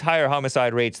 times higher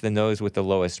homicide rates than those with the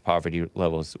lowest poverty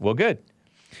levels. Well, good.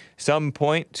 Some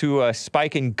point to a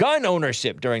spike in gun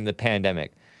ownership during the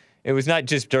pandemic. It was not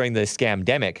just during the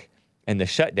scamdemic and the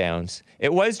shutdowns.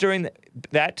 It was during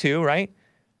that too, right?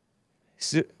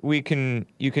 So you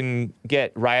can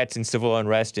get riots and civil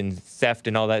unrest and theft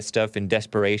and all that stuff in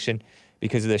desperation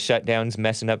because of the shutdowns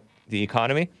messing up the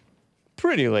economy.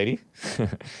 Pretty lady.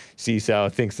 Seesaw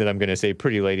thinks that I'm going to say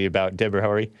pretty lady about Deborah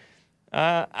Horry.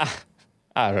 I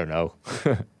don't know.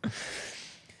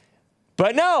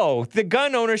 But no, the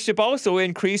gun ownership also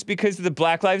increased because of the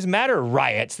Black Lives Matter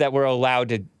riots that were allowed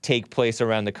to take place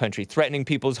around the country, threatening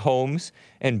people's homes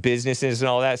and businesses and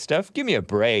all that stuff. Give me a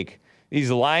break.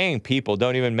 These lying people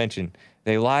don't even mention.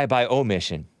 They lie by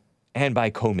omission and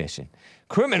by commission.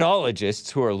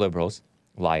 Criminologists, who are liberals,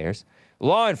 liars,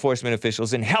 law enforcement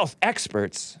officials, and health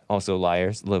experts, also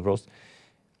liars, liberals,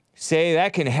 say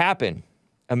that can happen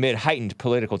amid heightened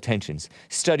political tensions.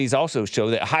 Studies also show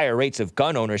that higher rates of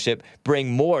gun ownership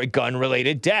bring more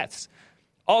gun-related deaths.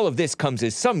 All of this comes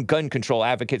as some gun control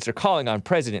advocates are calling on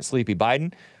President Sleepy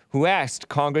Biden, who asked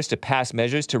Congress to pass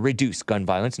measures to reduce gun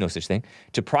violence, no such thing,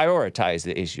 to prioritize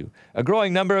the issue. A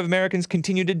growing number of Americans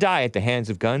continue to die at the hands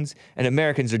of guns, and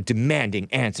Americans are demanding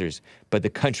answers, but the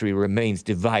country remains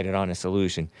divided on a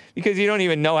solution because you don't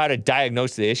even know how to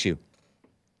diagnose the issue.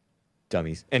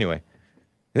 Dummies. Anyway.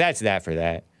 That's that for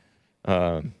that.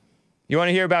 You want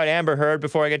to hear about Amber Heard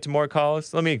before I get to more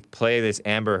calls? Let me play this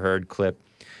Amber Heard clip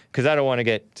because I don't want to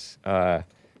get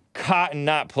caught and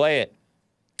not play it.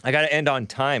 I got to end on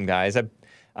time, guys.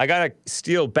 I got to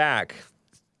steal back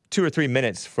 2 or 3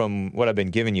 minutes from what I've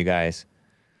been giving you guys.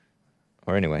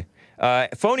 Or anyway.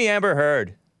 Phony Amber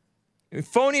Heard.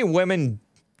 Phony women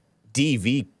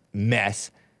DV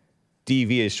mess.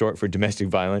 DV is short for domestic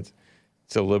violence.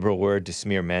 It's a liberal word to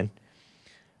smear men.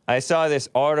 I saw this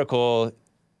article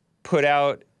put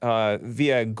out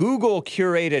via Google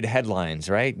curated headlines,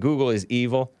 right? Google is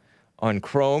evil on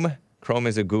Chrome. Chrome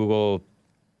is a Google-owned,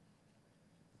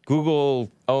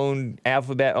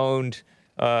 Alphabet-owned,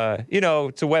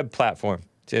 it's a web platform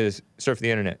to surf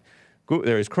the internet.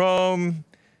 There's Chrome,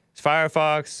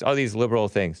 Firefox, all these liberal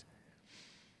things.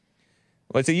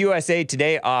 Well, it's a USA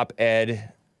Today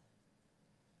op-ed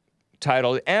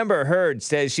titled, Amber Heard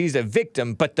says she's a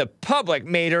victim, but the public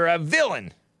made her a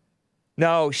villain.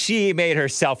 No, she made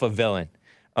herself a villain.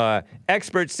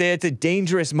 Experts say it's a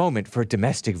dangerous moment for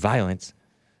domestic violence.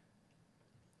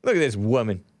 Look at this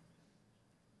woman.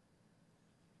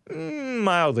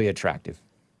 Mildly attractive.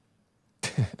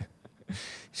 Is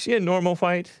she a normal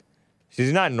fight?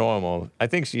 She's not normal. I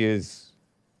think she is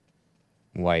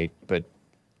white, but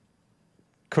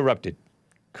corrupt.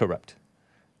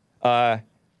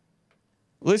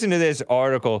 Listen to this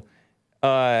article.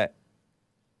 And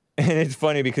it's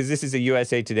funny because this is a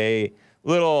USA Today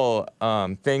little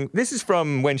thing. This is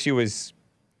from when she was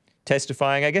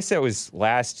testifying. I guess that was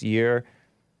last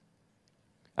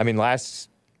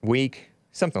week,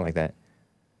 something like that.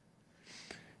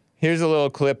 Here's a little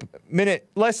clip,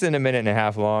 less than a minute and a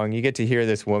half long. You get to hear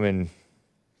this woman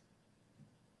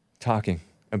talking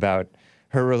about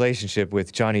her relationship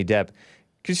with Johnny Depp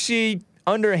because she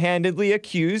underhandedly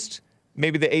accused,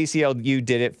 maybe the ACLU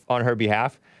did it on her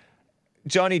behalf,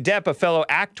 Johnny Depp, a fellow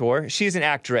actor. She's an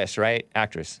actress, right?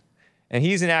 Actress. And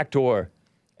he's an actor.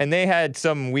 And they had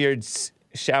some weird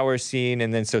shower scene,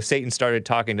 and then so Satan started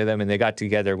talking to them, and they got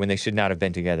together when they should not have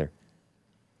been together.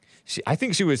 I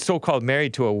think she was so-called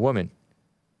married to a woman.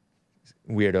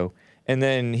 Weirdo. And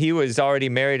then he was already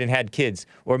married and had kids.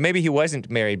 Or maybe he wasn't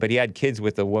married, but he had kids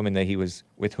with the woman that he was,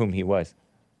 with whom he was.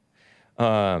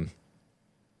 But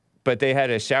they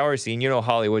had a shower scene. You know,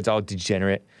 Hollywood's all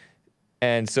degenerate.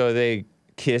 And so they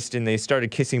kissed, and they started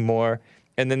kissing more.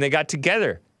 And then they got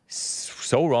together.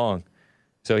 So wrong.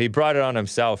 So he brought it on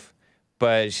himself.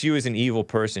 But she was an evil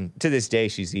person. To this day,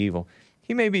 she's evil.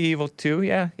 He may be evil too.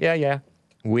 Yeah.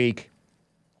 Weak.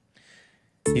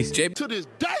 He's to this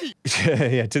day.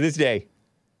 Yeah, to this day.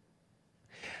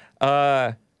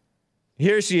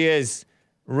 Here she is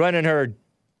running her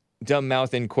dumb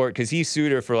mouth in court because he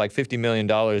sued her for like $50 million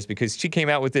because she came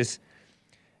out with this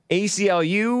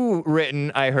ACLU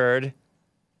written, I heard,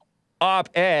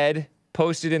 op-ed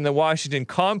posted in the Washington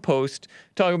Compost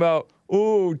talking about,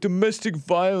 oh, domestic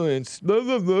violence.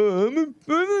 Blah, blah,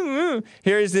 blah.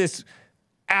 Here's this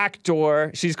actor.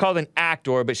 She's called an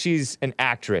actor, but she's an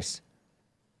actress.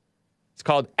 It's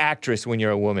called actress when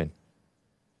you're a woman.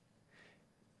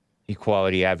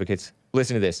 Equality advocates.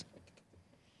 Listen to this.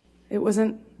 It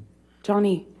wasn't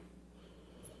Johnny.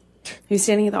 He was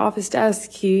standing at the office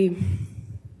desk. He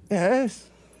had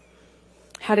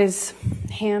his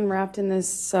hand wrapped in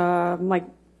this, like,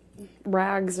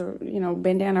 rags or,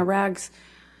 bandana rags.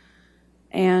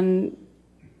 And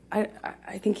I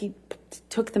think he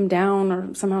took them down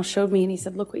or somehow showed me, and he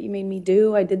said, look what you made me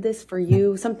do. I did this for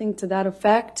you, something to that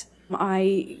effect.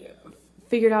 I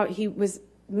figured out he was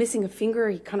missing a finger.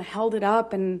 He kind of held it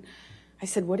up, and I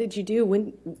said, what did you do?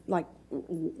 When, like,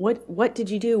 what did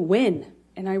you do? When?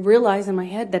 And I realized in my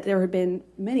head that there had been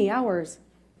many hours.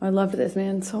 I loved this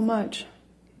man so much.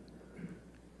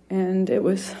 And it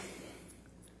was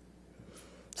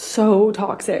so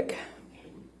toxic.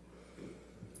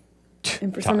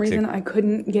 And for some reason, I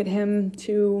couldn't get him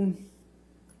to...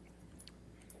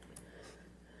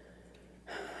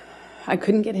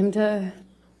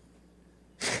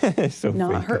 so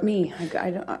not hurt me.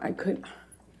 I could.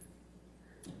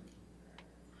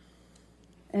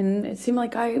 And it seemed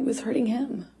like I was hurting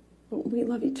him. But we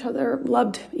loved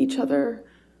each other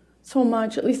so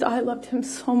much. At least I loved him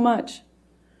so much.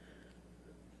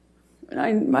 And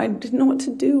I didn't know what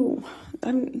to do.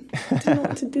 I didn't know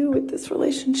what to do with this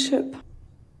relationship.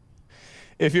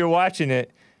 If you're watching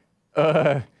it,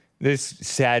 this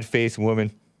sad-faced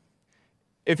woman,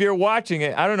 if you're watching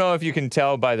it, I don't know if you can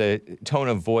tell by the tone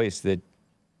of voice that...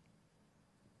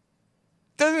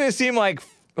 Doesn't it seem like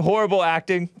horrible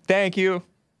acting? Thank you.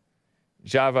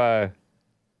 Java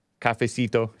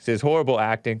Cafecito says horrible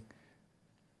acting.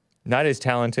 Not as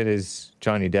talented as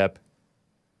Johnny Depp.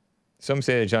 Some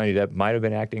say that Johnny Depp might have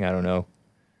been acting. I don't know.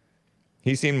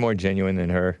 He seemed more genuine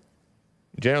than her.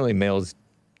 Generally, males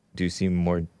do seem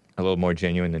a little more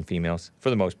genuine than females, for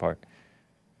the most part.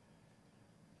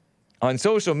 On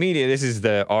social media, this is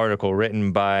the article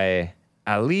written by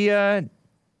Alia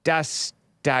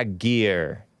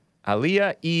Dastagir.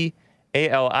 Alia,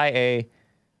 E-A-L-I-A,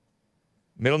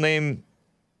 middle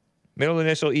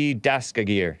initial E,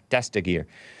 Dastagir.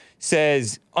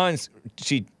 Says,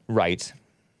 she writes,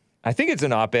 I think it's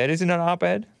an op-ed. Isn't it an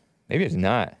op-ed? Maybe it's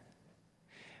not.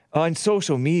 On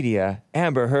social media,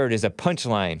 Amber Heard is a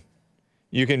punchline.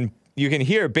 You can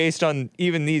hear based on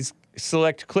even these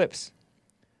select clips.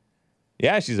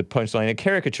 Yeah, she's a punchline, a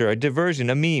caricature, a diversion,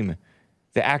 a meme.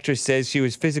 The actress says she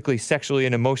was physically, sexually,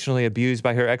 and emotionally abused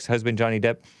by her ex-husband, Johnny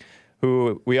Depp,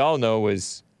 who we all know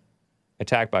was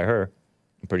attacked by her,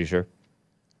 I'm pretty sure.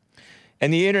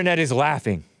 And the internet is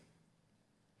laughing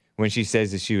when she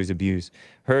says that she was abused.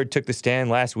 Heard took the stand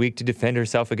last week to defend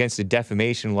herself against a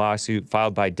defamation lawsuit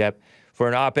filed by Depp for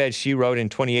an op-ed she wrote in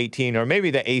 2018, or maybe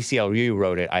the ACLU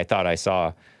wrote it, I thought I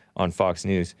saw on Fox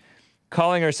News,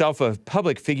 calling herself a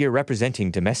public figure representing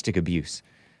domestic abuse.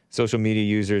 Social media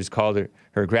users called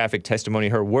her graphic testimony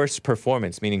her worst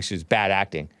performance, meaning she was bad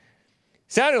acting.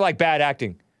 Sounded like bad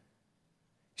acting.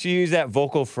 She used that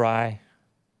vocal fry.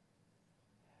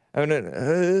 I don't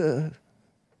know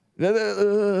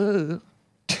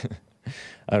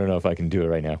if I can do it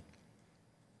right now.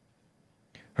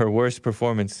 Her worst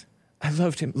performance. I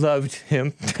loved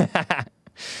him.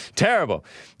 Terrible.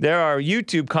 There are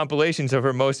YouTube compilations of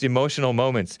her most emotional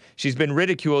moments. She's been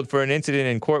ridiculed for an incident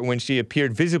in court when she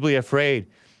appeared visibly afraid.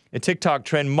 A TikTok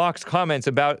trend mocks comments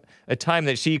about a time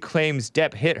that she claims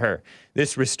Depp hit her.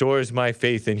 This restores my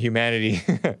faith in humanity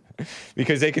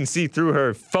because they can see through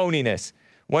her phoniness.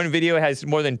 One video has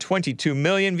more than 22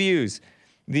 million views.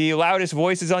 The loudest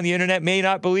voices on the internet may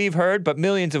not believe Heard, but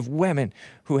millions of women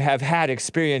who have had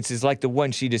experiences like the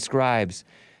one she describes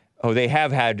Oh, they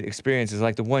have had experiences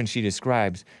like the one she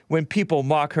describes. When people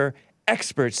mock her,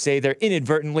 experts say they're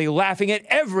inadvertently laughing at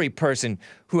every person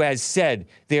who has said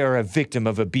they are a victim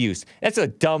of abuse. That's a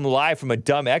dumb lie from a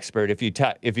dumb expert if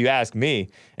you ask me,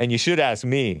 and you should ask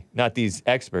me, not these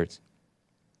experts.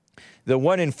 The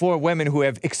 1 in 4 women who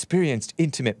have experienced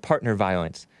intimate partner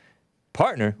violence.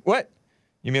 Partner? What?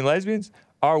 You mean lesbians?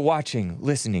 Are watching,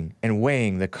 listening, and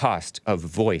weighing the cost of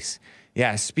voice.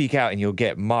 Yeah, speak out and you'll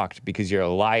get mocked because you're a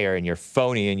liar and you're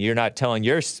phony and you're not telling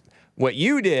what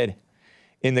you did.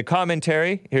 In the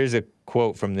commentary, here's a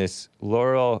quote from this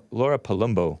Laura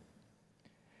Palumbo,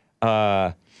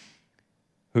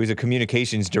 who's a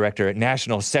communications director at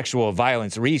National Sexual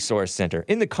Violence Resource Center.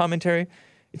 In the commentary,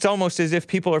 it's almost as if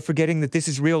people are forgetting that this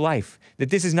is real life, that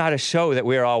this is not a show that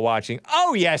we're all watching.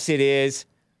 Oh, yes, it is.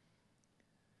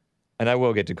 And I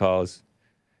will get to calls.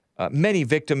 Many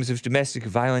victims of domestic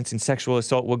violence and sexual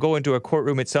assault will go into a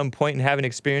courtroom at some point and have an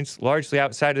experience largely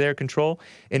outside of their control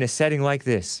in a setting like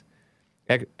this.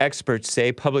 Experts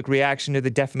say public reaction to the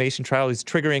defamation trial is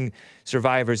triggering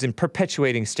survivors and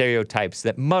perpetuating stereotypes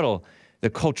that muddle the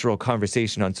cultural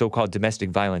conversation on so-called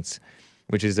domestic violence,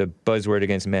 which is a buzzword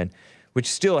against men, which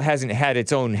still hasn't had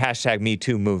its own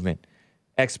 #MeToo movement.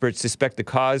 Experts suspect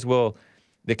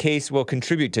the case will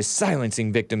contribute to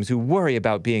silencing victims who worry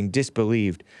about being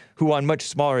disbelieved, who on much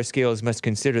smaller scales must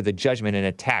consider the judgment and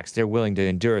attacks they're willing to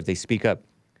endure if they speak up.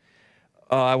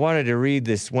 I wanted to read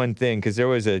this one thing because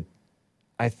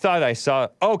I thought I saw,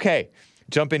 okay,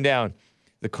 jumping down,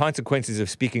 the consequences of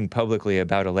speaking publicly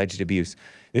about alleged abuse.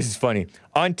 This is funny.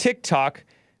 On TikTok,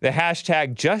 the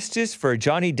hashtag Justice for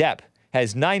Johnny Depp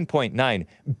has 9.9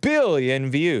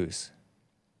 billion views.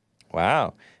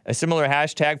 Wow. A similar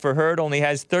hashtag for Heard only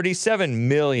has 37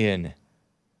 million.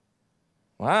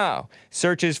 Wow.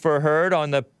 Searches for Heard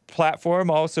on the platform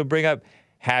also bring up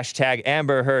hashtag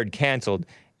Amber Heard canceled,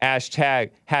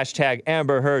 hashtag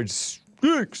Amber Heard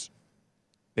stinks.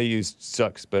 They use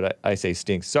sucks, but I say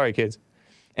stinks. Sorry, kids.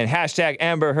 And hashtag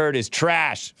Amber Heard is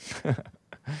trash.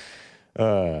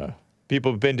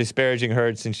 People have been disparaging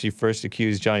Heard since she first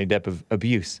accused Johnny Depp of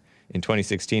abuse in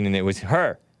 2016, and it was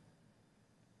her.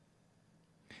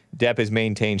 Depp has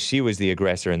maintained she was the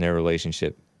aggressor in their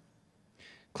relationship.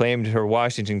 Claimed her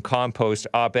Washington Compost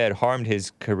op-ed harmed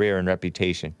his career and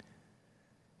reputation.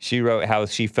 She wrote how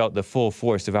she felt the full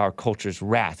force of our culture's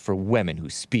wrath for women who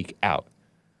speak out.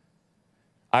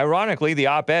 Ironically, the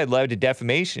op-ed led to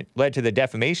the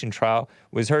defamation trial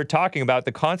was her talking about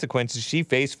the consequences she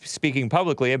faced speaking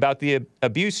publicly about the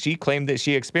abuse she claimed that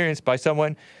she experienced by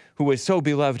someone who was so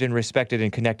beloved and respected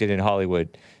and connected in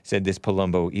Hollywood, said this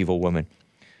Palumbo evil woman.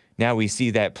 Now we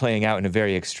see that playing out in a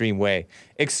very extreme way.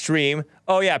 Extreme?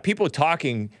 Oh yeah, people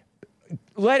talking.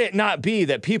 Let it not be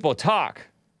that people talk.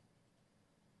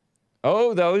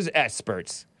 Oh, those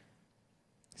experts.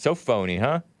 So phony,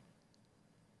 huh?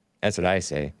 That's what I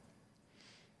say.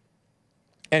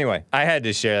 Anyway, I had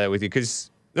to share that with you because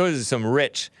those are some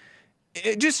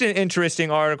just an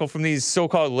interesting article from these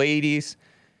so-called ladies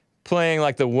playing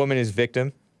like the woman is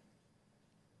victim.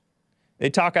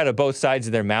 They talk out of both sides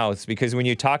of their mouths because when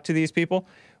you talk to these people,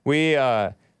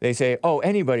 they say, oh,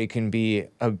 anybody can be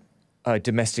a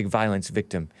domestic violence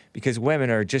victim because women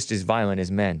are just as violent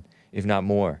as men, if not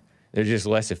more. They're just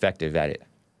less effective at it.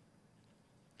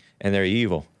 And they're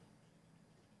evil.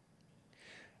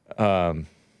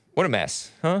 What a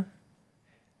mess, huh?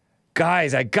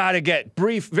 Guys, I gotta get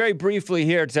very briefly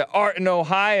here to Art in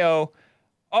Ohio.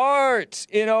 Art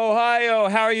in Ohio,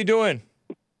 how are you doing?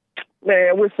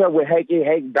 Man, what's up with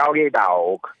Hake, doggy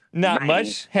dog? Not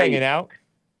much, hanging out.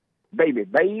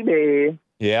 Baby.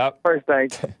 Yep. First thing,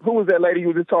 who was that lady you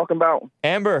were just talking about?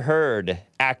 Amber Heard,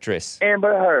 actress.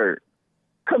 Amber Heard.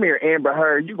 Come here, Amber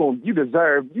Heard. You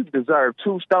deserve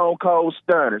 2 stone cold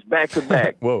stunners back to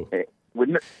back. Whoa.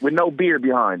 With no beer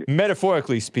behind it.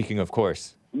 Metaphorically speaking, of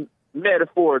course.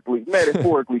 Metaphorically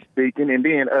speaking. And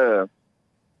then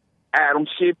Adam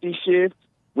Shifty Shift.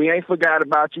 We ain't forgot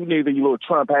about you neither, you little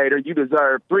Trump hater. You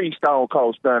deserve 3 stone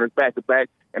cold stunners back to back.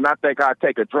 And I think I'll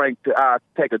take a drink to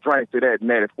that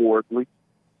metaphorically.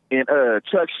 And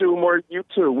Chuck Schumer, you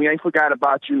too. We ain't forgot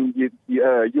about you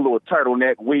little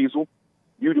turtleneck weasel.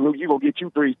 You gonna get you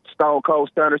 3 stone cold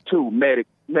stunners too,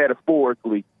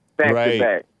 metaphorically, back to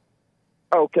back.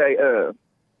 Okay,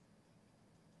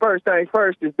 first thing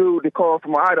first, this dude that called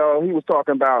from Idaho, he was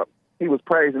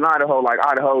praising Idaho like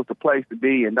Idaho's the place to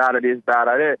be and da this, da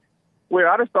that. Well,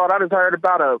 I just heard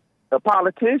about a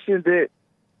politician that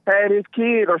had his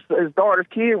kid or his daughter's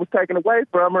kid was taken away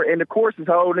from her, and the course is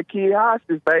holding the kid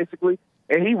hostage basically,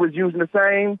 and he was using the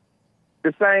same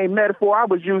metaphor I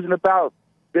was using about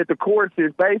that the courts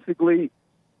is basically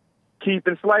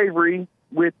keeping slavery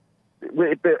with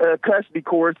the custody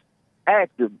courts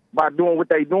active by doing what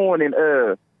they doing and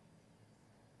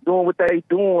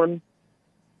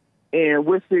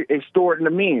with it, extorting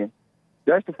the men.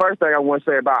 That's the first thing I want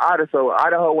to say about Idaho.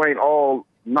 Idaho ain't all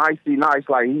nicey nice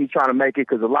like he's trying to make it,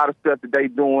 because a lot of stuff that they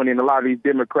doing in a lot of these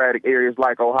Democratic areas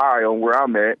like Ohio and where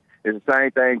I'm at is the same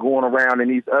thing going around in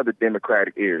these other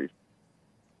Democratic areas.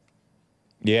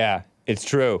 Yeah, it's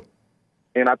true.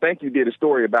 And I think you did a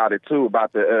story about it too,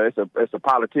 about the it's a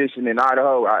politician in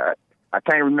Idaho. I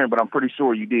can't remember, but I'm pretty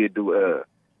sure you did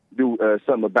do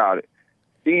something about it.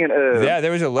 Then yeah,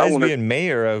 there was a lesbian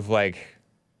mayor of I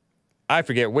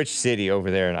forget which city over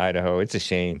there in Idaho. It's a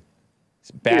shame. It's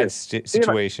a bad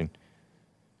situation.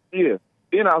 Then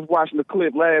I was watching the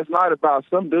clip last night about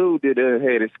some dude that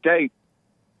had escaped.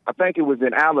 I think it was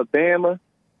in Alabama,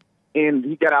 and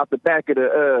he got out the back of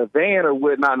the van or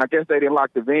whatnot, and I guess they didn't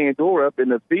lock the van door up,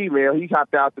 and the female, he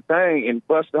hopped out the thing and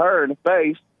busted her in the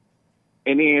face,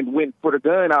 and then went for the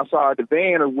gun outside the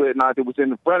van or whatnot that was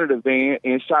in the front of the van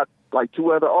and shot like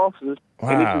 2 other officers.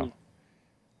 Wow. And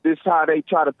this is how they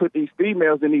try to put these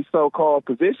females in these so-called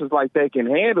positions like they can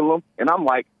handle them. And I'm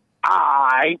like, all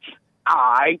right,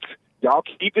 y'all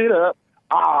keep it up.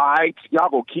 All right, y'all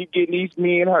gonna keep getting these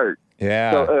men hurt.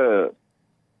 Yeah.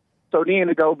 So then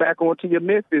to go back onto your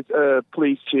Memphis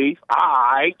police chief, all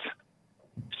right,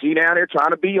 she down there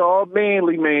trying to be all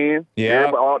manly, man.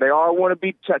 Yeah. They all want to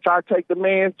be try to take the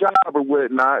man's job or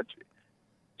whatnot.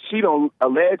 She don't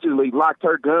allegedly locked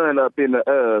her gun up in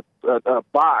a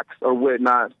box or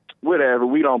whatnot. Whatever.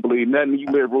 We don't believe nothing you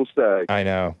liberals say. I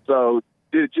know. So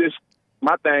it just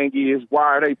my thing is, why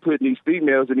are they putting these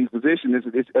females in these positions?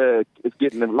 It's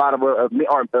getting a lot of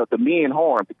the men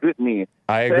harmed, the good men.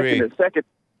 I agree.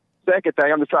 Second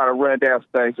thing, I'm just trying to run down some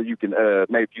things so you can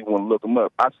maybe you want to look them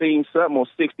up. I seen something on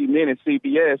 60 Minutes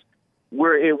CBS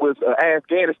where it was an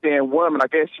Afghanistan woman. I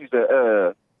guess she's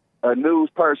a news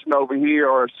person over here,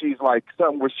 or she's like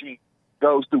something where she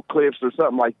goes through clips or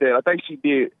something like that. I think she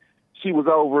was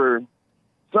over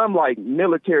some like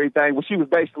military thing where she was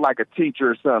basically like a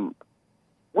teacher or something.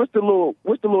 What's the little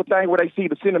thing where they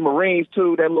send the Marines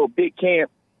to that little big camp?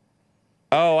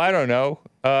 Oh, I don't know.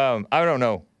 I don't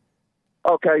know.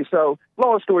 Okay, so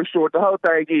long story short, the whole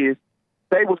thing is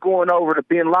they was going over the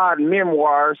Bin Laden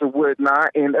memoirs or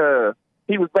whatnot, and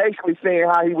he was basically saying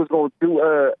how he was going to do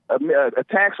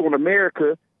attacks on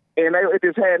America, and it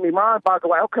just had me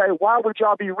mind-boggling. Like, okay, why would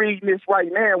y'all be reading this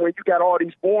right now when you got all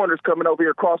these foreigners coming over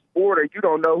here across the border? You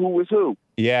don't know who is who.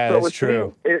 Yeah, so that's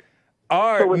true.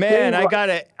 All right, man,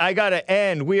 I gotta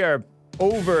end. We are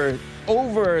over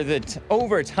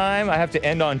time. I have to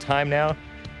end on time now,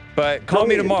 but call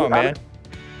me tomorrow, man.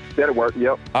 That'll work.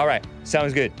 Yep. All right,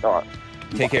 sounds good. All right.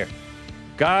 Take care,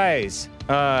 guys.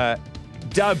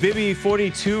 Bibby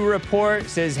 42 report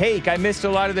says, Hake, I missed a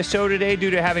lot of the show today due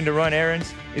to having to run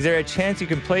errands. Is there a chance you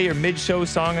can play your mid-show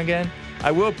song again?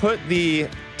 I will put the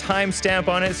timestamp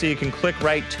on it so you can click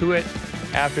right to it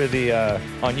after the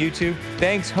on YouTube.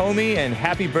 Thanks, homie, and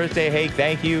happy birthday, Hake.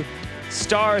 Thank you.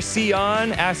 Star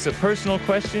Sion asks a personal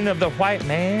question of the white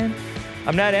man.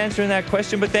 I'm not answering that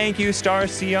question, but thank you, Star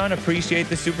Sion. Appreciate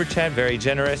the super chat. Very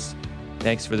generous.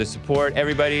 Thanks for the support,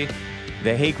 everybody.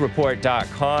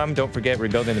 TheHakeReport.com. Don't forget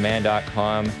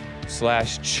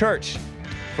rebuildingtheman.com/church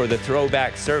for the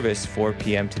throwback service, 4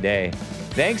 p.m. today.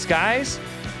 Thanks, guys,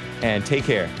 and take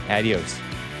care. Adios.